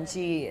సబ్జెక్ట్స్,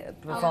 మంచి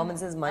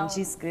పర్ఫార్మెన్సెస్,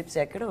 మంచి స్క్రిప్ట్స్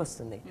ఎక్కడ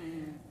వస్తుంది?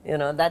 You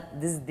know that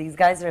these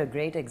guys are a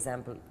great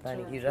example.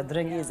 దానికి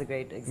Rudrangi is a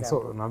great example. So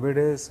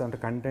nowadays అంటే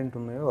కంటెంట్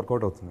ఉన్నాయో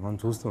వర్కౌట్ అవుతుంది, మనం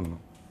చూస్తున్నాం.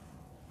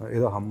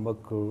 ఏదో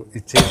హంబక్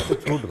ఇచ్చేస్తే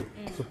చూడరు.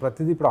 సో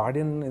ప్రతిదీ ఇప్పుడు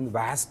ఆడియన్స్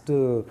వ్యాస్ట్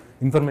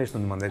ఇన్ఫర్మేషన్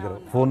ఉంది మన దగ్గర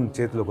ఫోన్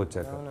చేతిలోకి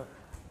వచ్చాక.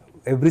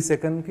 ఎవ్రీ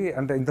సెకండ్కి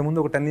అంటే ఇంతకుముందు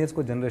ఒక 10 yearsకి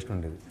ఒక జనరేషన్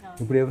ఉండేది,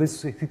 ఇప్పుడు ఎవ్రీ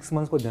 6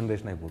 monthsకి ఒక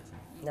జనరేషన్ అయిపోతుంది.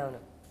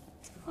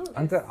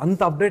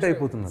 అంత అప్డేట్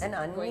అయిపోతున్నారు.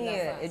 అన్ని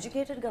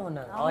ఎడ్యుకేటెడ్ గా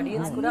ఉన్నారు,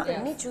 ఆడియన్స్ కూడా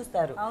అన్ని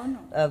చూస్తారు.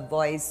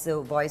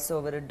 వాయిస్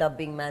ఓవర్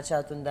డబ్బింగ్ మ్యాచ్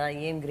అవుతుందా,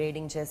 ఏం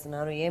గ్రేడింగ్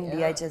చేస్తున్నారు, ఏం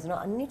డిఐ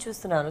చేస్తున్నారు, అన్ని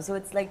చూస్తున్నారు. So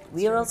it's like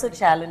we are also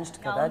challenged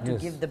కదా టు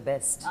గివ్ ద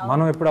బెస్ట్.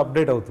 మనం ఎప్పుడు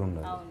అప్డేట్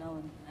అవుతుండాలి,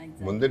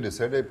 ముందే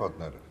డిసైడ్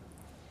అయిపోతున్నారు.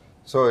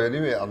 సో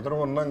ఎనీవే అందరం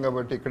ఉన్నాం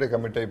కాబట్టి ఇక్కడే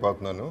కమిట్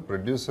అయిపోతున్నాను.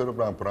 ప్రొడ్యూసర్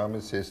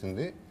ప్రామిస్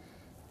చేసింది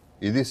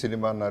ఇది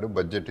సినిమా అన్నారు,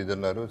 బడ్జెట్ ఇది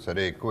అన్నారు,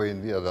 సరే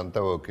ఎక్కువైంది, అదంతా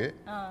ఓకే.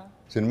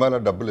 సినిమాలో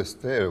డబ్బులు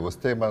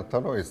వస్తే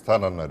మాత్రం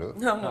ఇస్తానన్నారు.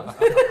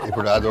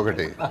 ఇప్పుడు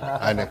అదొకటి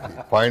ఆయన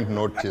పాయింట్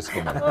నోట్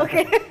చేసుకున్నాను.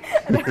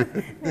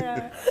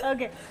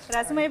 ఓకే,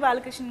 రసమయ్య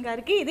బాలకృష్ణ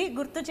గారికి ఇది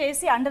గుర్తు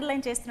చేసి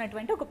అండర్లైన్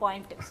చేస్తున్నటువంటి ఒక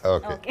పాయింట్.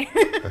 ఓకే,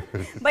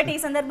 బట్ ఈ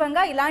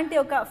సందర్భంగా ఇలాంటి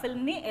ఒక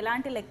ఫిల్మ్ని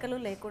ఎలాంటి లెక్కలు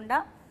లేకుండా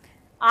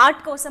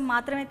ఆర్ట్ కోసం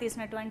మాత్రమే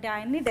తీసినటువంటి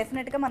ఆయన్ని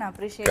డెఫినెట్గా మనం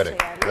అప్రిషియేట్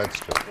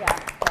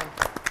చేయాలి.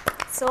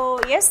 సో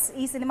ఎస్,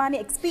 ఈ సినిమాని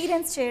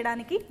ఎక్స్పీరియన్స్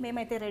చేయడానికి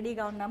మేమైతే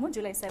రెడీగా ఉన్నాము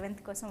July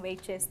 7th కోసం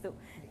వెయిట్ చేస్తూ.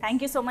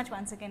 Thank you so much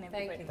once again.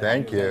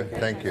 Thank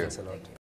you.